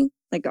and I,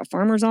 like a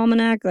farmer's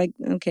almanac. Like,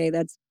 okay,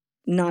 that's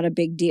not a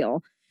big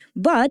deal.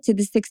 But to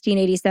the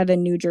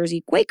 1687 New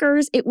Jersey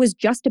Quakers, it was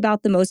just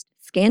about the most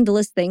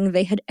scandalous thing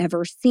they had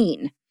ever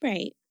seen.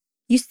 Right.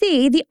 You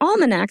see, the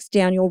almanacs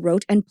Daniel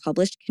wrote and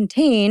published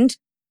contained,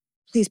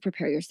 please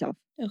prepare yourself,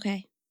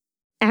 Okay.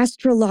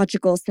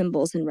 astrological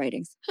symbols and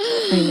writings.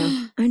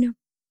 I know.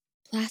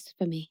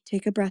 Blasphemy.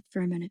 Take a breath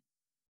for a minute.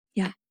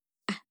 Yeah.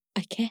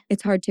 I can't.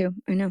 It's hard to,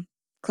 I know.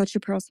 Clutch your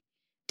pearls.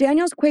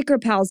 Daniel's Quaker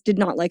pals did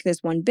not like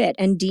this one bit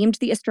and deemed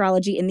the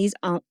astrology in these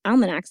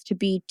almanacs to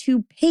be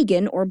too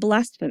pagan or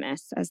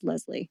blasphemous, as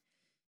Leslie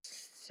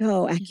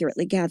so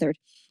accurately gathered.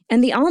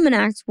 And the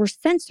almanacs were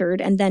censored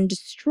and then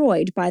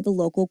destroyed by the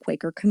local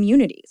Quaker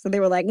community. So they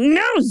were like,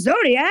 no,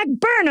 Zodiac,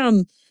 burn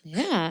them!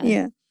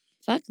 Yeah.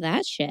 Fuck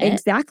that shit.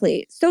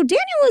 Exactly. So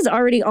Daniel was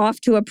already off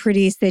to a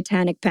pretty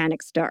satanic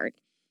panic start.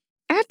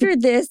 After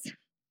this,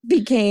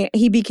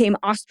 he became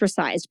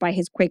ostracized by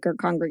his Quaker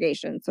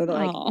congregation. So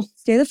they're like,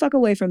 stay the fuck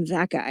away from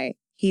that guy.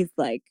 He's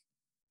like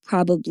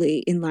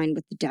probably in line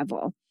with the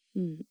devil.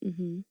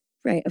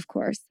 Right, of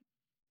course.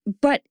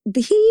 But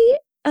he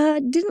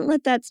didn't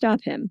let that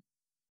stop him.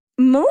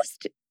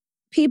 most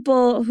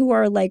people who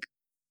are like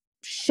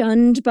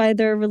shunned by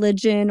their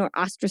religion or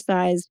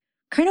ostracized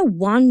kind of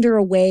wander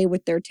away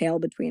with their tail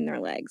between their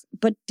legs.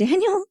 But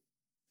Daniel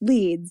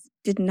Leeds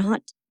did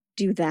not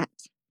do that.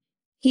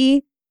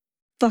 He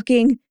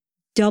fucking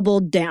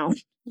doubled down.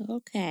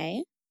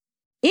 Okay.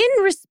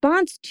 In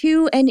response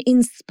to and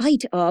in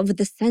spite of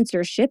the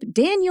censorship,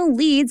 Daniel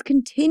Leeds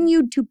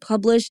continued to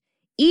publish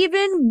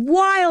even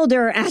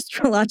wilder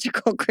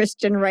astrological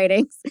Christian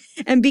writings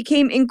and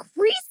became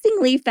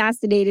increasingly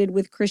fascinated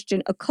with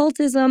Christian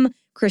occultism,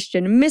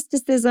 Christian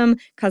mysticism,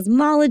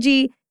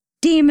 cosmology,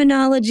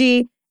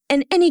 demonology,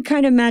 and any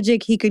kind of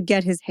magic he could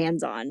get his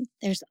hands on.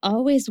 There's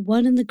always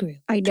one in the group.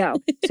 I know.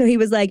 So he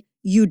was like,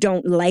 you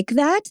don't like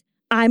that?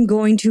 I'm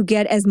going to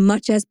get as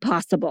much as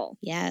possible.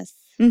 Yes.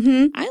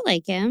 Mm-hmm. I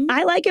like him.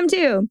 I like him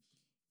too.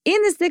 In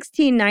the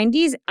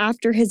 1690s,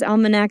 after his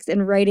almanacs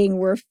and writing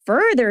were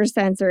further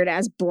censored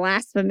as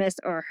blasphemous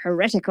or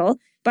heretical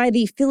by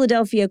the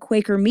Philadelphia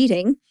Quaker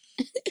meeting,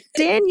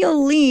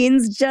 Daniel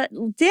Leeds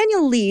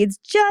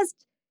just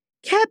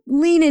kept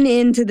leaning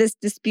into this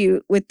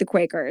dispute with the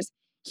Quakers.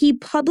 He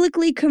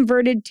publicly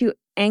converted to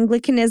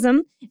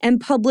Anglicanism and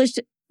published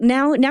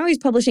now he's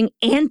publishing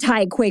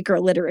anti-Quaker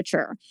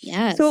literature.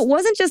 Yes. So it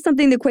wasn't just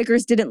something the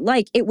Quakers didn't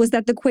like. It was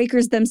that the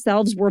Quakers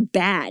themselves were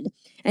bad.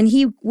 And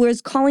he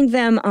was calling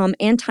them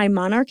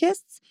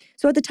anti-monarchists.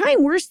 So at the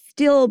time, we're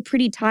still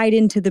pretty tied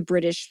into the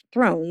British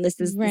throne.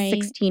 This is Right. the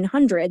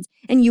 1600s,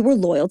 and you were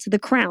loyal to the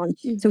crown.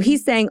 So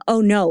he's saying,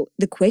 oh no,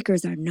 the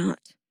Quakers are not.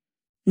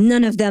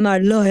 None of them are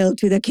loyal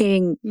to the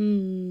king.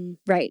 Mm.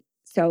 Right.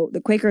 So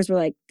the Quakers were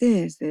like,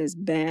 this is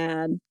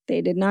bad.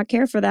 They did not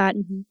care for that.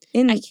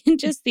 Mm-hmm. I can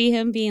just see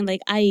him being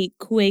like, I eat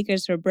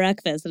Quakers for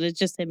breakfast, and it's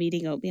just him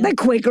eating oatmeal. Like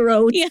Quaker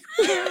oats. Yeah.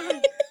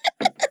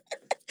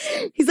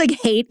 He's like,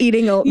 hate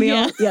eating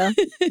oatmeal. Yeah,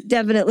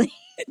 definitely.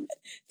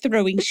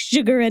 Throwing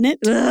sugar in it.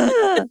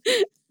 Ugh.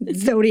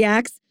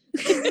 Zodiacs.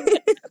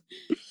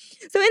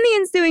 So in the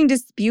ensuing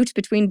dispute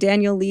between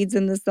Daniel Leeds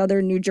and the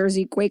Southern New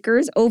Jersey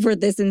Quakers over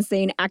this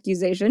insane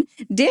accusation,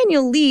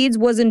 Daniel Leeds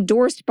was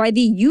endorsed by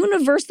the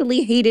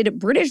universally hated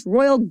British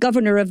Royal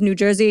Governor of New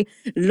Jersey,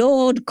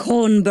 Lord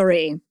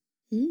Cornbury,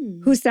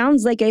 who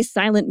sounds like a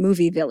silent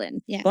movie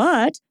villain,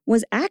 but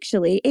was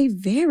actually a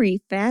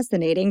very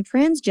fascinating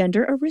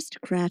transgender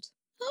aristocrat.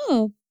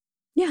 Oh.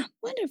 Yeah.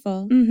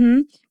 Wonderful.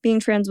 Mm-hmm.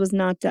 Being trans was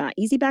not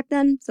easy back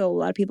then, so a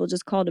lot of people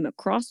just called him a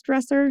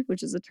cross-dresser,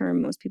 which is a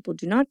term most people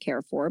do not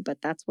care for, but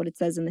that's what it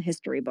says in the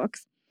history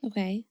books.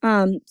 Okay.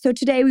 So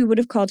today we would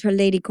have called her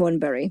Lady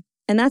Cornbury,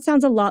 and that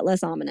sounds a lot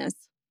less ominous.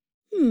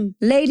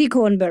 Lady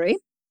Cornbury.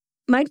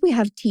 Might we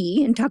have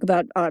tea and talk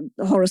about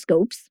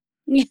horoscopes?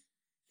 Yeah.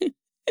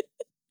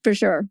 For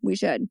sure, we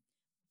should.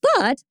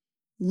 But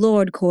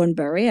Lord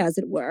Cornbury, as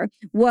it were,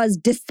 was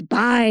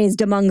despised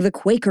among the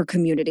Quaker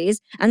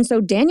communities, and so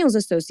Daniel's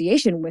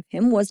association with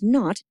him was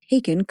not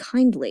taken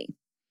kindly.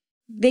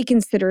 They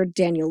considered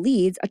Daniel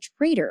Leeds a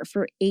traitor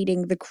for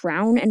aiding the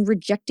crown and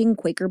rejecting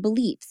Quaker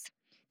beliefs.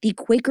 The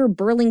Quaker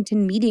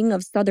Burlington meeting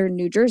of Southern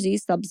New Jersey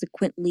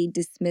subsequently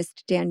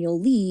dismissed Daniel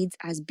Leeds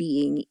as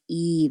being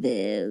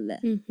evil.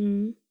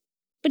 Mm-hmm.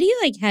 But he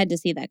had to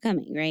see that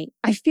coming, right?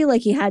 I feel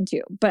like he had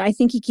to, but I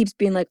think he keeps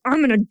being like, I'm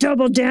going to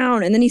double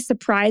down. And then he's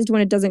surprised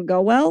when it doesn't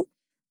go well.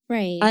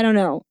 Right. I don't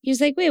know. He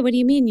was like, wait, what do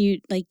you mean you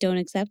don't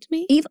accept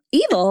me?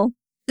 Evil?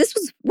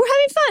 We're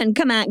having fun.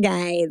 Come on,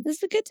 guys. This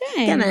is a good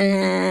time. Come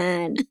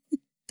on.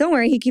 Don't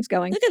worry, he keeps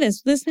going. Look at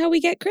this. This is how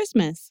we get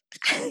Christmas.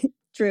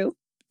 True.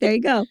 There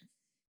you go.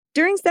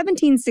 During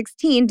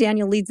 1716,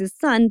 Daniel Leeds'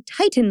 son,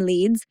 Titan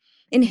Leeds,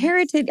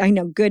 inherited, I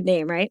know, good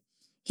name, right?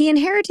 He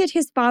inherited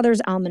his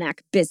father's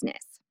almanac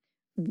business,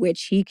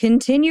 which he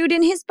continued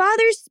in his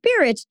father's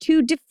spirit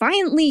to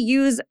defiantly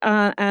use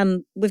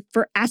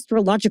for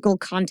astrological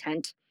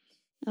content.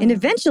 And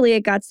eventually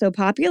it got so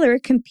popular,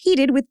 it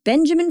competed with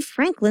Benjamin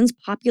Franklin's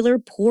popular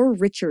Poor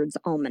Richard's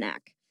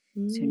Almanac.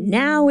 So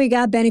now we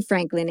got Benny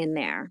Franklin in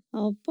there.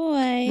 Oh,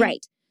 boy.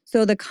 Right.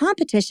 So the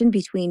competition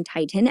between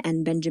Titan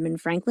and Benjamin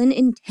Franklin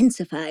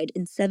intensified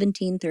in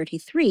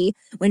 1733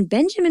 when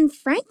Benjamin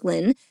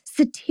Franklin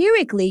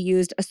satirically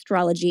used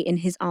astrology in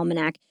his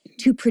almanac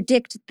to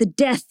predict the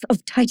death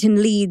of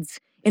Titan Leeds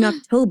in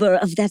October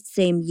of that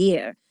same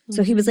year.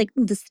 So he was like,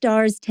 the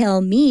stars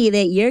tell me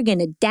that you're going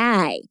to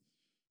die.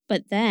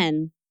 But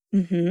then,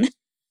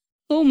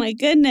 oh my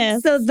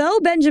goodness. So though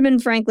Benjamin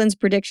Franklin's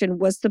prediction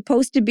was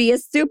supposed to be a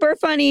super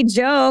funny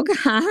joke,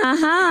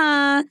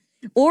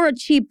 or a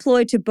cheap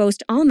ploy to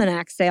boast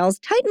almanac sales,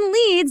 Titan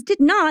Leeds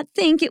did not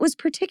think it was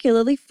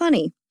particularly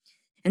funny.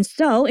 And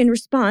so, in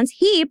response,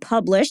 he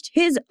published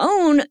his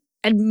own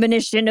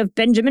admonition of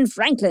Benjamin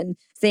Franklin,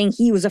 saying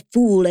he was a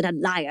fool and a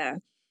liar.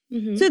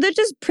 So they're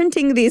just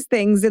printing these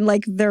things in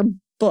their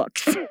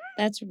books.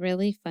 That's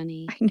really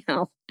funny. I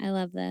know. I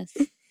love this.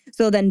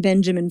 So then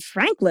Benjamin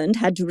Franklin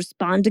had to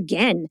respond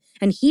again,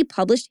 and he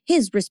published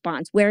his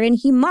response, wherein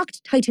he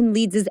mocked Titan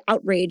Leeds'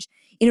 outrage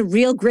in a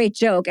real great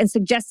joke and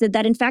suggested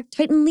that, in fact,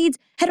 Titan Leeds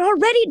had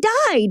already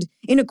died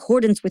in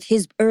accordance with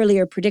his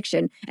earlier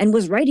prediction and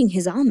was writing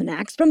his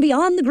almanacs from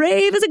beyond the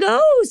grave as a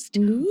ghost.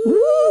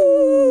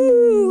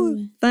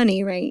 Ooh.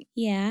 Funny, right?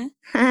 Yeah.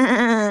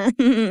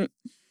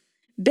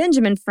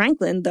 Benjamin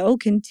Franklin, though,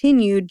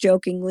 continued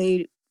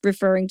jokingly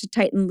referring to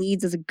Titan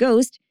Leeds as a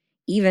ghost,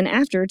 even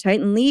after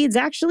Titan Leeds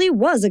actually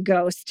was a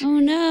ghost. Oh,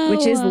 no.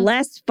 Which is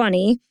less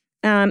funny,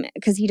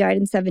 because he died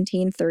in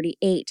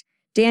 1738.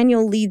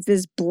 Daniel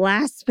Leeds'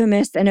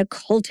 blasphemous and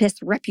occultist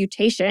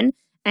reputation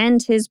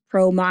and his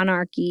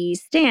pro-monarchy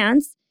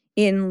stance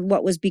in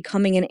what was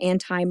becoming an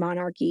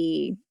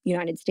anti-monarchy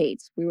United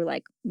States. We were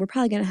like, we're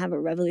probably going to have a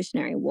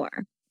revolutionary war.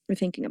 We're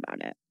thinking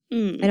about it.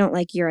 I don't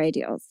like your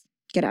ideals.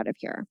 Get out of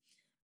here.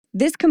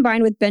 This,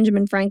 combined with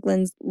Benjamin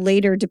Franklin's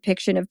later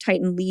depiction of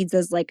Titan Leeds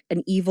as like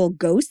an evil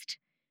ghost,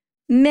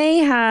 may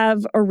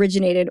have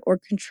originated or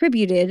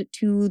contributed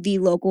to the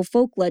local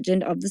folk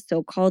legend of the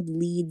so-called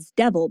Leeds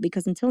Devil,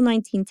 because until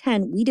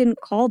 1910, we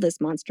didn't call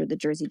this monster the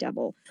Jersey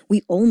Devil.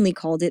 We only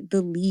called it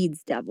the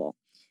Leeds Devil.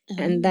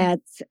 And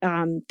that's,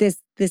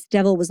 this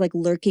devil was like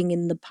lurking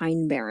in the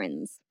Pine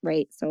Barrens,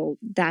 right? So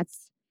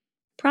that's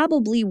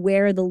probably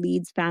where the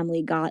Leeds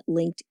family got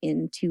linked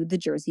into the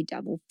Jersey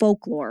Devil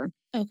folklore.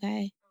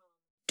 Okay.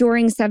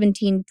 During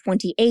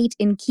 1728,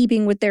 in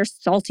keeping with their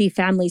salty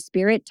family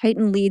spirit,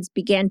 Titan Leeds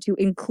began to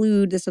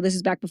include, so this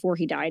is back before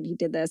he died, he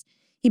did this,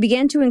 he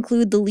began to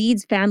include the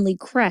Leeds family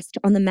crest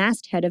on the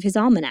masthead of his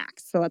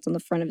almanacs. So that's on the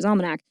front of his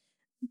almanac.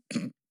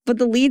 But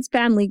the Leeds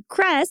family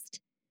crest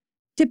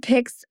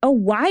depicts a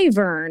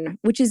wyvern,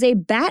 which is a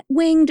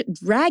bat-winged,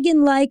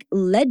 dragon-like,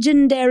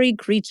 legendary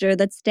creature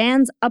that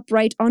stands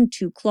upright on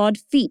two clawed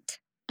feet.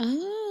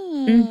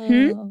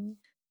 Oh.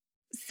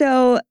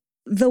 So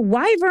the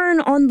wyvern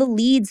on the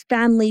Leeds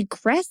family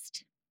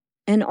crest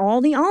and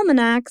all the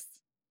almanacs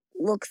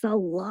looks a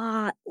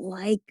lot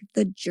like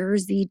the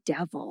Jersey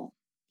Devil.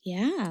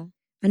 Yeah.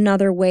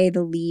 Another way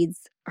the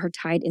Leeds are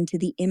tied into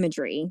the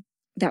imagery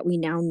that we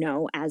now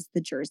know as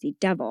the Jersey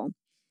Devil.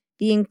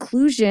 The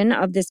inclusion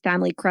of this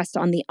family crest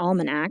on the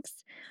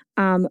almanacs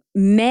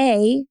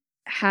may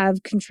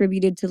have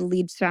contributed to the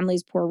Leeds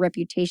family's poor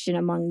reputation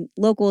among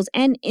locals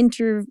and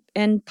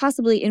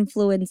possibly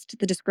influenced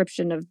the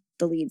description of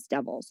the Leeds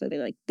Devil. So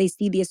they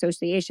see the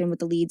association with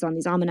the Leeds on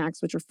these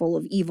almanacs, which are full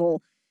of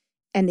evil,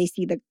 and they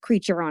see the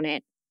creature on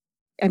it.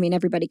 I mean,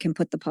 everybody can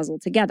put the puzzle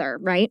together,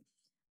 right?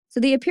 So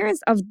the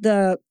appearance of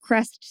the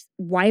crest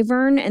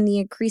wyvern and the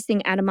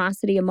increasing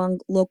animosity among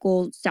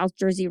local South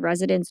Jersey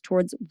residents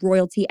towards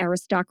royalty,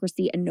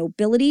 aristocracy, and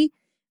nobility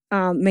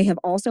may have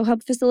also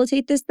helped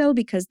facilitate this, though,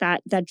 because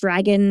that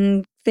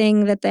dragon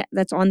thing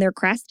that's on their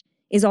crest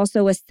is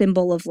also a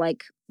symbol of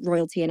like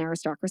royalty and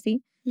aristocracy.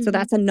 Mm-hmm. So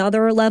that's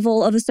another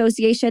level of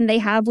association they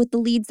have with the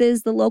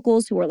Leedses, the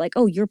locals, who are like,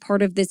 oh, you're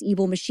part of this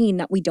evil machine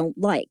that we don't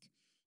like.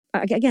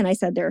 Again, I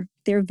said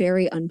they're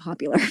very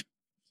unpopular.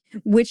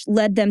 Which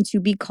led them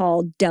to be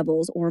called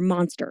devils or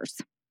monsters.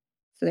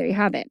 So there you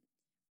have it.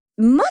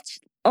 Much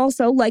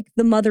also like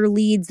the Mother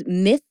Leeds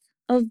myth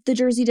of the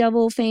Jersey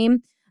Devil fame,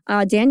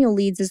 Daniel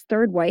Leeds'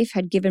 third wife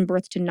had given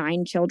birth to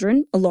 9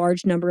 children, a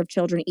large number of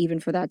children even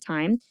for that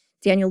time.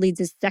 Daniel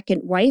Leeds'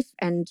 second wife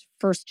and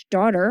first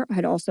daughter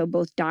had also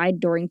both died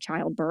during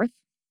childbirth.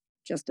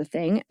 Just a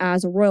thing.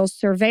 As a royal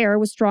surveyor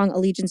with strong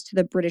allegiance to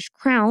the British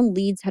Crown,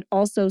 Leeds had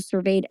also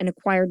surveyed and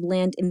acquired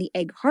land in the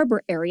Egg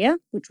Harbor area,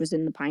 which was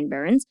in the Pine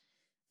Barrens.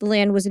 The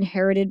land was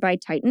inherited by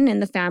Titan,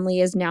 and the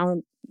family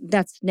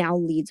that's now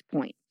Leeds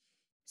Point.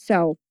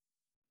 So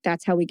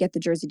that's how we get the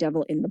Jersey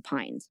Devil in the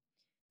Pines.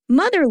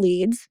 Mother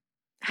Leeds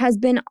has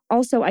been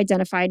also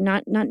identified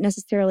not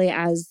necessarily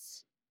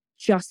as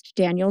just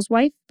Daniel's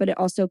wife, but it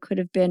also could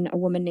have been a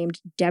woman named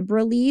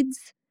Deborah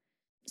Leeds.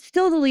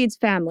 Still the Leeds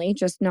family,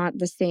 just not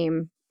the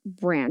same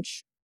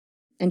branch.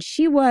 And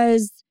she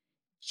was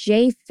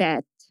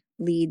Japhet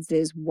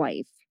Leeds'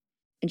 wife.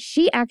 And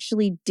she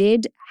actually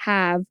did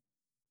have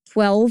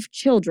 12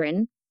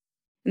 children,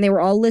 and they were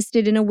all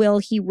listed in a will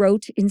he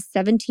wrote in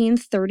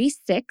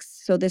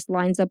 1736. So this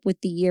lines up with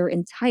the year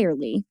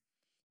entirely.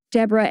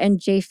 Deborah and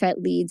Japhet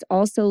Leeds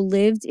also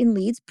lived in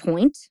Leeds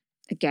Point.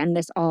 Again,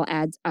 this all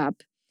adds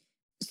up.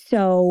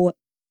 So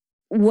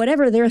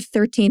whatever their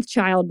 13th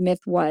child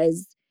myth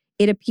was,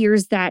 it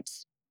appears that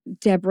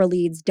Deborah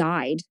Leeds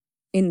died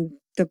in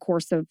the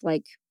course of,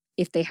 like,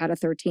 if they had a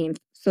 13th.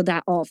 So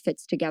that all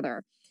fits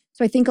together.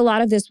 So I think a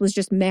lot of this was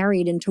just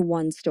married into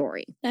one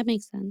story. That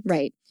makes sense.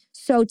 Right.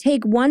 So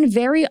take one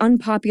very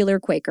unpopular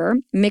Quaker,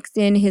 mix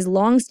in his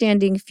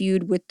long-standing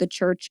feud with the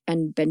church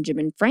and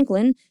Benjamin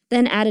Franklin,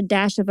 then add a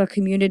dash of a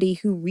community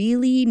who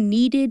really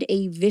needed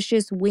a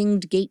vicious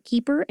winged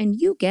gatekeeper, and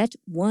you get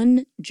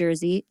one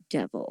Jersey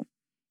Devil.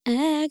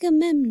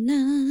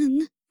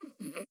 Agamemnon,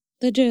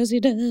 the Jersey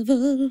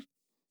Devil.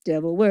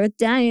 Devil worth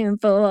dying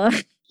for.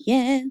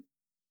 Yeah.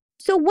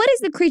 So what is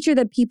the creature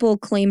that people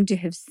claim to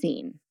have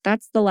seen?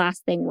 That's the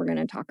last thing we're going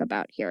to talk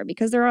about here,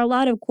 because there are a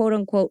lot of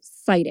quote-unquote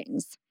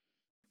sightings.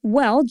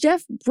 Well,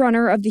 Jeff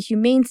Brunner of the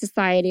Humane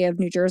Society of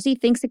New Jersey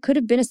thinks it could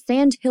have been a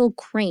sandhill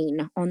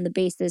crane on the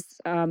basis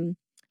of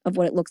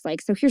what it looks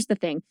like. So here's the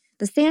thing.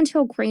 The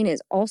sandhill crane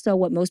is also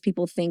what most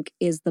people think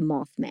is the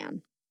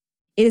Mothman.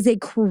 It is a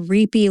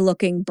creepy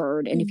looking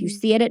bird, and if you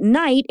see it at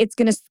night, it's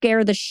going to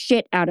scare the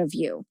shit out of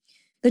you.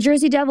 The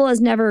Jersey Devil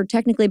has never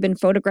technically been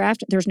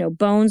photographed. There's no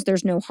bones,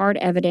 there's no hard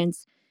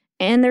evidence,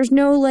 and there's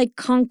no like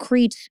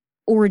concrete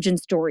origin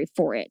story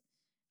for it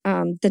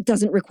that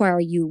doesn't require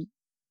you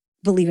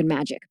believe in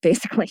magic,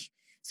 basically.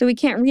 So we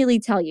can't really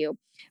tell you.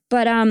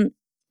 But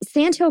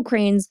sandhill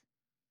cranes,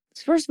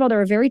 first of all,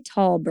 they're a very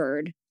tall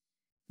bird.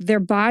 Their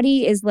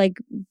body is like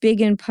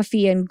big and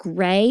puffy and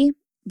gray,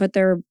 but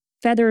their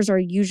feathers are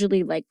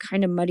usually like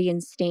kind of muddy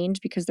and stained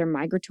because they're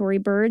migratory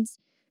birds.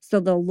 So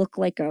they'll look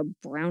like a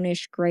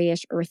brownish,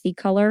 grayish, earthy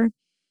color.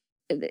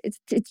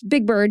 It's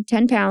big bird,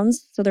 10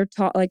 pounds. So they're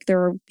tall, like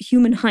they're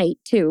human height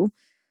too.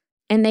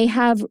 And they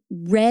have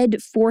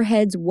red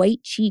foreheads,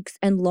 white cheeks,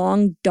 and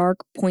long, dark,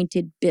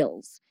 pointed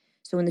bills.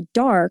 So in the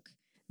dark,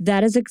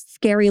 that is a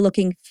scary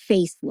looking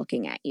face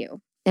looking at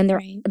you. And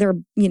they're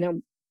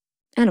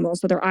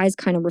animals, so their eyes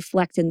kind of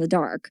reflect in the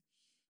dark.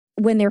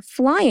 When they're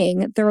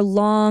flying, their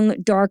long,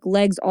 dark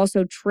legs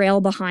also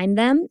trail behind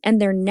them and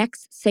their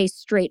necks stay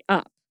straight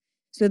up.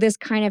 So this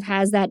kind of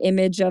has that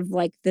image of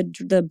like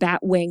the bat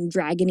wing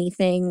dragony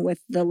thing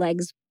with the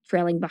legs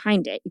trailing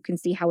behind it. You can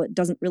see how it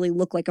doesn't really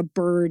look like a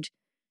bird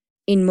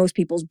in most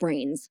people's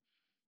brains.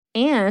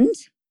 And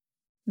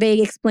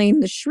they explain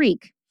the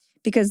shriek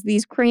because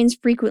these cranes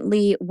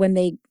frequently, when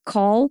they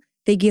call,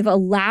 they give a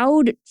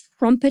loud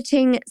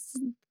trumpeting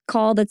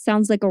call that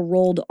sounds like a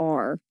rolled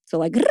R. So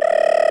like,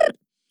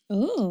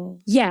 oh.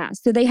 Yeah.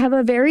 So they have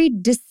a very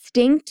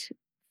distinct,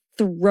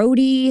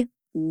 throaty,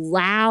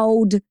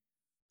 loud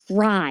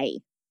cry.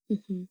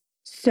 Mm-hmm.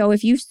 So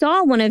if you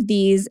saw one of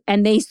these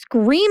and they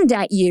screamed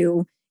at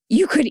you,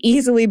 you could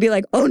easily be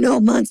like, oh no,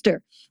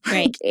 monster.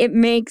 Right. Like, it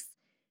makes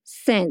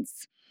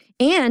sense.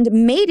 And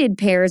mated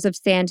pairs of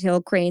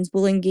sandhill cranes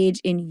will engage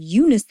in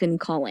unison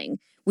calling,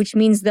 which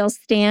means they'll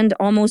stand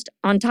almost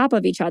on top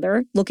of each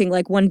other, looking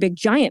like one big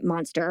giant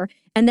monster,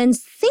 and then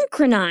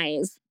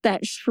synchronize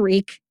that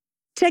shriek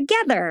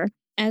together.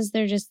 As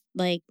they're just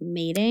like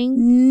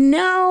mating?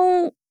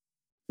 No,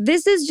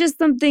 this is just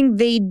something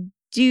they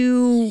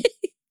do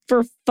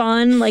for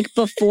fun, like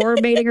before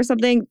mating or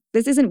something.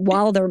 This isn't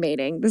while they're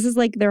mating. This is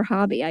like their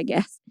hobby, I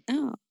guess.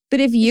 Oh. But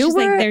if you it's just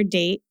were like their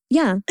date.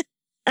 Yeah.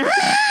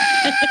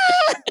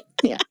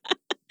 Yeah.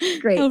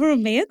 Great. How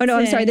romantic. Oh no,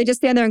 I'm sorry. They just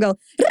stand there and go.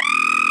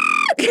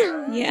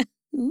 Yeah.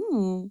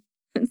 Ooh.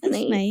 That's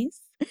That's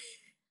nice.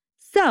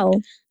 So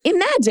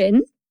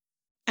imagine.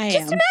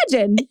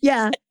 Imagine.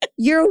 Yeah.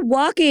 You're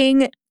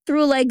walking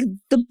through like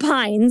the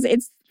pines.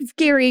 It's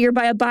scary. You're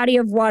by a body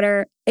of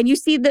water and you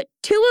see the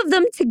two of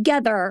them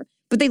together,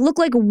 but they look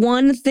like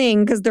one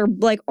thing because they're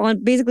like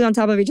basically on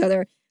top of each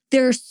other.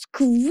 They're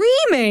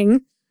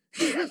screaming.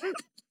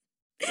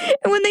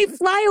 And when they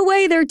fly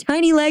away, their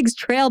tiny legs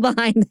trail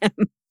behind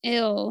them.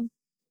 Ew.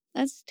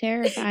 That's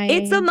terrifying.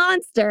 It's a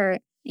monster.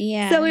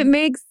 Yeah. So it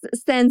makes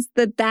sense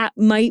that that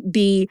might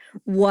be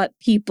what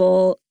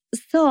people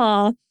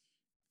saw.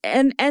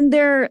 And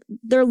their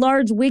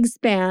large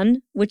wingspan,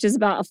 which is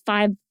about a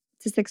 5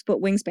 to 6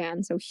 foot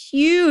wingspan, so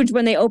huge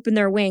when they open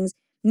their wings,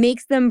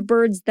 makes them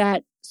birds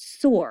that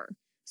soar.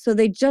 So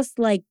they just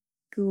like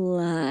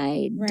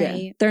glide.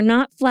 Right. They're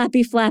not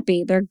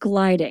flappy, they're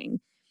gliding,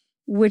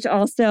 which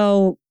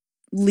also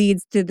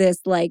leads to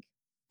this like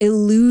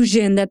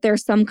illusion that they're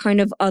some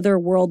kind of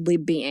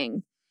otherworldly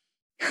being.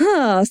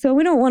 So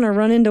we don't want to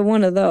run into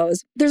one of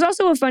those. There's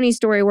also a funny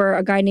story where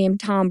a guy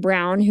named Tom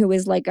Brown, who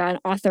is like an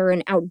author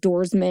and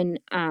outdoorsman,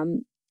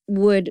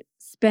 would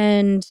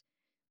spend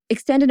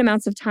extended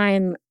amounts of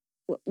time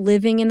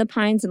living in the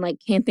pines and like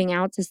camping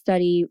out to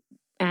study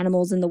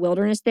animals in the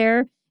wilderness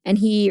there. And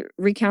he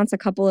recounts a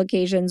couple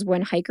occasions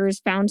when hikers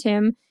found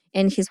him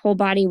and his whole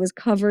body was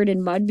covered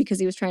in mud because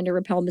he was trying to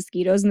repel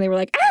mosquitoes. And they were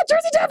like,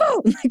 Jersey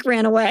Devil! And like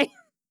ran away.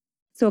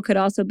 So it could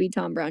also be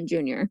Tom Brown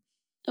Jr.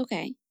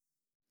 Okay.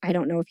 I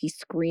don't know if he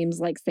screams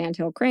like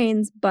sandhill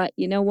cranes, but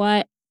you know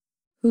what?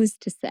 Who's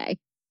to say?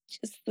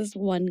 Just this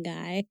one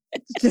guy.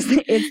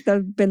 It's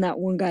been that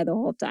one guy the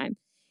whole time.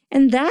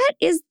 And that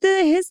is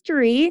the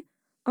history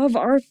of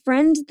our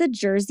friend, the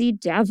Jersey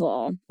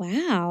Devil.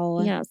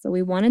 Wow. Yeah, so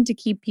we wanted to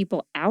keep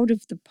people out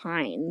of the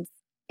pines.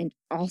 And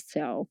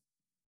also,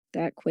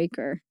 that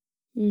Quaker.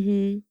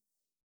 Mm-hmm.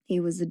 He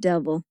was a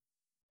devil.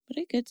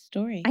 What a good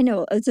story. I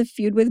know. It's a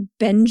feud with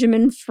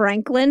Benjamin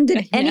Franklin.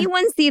 Did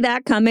anyone see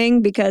that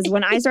coming? Because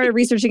when I started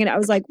researching it, I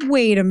was like,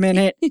 wait a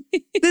minute.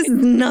 This is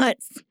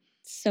nuts.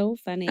 So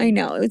funny. I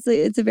know.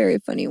 It's a very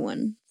funny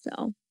one.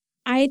 So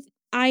I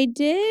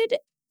did,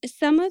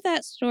 some of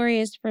that story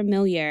is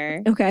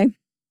familiar. Okay.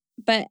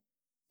 But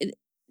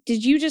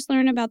did you just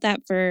learn about that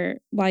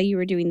while you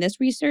were doing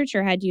this research,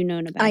 or had you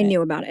known about it? I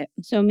knew about it.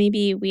 So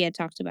maybe we had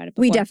talked about it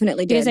before. We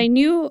definitely did. Because I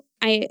knew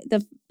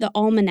the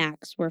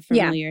almanacs were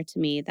familiar to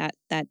me,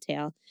 that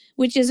tale,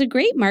 which is a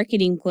great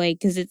marketing ploy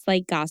because it's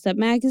like gossip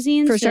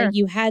magazines. For sure.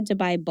 You had to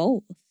buy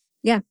both.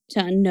 Yeah.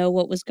 To know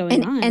what was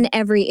going on. And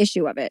every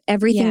issue of it.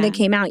 Everything Yeah. that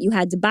came out, you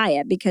had to buy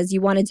it because you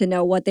wanted to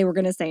know what they were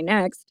going to say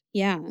next.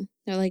 Yeah.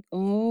 They're like,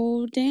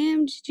 oh,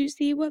 damn, did you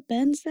see what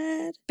Ben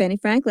said? Benny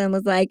Franklin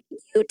was like,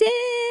 you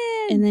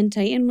did. And then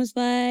Titan was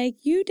like,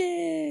 you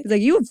did. He's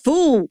like, you a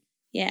fool.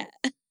 Yeah.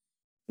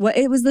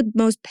 It was the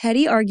most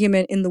petty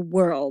argument in the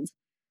world.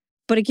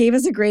 But it gave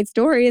us a great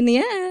story in the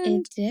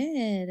end. It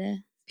did.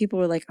 People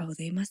were like, oh,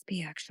 they must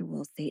be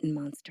actual Satan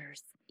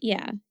monsters.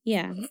 Yeah.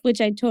 Yeah. Which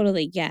I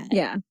totally get.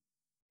 Yeah.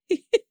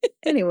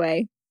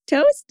 Anyway,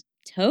 toast?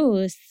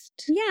 Toast.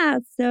 Yeah,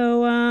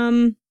 so,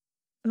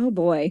 oh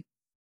boy.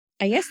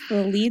 I guess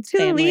the Leeds to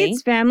family. the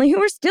Leeds family,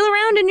 who are still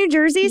around in New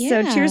Jersey.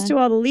 So cheers to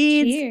all the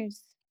Leeds.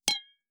 Cheers.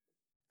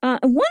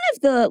 One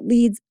of the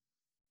Leeds,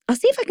 I'll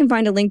see if I can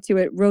find a link to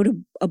it, wrote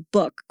a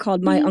book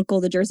called My Uncle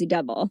the Jersey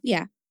Devil.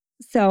 Yeah.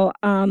 So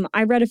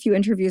I read a few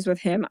interviews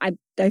with him. I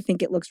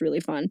think it looks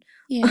really fun.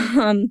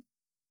 Yeah.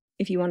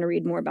 If you want to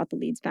read more about the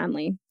Leeds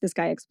family, this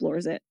guy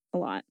explores it a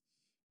lot.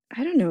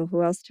 I don't know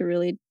who else to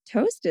really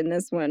toast in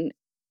this one.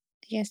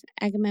 I guess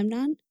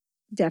Agamemnon.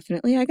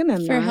 Definitely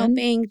Agamemnon. For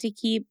helping to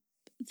keep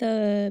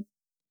the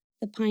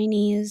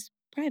Pineys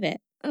private.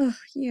 Oh,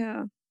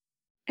 yeah.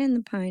 And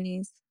the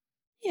Pineys.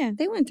 Yeah.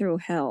 They went through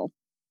hell.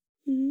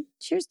 Mm-hmm.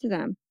 Cheers to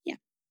them. Yeah.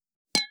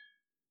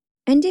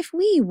 And if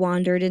we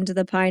wandered into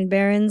the Pine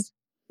Barrens,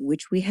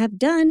 which we have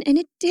done, and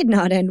it did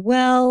not end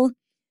well,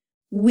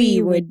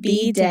 we would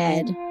be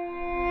dead.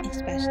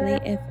 Especially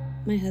if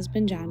my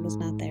husband John was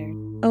not there.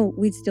 Oh,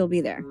 we'd still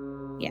be there.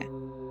 Yeah.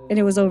 And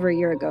it was over a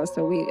year ago,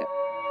 so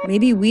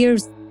maybe we're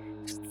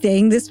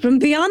saying this from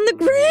beyond the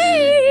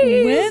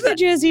grave. We're the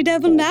Jersey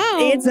Devil now.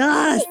 It's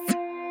us.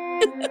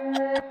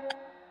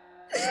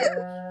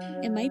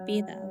 It might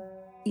be, though.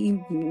 They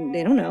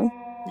don't know.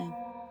 No.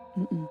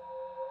 Mm-mm.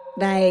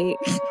 Like.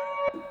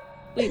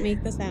 Wait,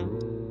 make the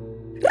sound.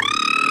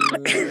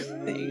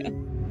 There you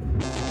go.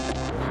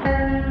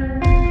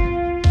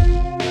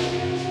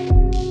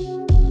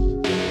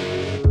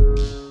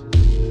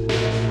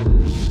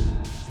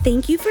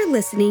 Thank you for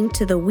listening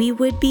to the We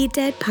Would Be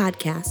Dead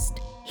podcast.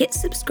 Hit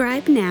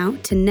subscribe now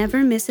to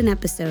never miss an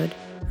episode.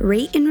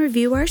 Rate and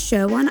review our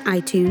show on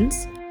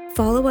iTunes.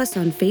 Follow us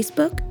on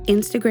Facebook,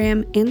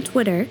 Instagram, and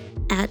Twitter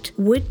at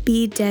Would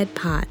Be Dead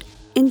Pod.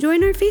 And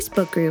join our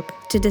Facebook group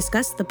to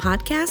discuss the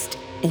podcast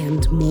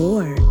and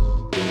more.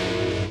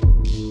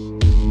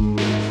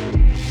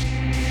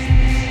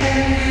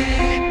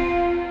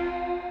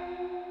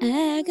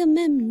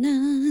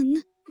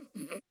 Agamemnon,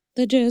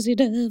 the Jersey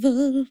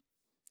Devil.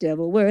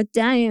 Devil worth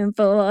dying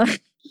for.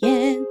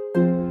 Yeah.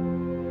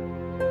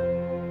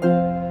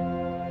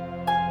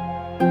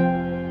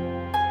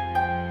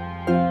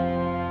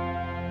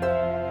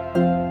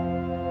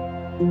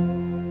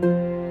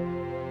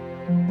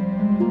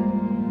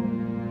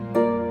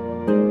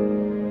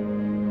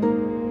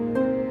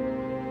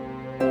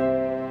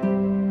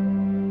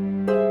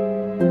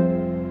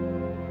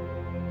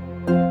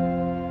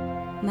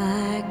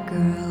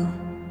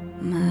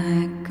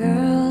 My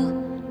girl,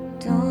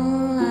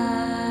 don't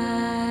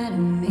lie to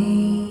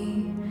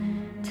me.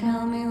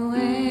 Tell me,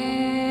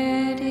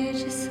 where did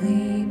you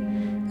sleep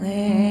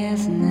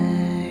last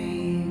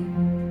night?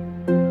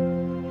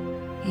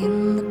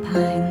 In the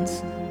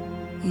pines,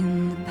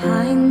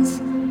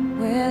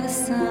 where the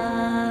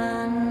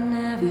sun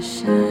never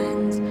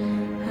shines.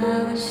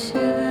 I would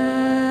shiver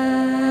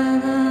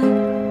the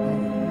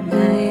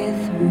night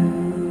through.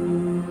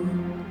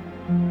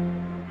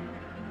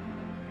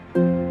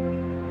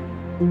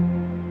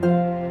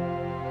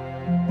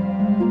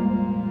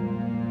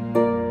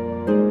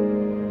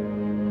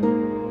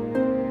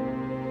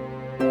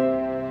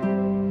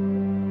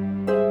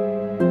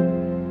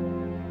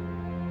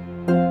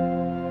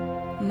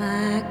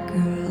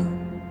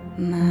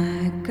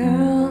 My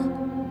girl,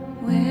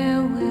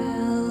 where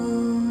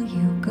will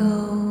you go?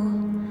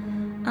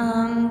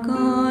 I'm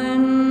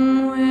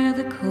going where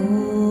the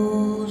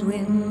cold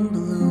wind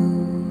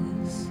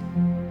blows.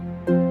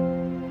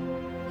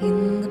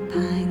 In the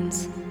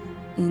pines,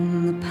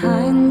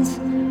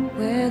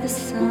 where the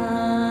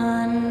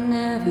sun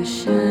never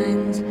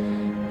shines.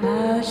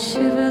 I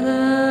shiver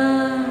the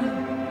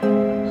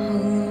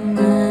whole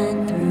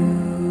night through.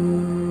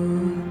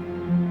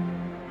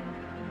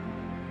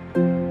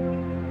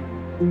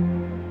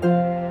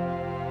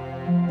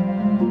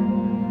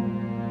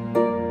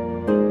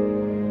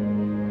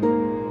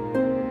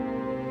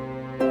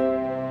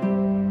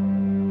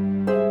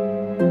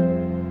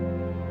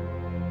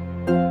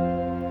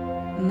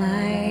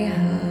 My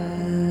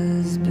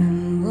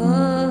husband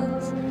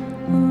was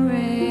a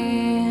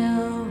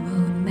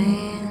railroad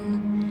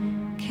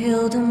man,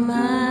 killed a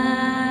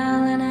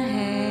mile and a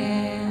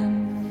half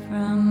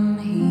from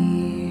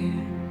here.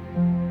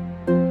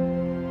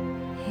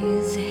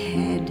 His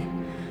head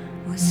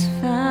was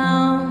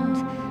found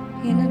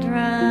in a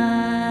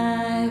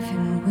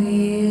driving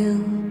wheel,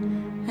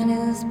 and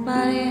his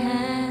body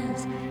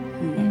has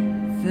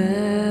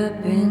never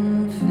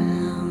been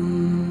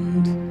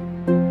found.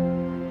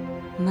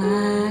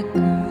 My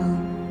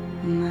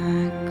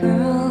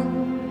girl,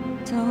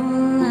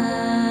 don't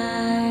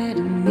lie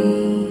to me.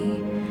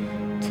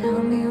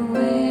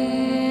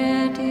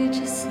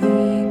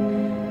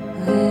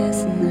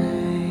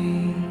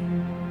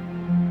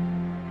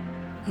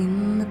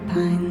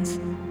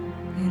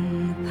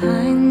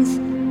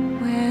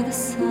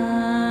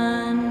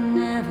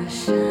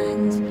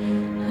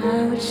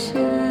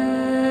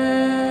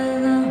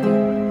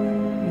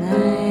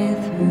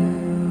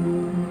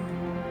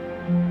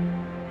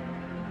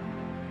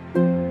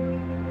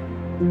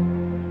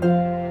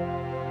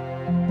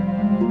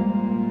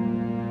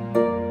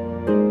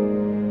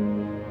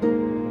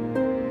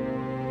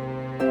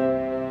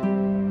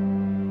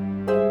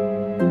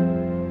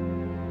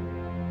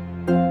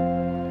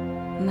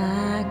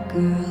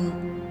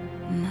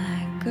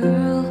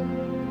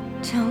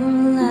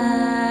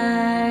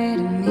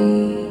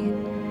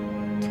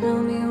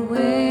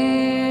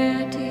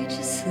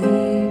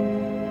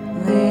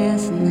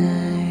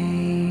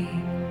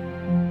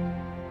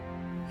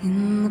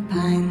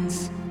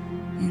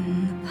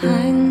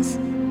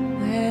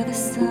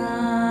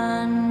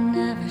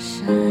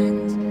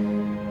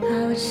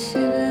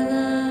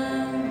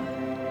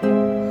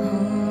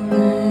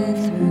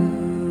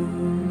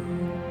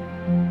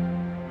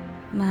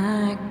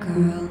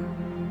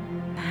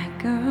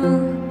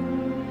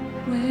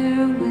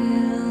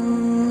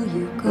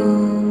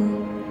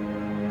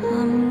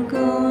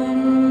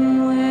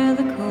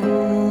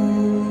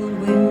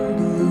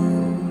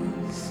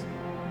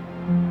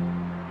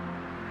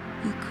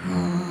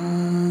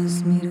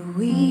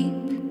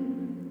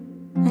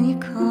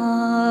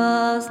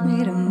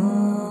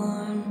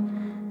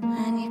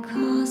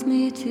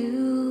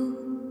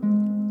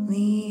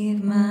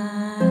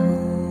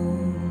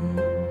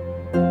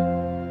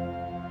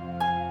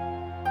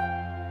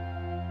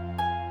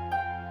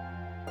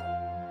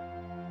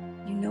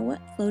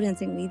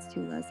 dancing leads to,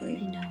 I Leslie?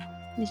 know.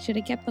 We should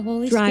have kept the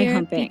Holy Dry Spirit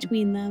humping.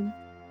 between them.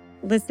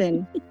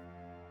 Listen,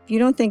 if you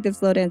don't think that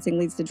slow dancing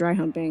leads to dry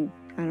humping,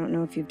 I don't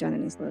know if you've done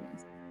any slow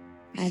dancing.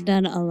 I've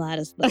done a lot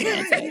of slow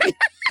dancing.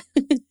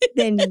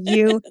 Then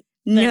you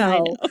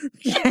know.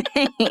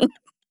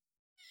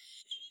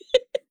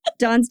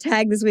 Dawn's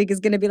tag this week is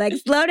going to be like,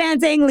 slow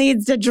dancing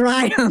leads to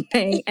dry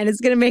humping. And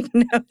it's going to make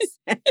no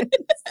sense.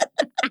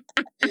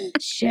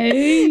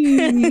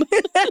 Shame.